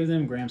someone saved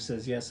them. Graham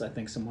says, yes, I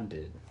think someone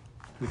did.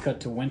 We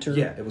cut to winter.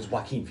 Yeah, it was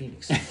Joaquin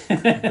Phoenix.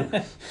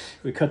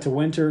 We cut to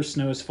winter.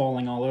 Snow's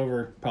falling all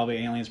over.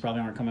 Aliens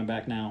probably aren't coming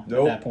back now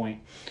Nope. at that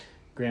point.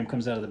 Graham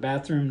comes out of the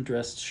bathroom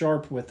dressed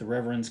sharp with the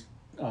Reverend's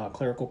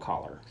clerical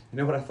collar. You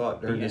know what I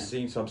thought during this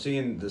scene? So I'm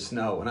seeing the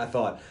snow, and I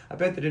thought, I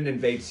bet they didn't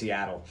invade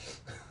Seattle.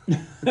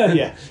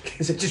 Yeah.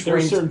 Because it just There were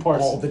rains certain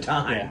parts all the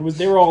time. Yeah,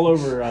 they were all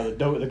over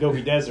the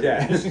Gobi Desert.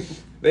 Yeah.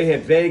 They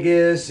had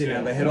Vegas, they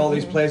had all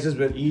these places,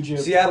 but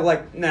Egypt. Seattle,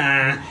 like,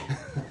 nah.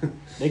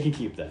 They can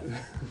keep that.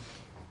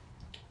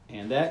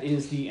 And that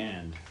is the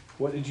end.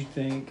 What did you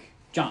think?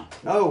 John.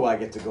 Oh, I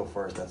get to go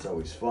first. That's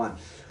always fun.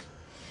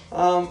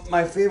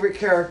 My favorite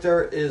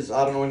character is,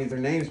 I don't know any of their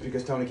names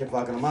because Tony kept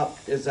fucking them up,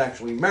 is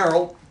actually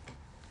Meryl.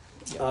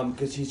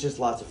 Because he's just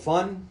lots of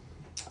fun.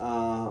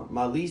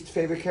 My least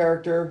favorite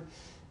character,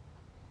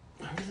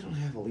 I really don't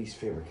have a least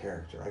favorite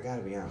character. I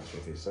gotta be honest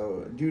with you.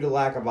 So, due to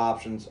lack of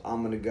options,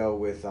 I'm gonna go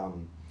with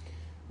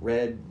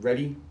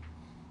Reddy.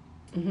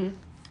 Mm-hmm.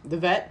 The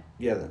vet?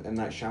 Yeah, M.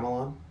 Night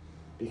Shyamalan.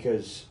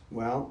 Because,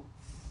 well,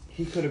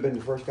 he could have been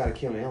the first guy to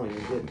kill an alien.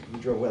 He didn't. He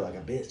drove away like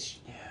a bitch.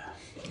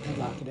 I'd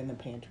lock it in the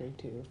pantry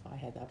too if I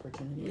had the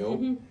opportunity.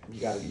 Nope. You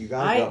gotta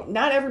go.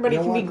 Not everybody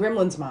You know can be what?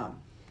 Gremlin's mom.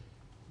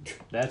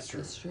 That's true.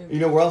 That's true. You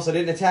know where else I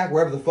didn't attack?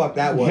 Wherever the fuck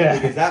that was. Yeah.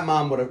 Because that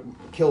mom would have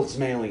killed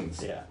some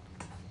aliens Yeah.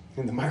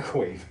 in the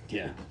microwave.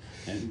 Yeah.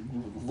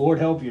 And Lord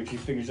help you if she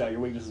figures out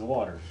your weakness in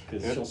water.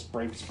 Because Yep. she'll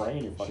spray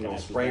and your fucking She'll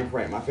ass. spray and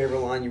pray. My favorite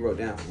line you wrote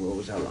down. What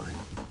was that line?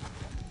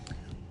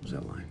 What was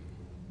that line?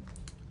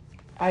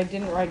 I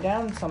didn't write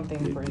down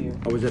something for you.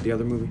 Oh, was that the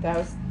other movie? That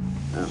was.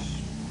 Oh.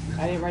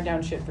 I didn't write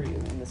down shit for you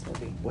in this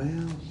movie. Well,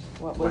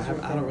 What was your I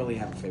don't favorite? really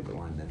have a favorite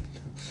line then.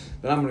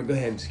 But I'm going to go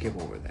ahead and skip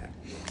over that.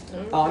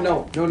 Oh,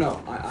 no.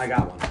 I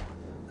got one.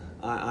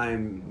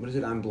 I'm, what is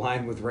it? I'm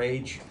blind with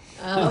rage.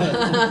 I'm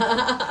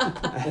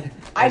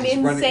As he's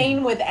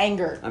insane with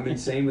anger. I'm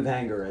insane with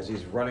anger as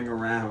he's running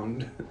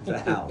around the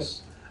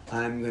house.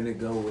 I'm going to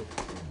go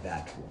with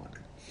that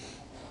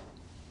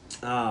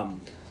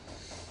one.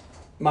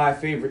 My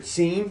favorite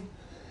scene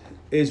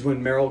is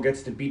when Meryl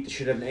gets to beat the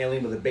shit out of an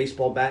alien with a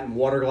baseball bat and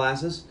water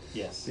glasses.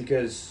 Yes.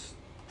 Because,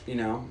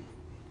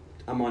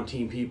 I'm on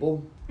Team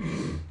People.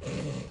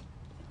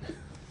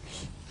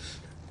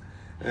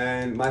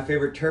 And my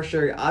favorite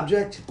tertiary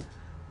object,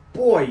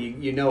 boy,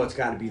 you know it's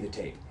got to be the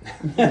tape.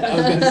 I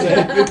was going to say.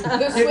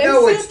 The You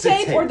know it's swimsuit the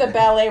tape or tape. the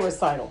ballet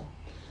recital?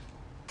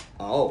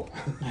 Oh.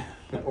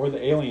 Or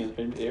the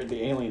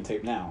alien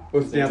tape now.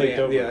 Well, They yeah, taped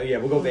over.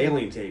 we'll go with the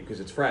alien tape because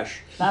it's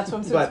fresh. Not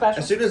swimsuit But special?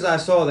 as soon as I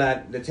saw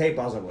that, the tape,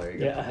 I was like, well, there you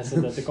go. Yeah, I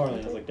said that to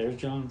Carly. I was like, there's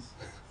John's.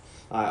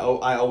 I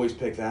always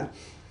pick that.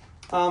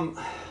 And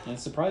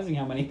it's surprising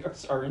how many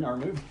are in our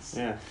movies.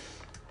 Yeah.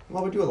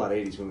 Well, we do a lot of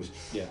 80s movies.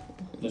 Yeah,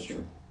 that's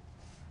true.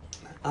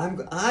 I'm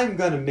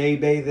gonna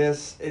maybe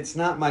this. It's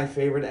not my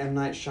favorite M.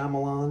 Night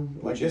Shyamalan.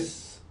 Like Which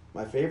this,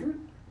 my favorite?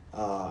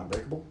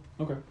 Unbreakable.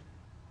 Okay.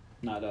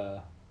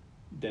 Not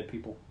dead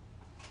people.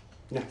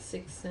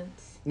 Sixth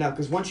Sense. No,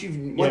 because once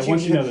you once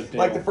you know the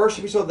like deal. the first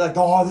episode, like,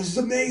 oh, this is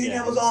amazing, Yeah.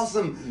 that was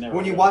awesome. Never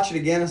When you will. watch it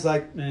again, it's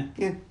like,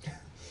 Eh.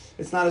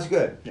 it's not as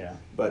good. Yeah,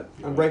 But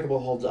Unbreakable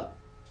holds up.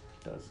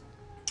 it does.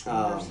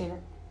 I've never seen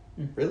it.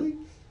 Really?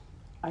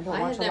 I don't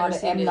I watch had a lot never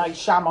of seen M. it Night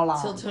Shyamalan.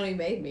 Until Tony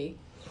made me.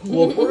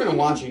 Well, if we're gonna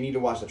watch it, you need to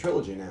watch the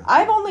trilogy now.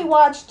 I've only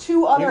watched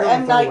 2 other Maybe I'll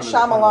M. throw Night one in the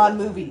title. Shyamalan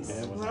movies. Yeah, it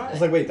What wasn't. are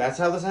It's like, wait, that's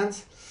how this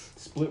ends?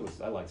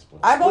 I like Split.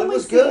 I've Split only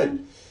was seen,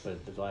 good.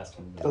 But the last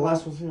one. The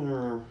last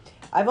one.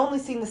 I've only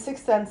seen The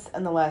Sixth Sense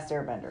and The Last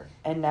Airbender,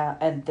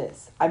 and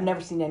this. I've never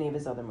seen any of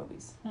his other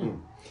movies.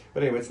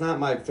 But anyway, it's not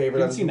my You favorite.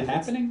 haven't of seen The movies.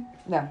 Happening?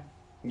 No.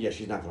 Yeah,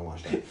 she's not gonna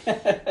watch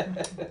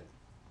that.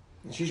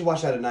 She should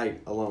watch that at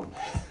night alone.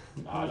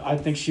 I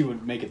think she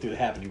would make it through The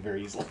Happening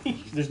very easily.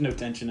 There's no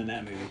tension in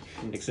that movie,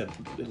 except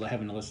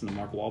having to listen to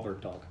Mark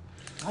Wahlberg talk.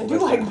 I do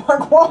like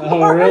Mark Wahlberg.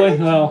 Oh, really?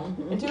 Well,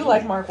 I do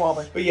like Mark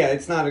Wahlberg. But yeah,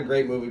 it's not a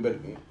great movie, but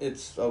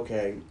it's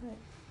okay.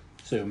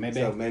 so maybe.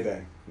 So maybe,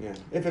 yeah.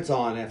 If it's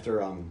on after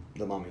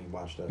The Mummy,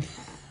 watch that.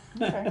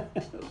 Okay.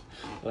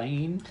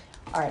 Elaine.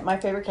 All right, my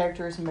favorite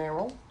character is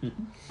Meryl. Mhm.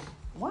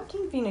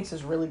 Joaquin Phoenix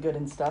is really good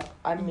and stuff.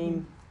 I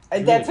mean,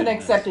 Really that's an good in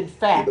this. accepted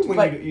fact. Even when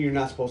But you're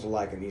not supposed to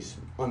like him, he's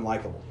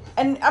unlikable.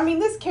 and I mean,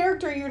 this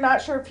character, you're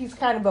not sure if he's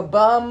kind of a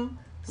bum.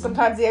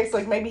 Sometimes he acts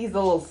like maybe he's a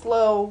little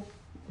slow,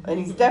 and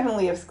he's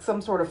definitely some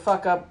sort of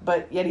fuck up.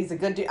 But yet he's a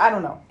good dude. I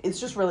don't know. It's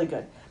just really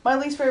good. My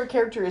least favorite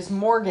character is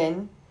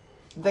Morgan,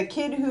 the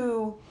kid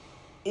who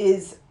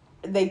is.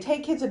 They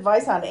take his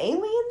advice on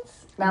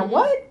aliens. Now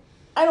what?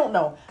 I don't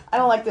know. I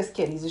don't like this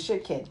kid. He's a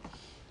shit kid.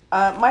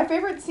 My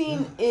favorite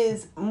scene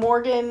is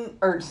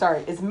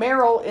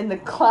Meryl in the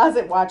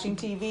closet watching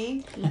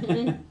TV.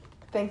 I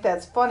think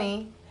that's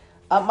funny.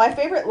 My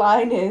favorite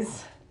line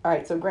is, all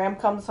right, so Graham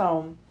comes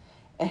home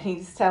and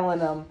he's telling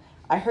them,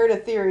 I heard a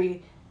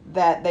theory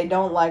that they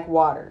don't like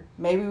water.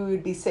 Maybe we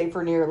would be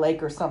safer near a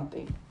lake or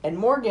something. And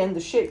Morgan,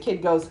 the shit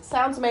kid, goes,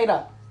 sounds made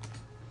up.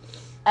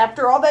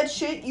 After all that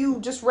shit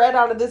you just read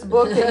out of this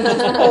book that you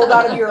just pulled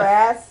out of your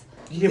ass,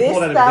 You this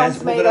pull it out of sounds his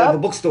desk, made pull it out of up.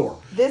 the bookstore.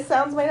 This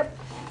sounds made up.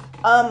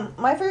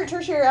 My favorite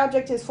tertiary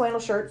object is flannel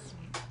shirts.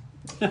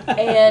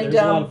 And there's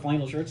a lot of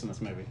flannel shirts in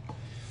this movie.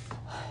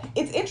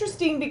 It's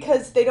interesting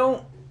because they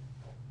don't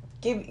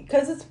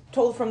because it's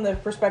told from the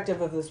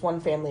perspective of this one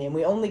family, and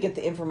we only get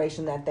the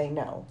information that they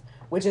know,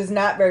 which is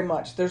not very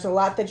much. There's a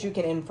lot that you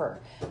can infer.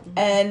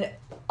 And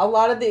a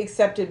lot of the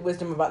accepted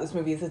wisdom about this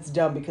movie is it's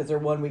dumb because their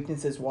one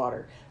weakness is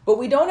water. But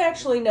we don't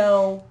actually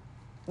know.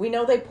 We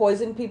know they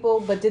poisoned people,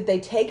 but did they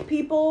take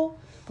people?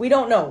 We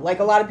don't know. Like,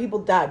 a lot of people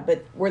died,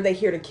 but were they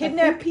here to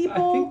kidnap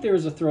people? I think there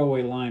was a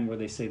throwaway line where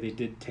they say they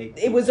did take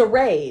people. It was a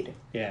raid.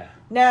 Yeah.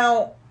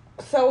 Now,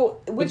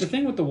 so... But the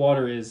thing with the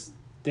water is,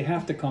 they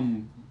have to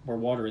come where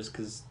water is,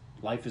 because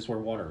life is where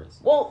water is.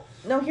 Well,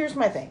 no, here's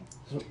my thing.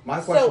 So my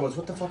question was,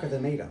 what the fuck are they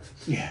made of?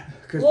 Yeah.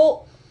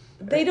 Well,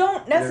 they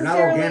don't necessarily...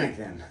 They're not organic,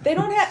 then.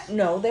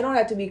 They don't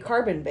have to be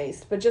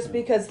carbon-based, but just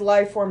because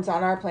life forms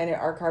on our planet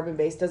are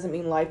carbon-based doesn't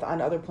mean life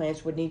on other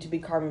planets would need to be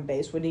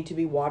carbon-based, would need to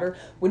be water,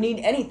 would need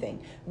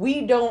anything.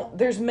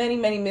 There's many,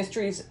 many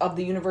mysteries of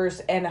the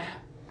universe, and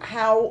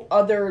how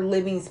other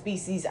living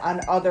species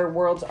on other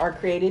worlds are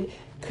created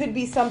could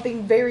be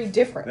something very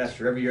different. That's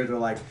true. Every year they're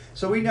like,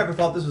 so we never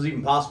thought this was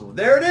even possible.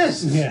 There it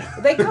is! Yeah.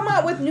 They come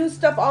out with new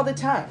stuff all the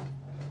time.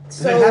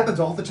 So it happens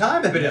all the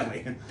time,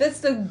 evidently. That's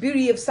the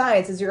beauty of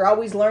science, is you're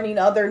always learning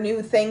other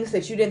new things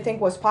that you didn't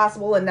think was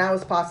possible, and now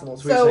is possible.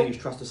 So you're saying you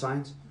trust the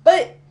science?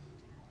 But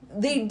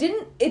they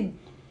didn't...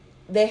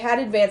 They had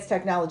advanced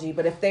technology,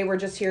 but if they were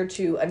just here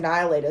to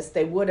annihilate us,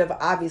 they would have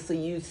obviously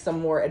used some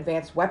more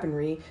advanced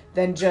weaponry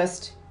than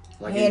just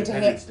like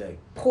hand-to-hand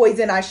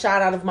poison I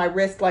shot out of my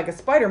wrist like a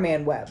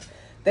Spider-Man web.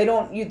 They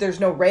don't... There's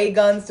no ray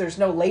guns, there's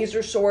no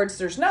laser swords,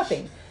 there's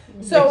nothing.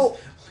 So...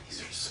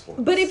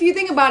 But if you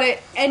think about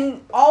it,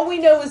 and all we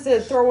know is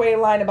the throwaway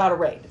line about a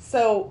raid.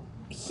 So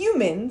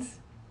humans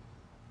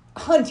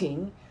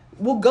hunting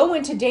will go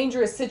into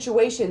dangerous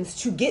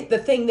situations to get the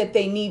thing that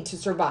they need to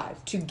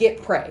survive, to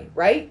get prey,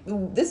 right?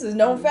 This is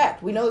known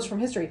fact. We know this from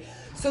history.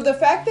 So the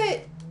fact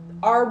that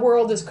our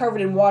world is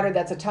covered in water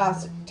that's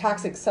a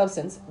toxic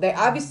substance, they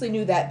obviously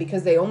knew that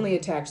because they only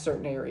attacked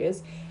certain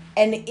areas.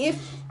 And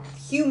if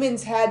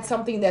humans had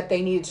something that they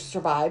needed to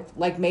survive,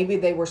 like maybe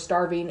they were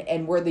starving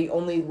and we're the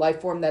only life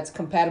form that's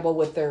compatible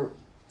with their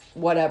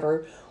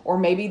whatever, or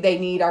maybe they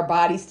need our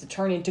bodies to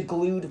turn into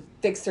glue to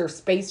fix their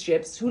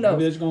spaceships, who knows?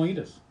 Maybe they're just going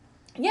to eat us.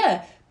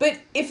 Yeah, but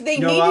if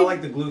they I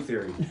like the glue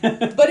theory.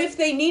 But if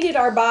they needed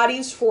our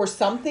bodies for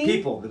something...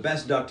 People, the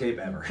best duct tape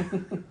ever.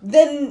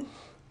 Then...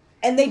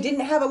 And they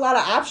didn't have a lot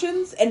of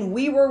options, and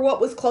we were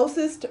what was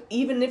closest,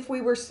 even if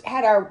we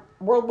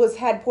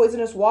had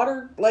poisonous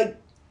water, like...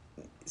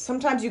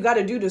 Sometimes you got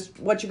to do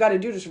what you got to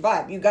do to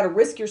survive. You got to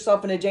risk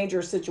yourself in a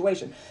dangerous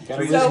situation. You got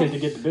to risk it to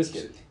get the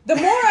biscuit. The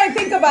more I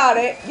think about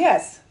it,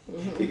 yes.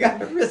 You got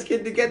to risk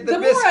it to get the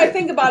biscuit. The more I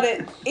think about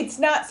it, it's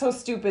not so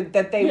stupid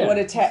that they would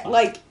attack.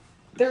 Like,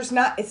 it's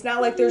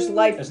not like there's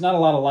life. There's not a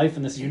lot of life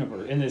in this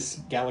universe, in this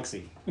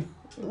galaxy.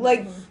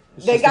 Like,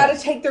 they got to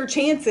take their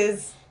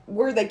chances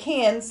where they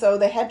can, so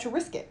they had to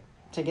risk it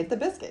to get the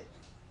biscuit.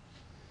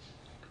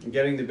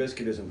 Getting the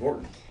biscuit is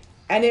important.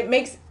 And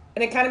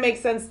it kind of makes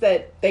sense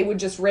that they would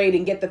just raid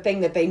and get the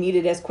thing that they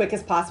needed as quick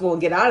as possible and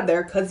get out of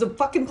there because the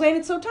fucking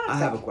planet's so toxic. I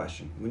have a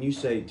question. When you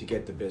say to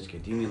get the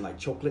biscuit, do you mean like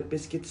chocolate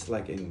biscuits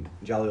like in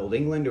jolly old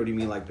England, or do you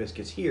mean like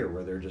biscuits here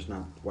where they're just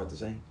not quite the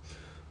same?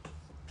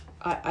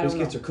 I don't know.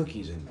 Biscuits are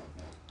cookies and...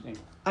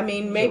 I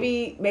mean,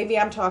 maybe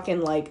I'm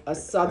talking like a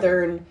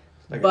southern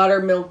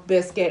buttermilk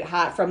biscuit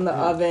hot from the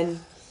oven.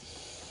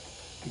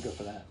 Could go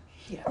for that.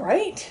 Yeah,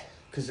 right?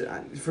 Because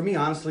for me,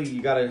 honestly,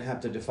 you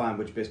have to define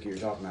which biscuit you're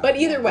talking about. But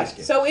either way,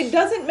 so it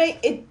doesn't make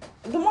it.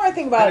 The more I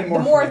think about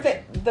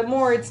it, the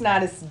more it's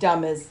not as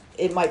dumb as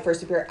it might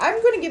first appear.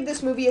 I'm going to give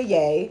this movie a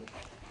yay.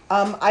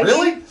 I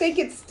really? do think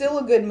it's still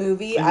a good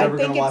movie. I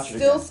think it's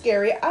still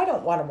scary. I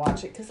don't want to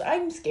watch it because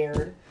I'm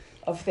scared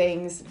of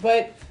things,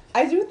 but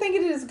I do think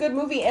it is a good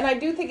movie, and I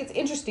do think it's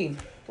interesting.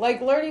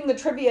 Like learning the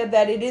trivia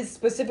that it is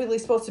specifically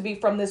supposed to be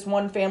from this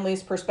one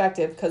family's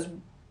perspective, because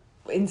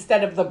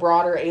instead of the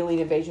broader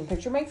alien invasion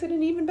picture, makes it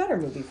an even better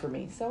movie for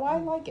me. So I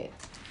like it.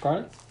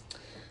 Carly?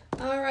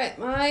 Alright,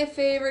 my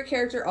favorite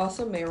character,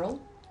 also Meryl.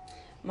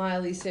 My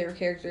least favorite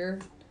character,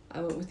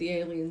 I went with the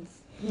aliens.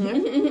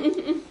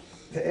 The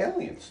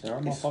aliens. There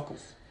are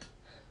motherfuckers.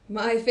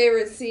 My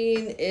favorite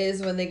scene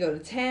is when they go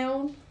to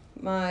town.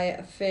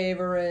 My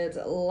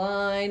favorite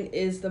line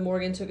is the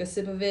Morgan took a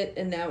sip of it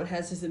and now it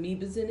has his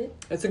amoebas in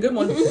it. That's a good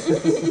one.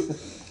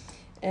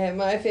 And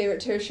my favorite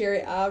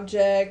tertiary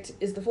object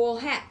is the foil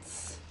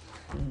hats.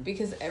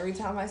 Because every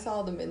time I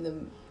saw them in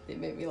them, it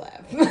made me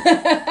laugh.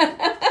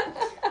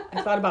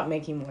 I thought about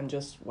making one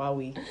just while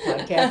we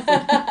podcasted.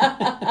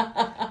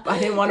 I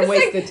didn't want to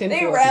waste the tinfoil.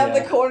 They round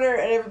the corner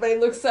and everybody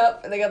looks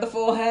up and they got the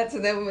full hats,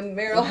 and then when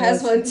Meryl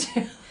has one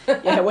too.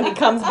 Yeah, when he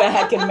comes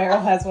back and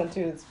Meryl has one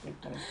too, it's pretty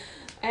funny.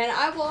 And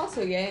I will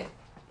also I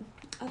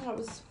thought it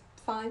was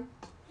fine.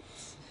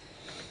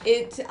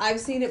 I've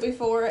seen it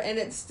before and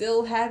it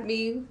still had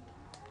me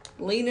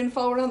leaning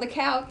forward on the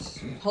couch,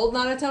 holding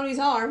on to Tony's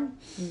arm.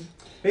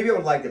 Maybe I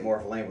would like it more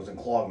if Elaine wasn't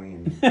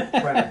clogging me and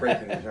trying to break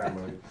the entire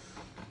movie.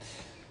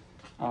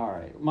 All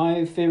right.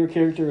 My favorite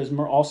character is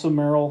also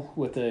Meryl,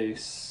 with a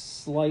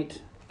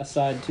slight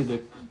aside to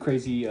the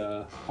crazy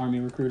army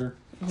recruiter.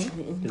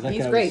 Mm-hmm.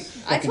 He's great.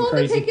 I told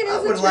him to take it I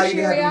as would a allow you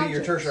to tertiary have him be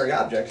your object. tertiary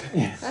object.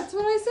 That's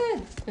what I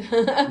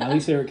said. My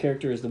least favorite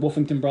character is the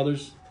Wolfington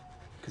brothers,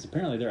 because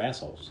apparently they're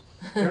assholes.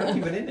 They're not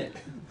even in it.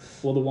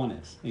 Well, the one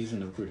is. He's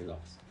in the recruiter's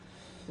office.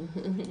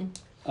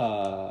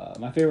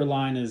 My favorite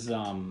line is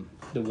the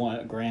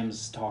one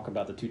Graham's talk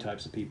about the two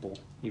types of people,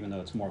 even though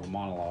it's more of a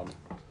monologue.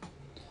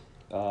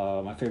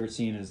 My favorite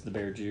scene is the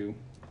Bear Jew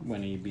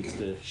when he beats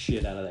the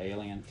shit out of the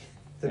alien.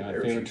 And my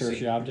favorite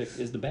tertiary object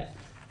is the bat.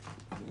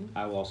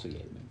 I will also yay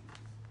the movie.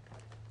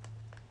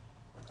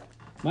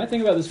 My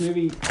thing about this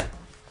movie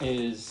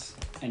is,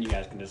 and you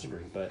guys can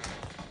disagree, but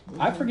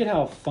I forget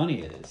how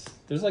funny it is.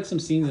 There's like some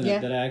scenes in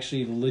it that I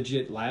actually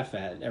legit laugh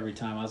at every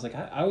time. I was like,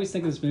 I always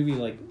think of this movie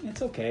like,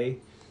 it's okay.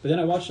 But then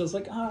I watched it, I was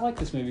like, oh, I like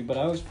this movie, but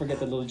I always forget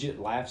the legit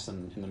laughs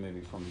in the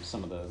movie from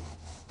some of the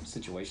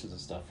situations and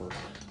stuff, or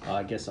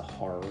I guess a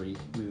horror-y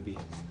movie.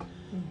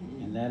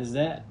 Mm-hmm. And that is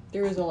that.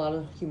 There is a lot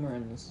of humor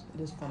in this.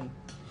 It is funny.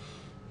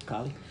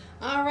 Kylie?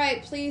 All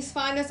right, please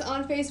find us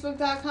on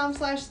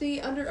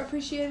Facebook.com/the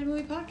Underappreciated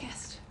Movie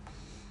Podcast.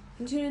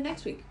 And tune in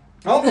next week.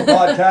 On the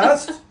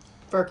podcast.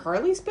 For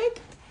Carly's pick?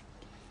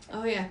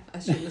 Oh, yeah. I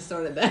shouldn't have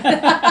started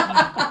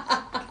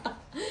that.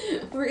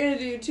 We're going to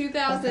do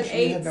 2008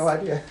 I had no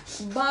idea.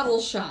 Bottle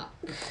Shock.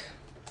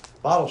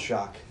 Bottle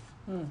Shock.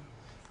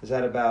 Is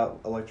that about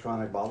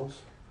electronic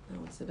bottles? No,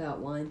 it's about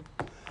wine.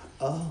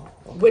 Oh.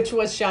 Okay. Which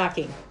was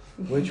shocking.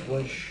 Which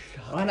was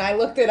shocking. When I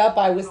looked it up,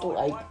 I was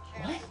like, what?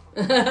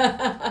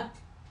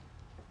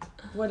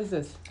 What is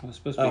this? It was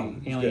supposed to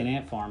be Alien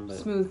Ant Farm, but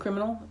Smooth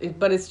Criminal?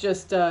 But it's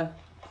just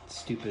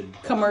stupid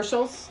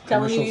commercials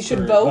telling you should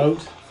for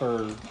vote.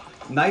 for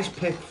Nice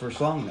pick for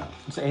song, though.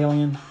 it's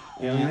Alien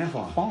Ant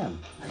Farm.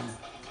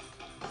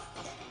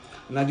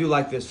 And I do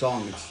like this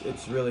song.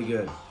 It's really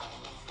good.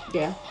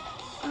 Yeah.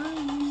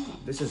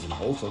 This is an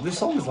old song. This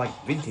song is like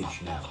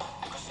vintage now.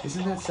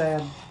 Isn't that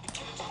sad?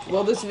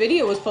 Well, this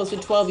video was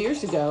posted 12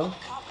 years ago.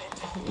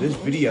 This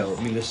video,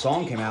 I mean, this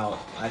song came out,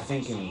 I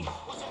think, in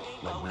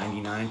like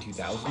 99,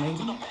 2000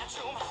 maybe?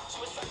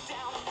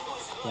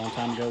 A long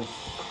time ago.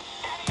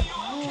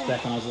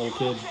 Back when I was a little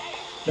kid.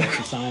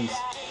 Some signs.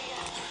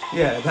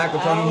 Yeah, back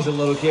when Tony was a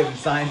little kid and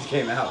Signs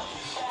came out.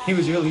 He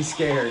was really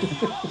scared.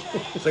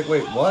 It's like,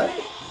 wait, what?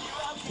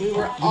 We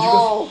were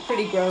all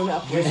pretty grown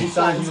up Did you when see the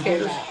Signs songs in the came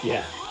theaters? out.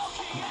 Yeah.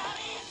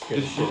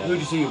 Scared the shit out of Who'd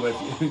you me. see it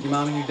with? Your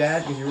mom and your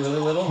dad because you were really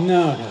little?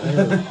 No,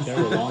 they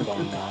were long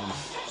gone now.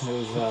 It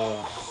was,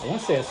 I want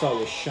to say I saw it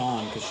with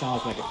Sean, because Sean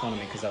was making fun of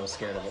me because I was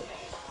scared of it.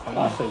 I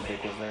want to say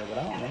Vic was there, but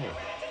I don't remember.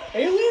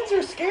 Aliens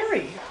are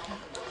scary.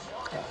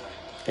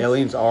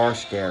 Aliens are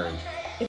scary.